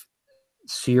sort of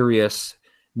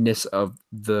seriousness of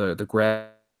the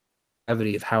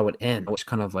gravity of how it ends. It's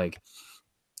kind of like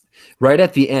right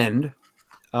at the end,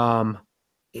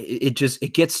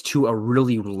 it gets to a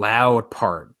really loud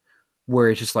part where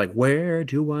it's just like, where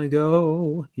do I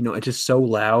go? It's just so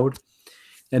loud.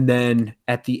 And then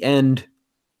at the end,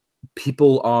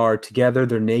 people are together,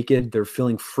 they're naked, they're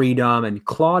feeling freedom, and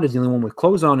Claude is the only one with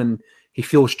clothes on, and he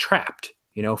feels trapped.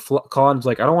 Claude's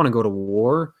like, I don't want to go to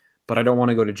war, but I don't want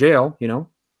to go to jail.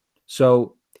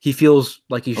 So he feels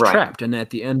like he's trapped. And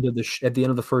at the end of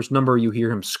the first number, you hear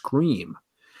him scream,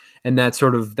 and that's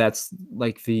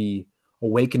like the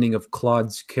awakening of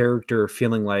Claude's character,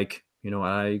 feeling like,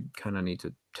 I kind of need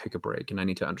to take a break and I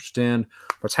need to understand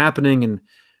what's happening.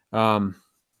 And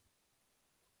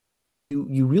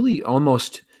you really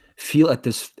almost feel at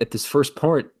this first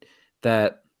part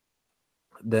that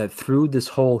through this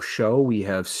whole show we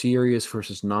have serious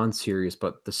versus non-serious,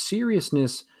 but the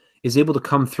seriousness is able to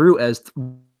come through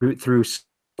through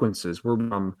sequences. Where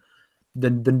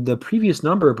the previous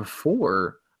number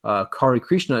before Hare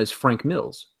Krishna is Frank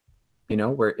Mills,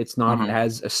 where it's not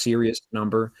as a serious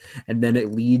number, and then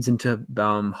it leads into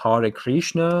Hare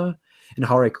Krishna. And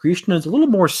Hare Krishna is a little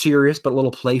more serious, but a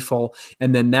little playful.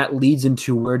 And then that leads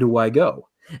into Where Do I Go?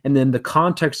 And then the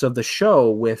context of the show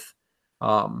with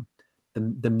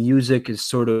the music is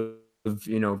sort of,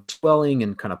 swelling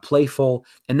and kind of playful.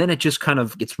 And then it just kind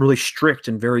of gets really strict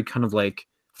and very kind of like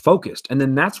focused. And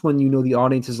then that's when, the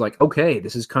audience is like, okay,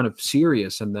 this is kind of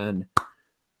serious. And then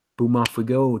boom, off we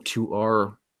go to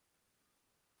our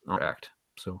act.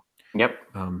 So, yep.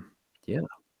 Yeah.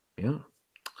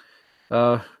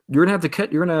 You're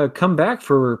gonna come back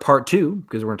for part 2,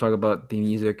 because we're gonna talk about the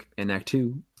music in Act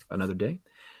 2 another day.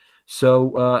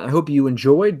 So I hope you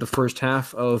enjoyed the first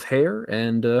half of Hair,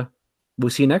 and we'll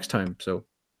see you next time. So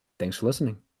thanks for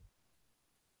listening.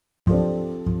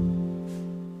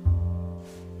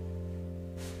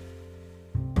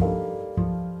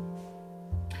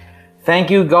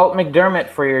 Thank you, Galt MacDermot,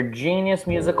 for your genius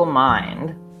musical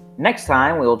mind. Next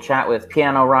time, we will chat with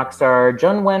piano rock star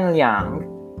Junwen Liang.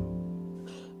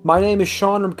 My name is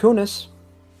Sean Ramkunis.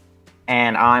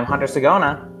 And I'm Hunter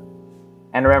Sagona.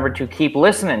 And remember to keep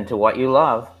listening to what you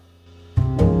love.